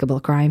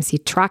inexplicable crimes, he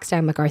tracks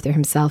down MacArthur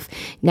himself,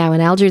 now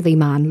an elderly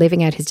man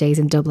living out his days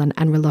in Dublin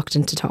and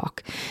reluctant to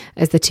talk.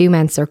 As the 2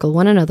 men circle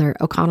one another,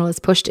 O'Connell is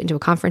pushed into a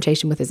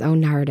confrontation with his own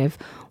narrative.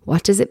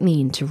 What does it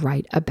mean to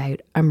write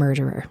about a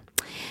murderer?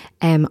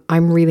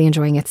 I'm really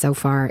enjoying it so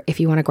far. If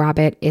you want to grab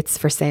it, it's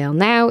for sale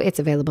now. It's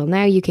available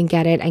now. You can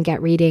get it and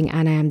get reading,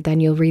 and then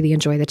you'll really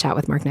enjoy the chat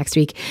with Mark next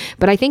week.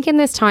 But I think in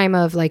this time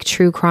of like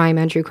true crime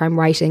and true crime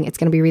writing, it's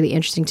going to be really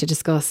interesting to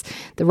discuss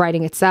the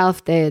writing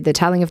itself, the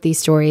telling of these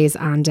stories,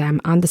 and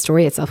the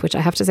story itself, which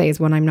I have to say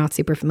is one I'm not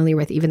super familiar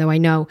with, even though I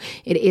know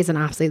it is an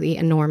absolutely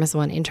enormous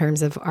one in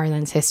terms of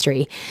Ireland's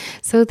history.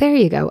 So there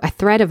you go. A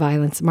Thread of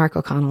Violence, Mark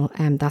O'Connell.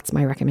 That's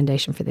my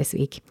recommendation for this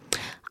week.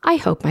 I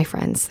hope, my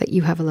friends, that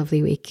you have a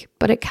lovely week,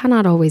 but it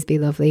cannot always be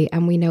lovely,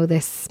 and we know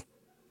this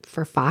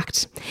for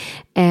fact.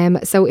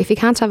 So if you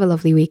can't have a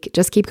lovely week,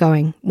 just keep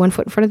going, one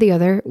foot in front of the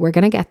other. We're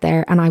going to get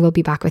there, and I will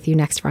be back with you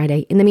next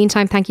Friday. In the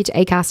meantime, thank you to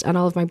Acast and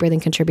all of my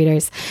brilliant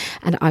contributors,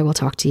 and I will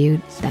talk to you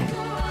then.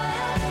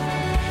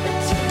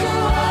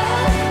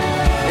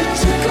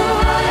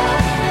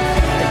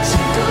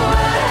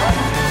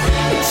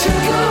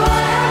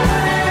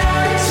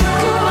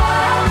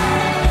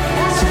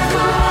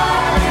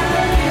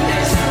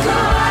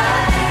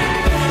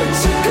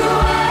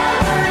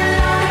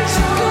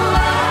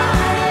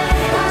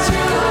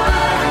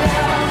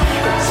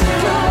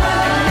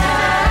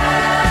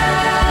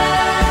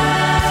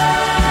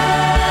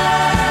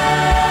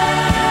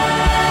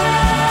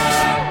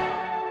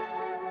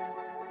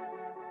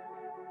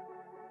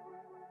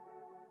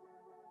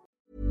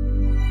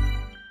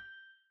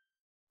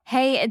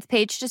 Hey, it's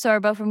Paige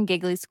DeSorbo from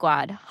Giggly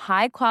Squad.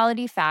 High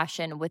quality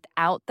fashion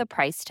without the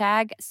price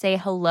tag. Say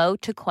hello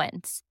to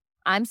Quince.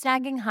 I'm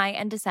snagging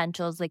high-end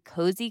essentials like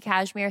cozy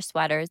cashmere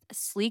sweaters,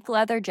 sleek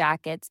leather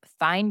jackets,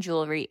 fine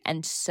jewelry,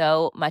 and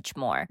so much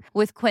more.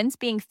 With Quince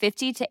being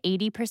 50 to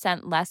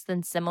 80% less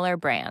than similar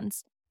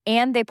brands.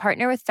 And they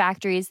partner with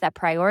factories that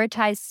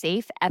prioritize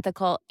safe,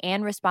 ethical,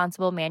 and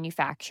responsible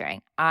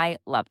manufacturing. I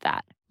love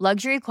that.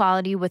 Luxury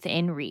quality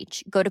within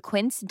reach. Go to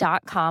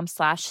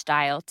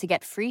quince.com/style to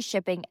get free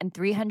shipping and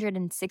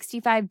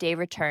 365-day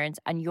returns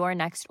on your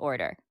next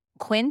order.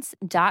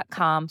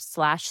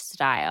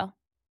 Quince.com/style.